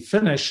to be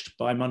finished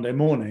by Monday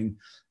morning.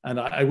 And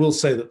I will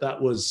say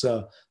that was,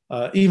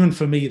 even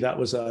for me, that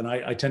was, and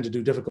I tend to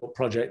do difficult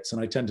projects,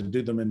 and I tend to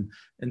do them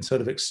in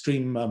sort of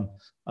extreme,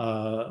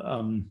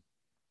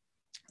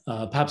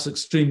 perhaps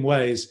extreme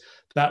ways.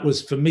 That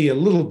was for me a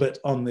little bit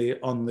on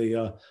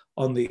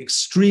the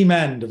extreme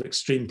end of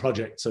extreme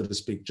project, so to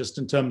speak, just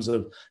in terms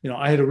of,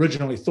 I had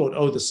originally thought,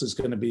 oh, this is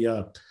going to be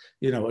a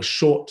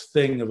short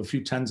thing of a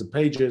few tens of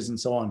pages and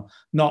so on,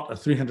 not a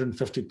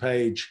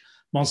 350-page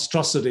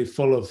monstrosity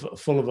full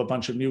of a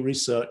bunch of new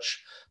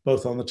research,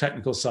 both on the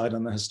technical side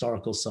and the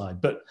historical side.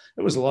 But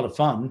it was a lot of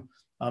fun,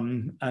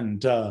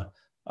 and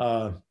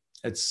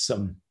it's.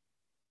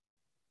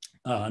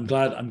 I'm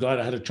glad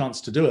I had a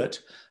chance to do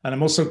it, and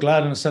I'm also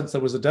glad, in a sense,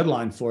 there was a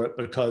deadline for it,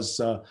 because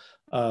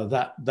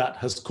that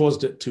has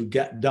caused it to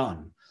get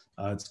done.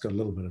 It's got a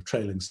little bit of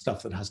trailing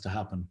stuff that has to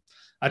happen.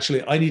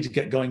 Actually, I need to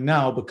get going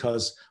now,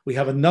 because we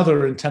have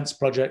another intense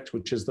project,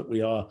 which is that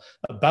we are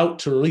about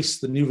to release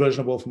the new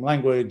version of Wolfram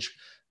language,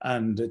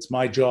 and it's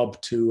my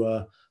job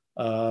to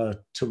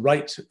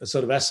write a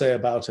sort of essay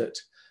about it.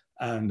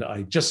 And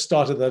I just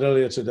started that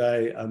earlier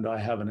today, and I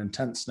have an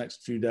intense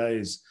next few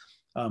days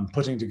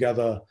putting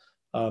together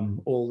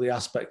all the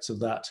aspects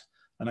of that.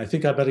 And I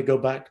think I better go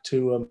back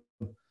to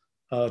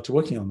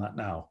working on that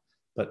now.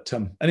 But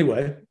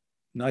anyway,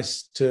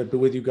 nice to be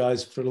with you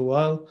guys for a little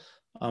while,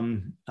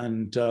 and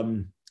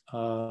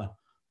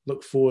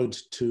look forward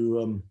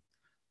to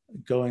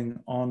going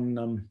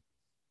on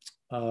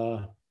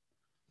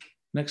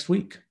next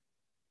week.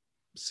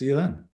 See you then.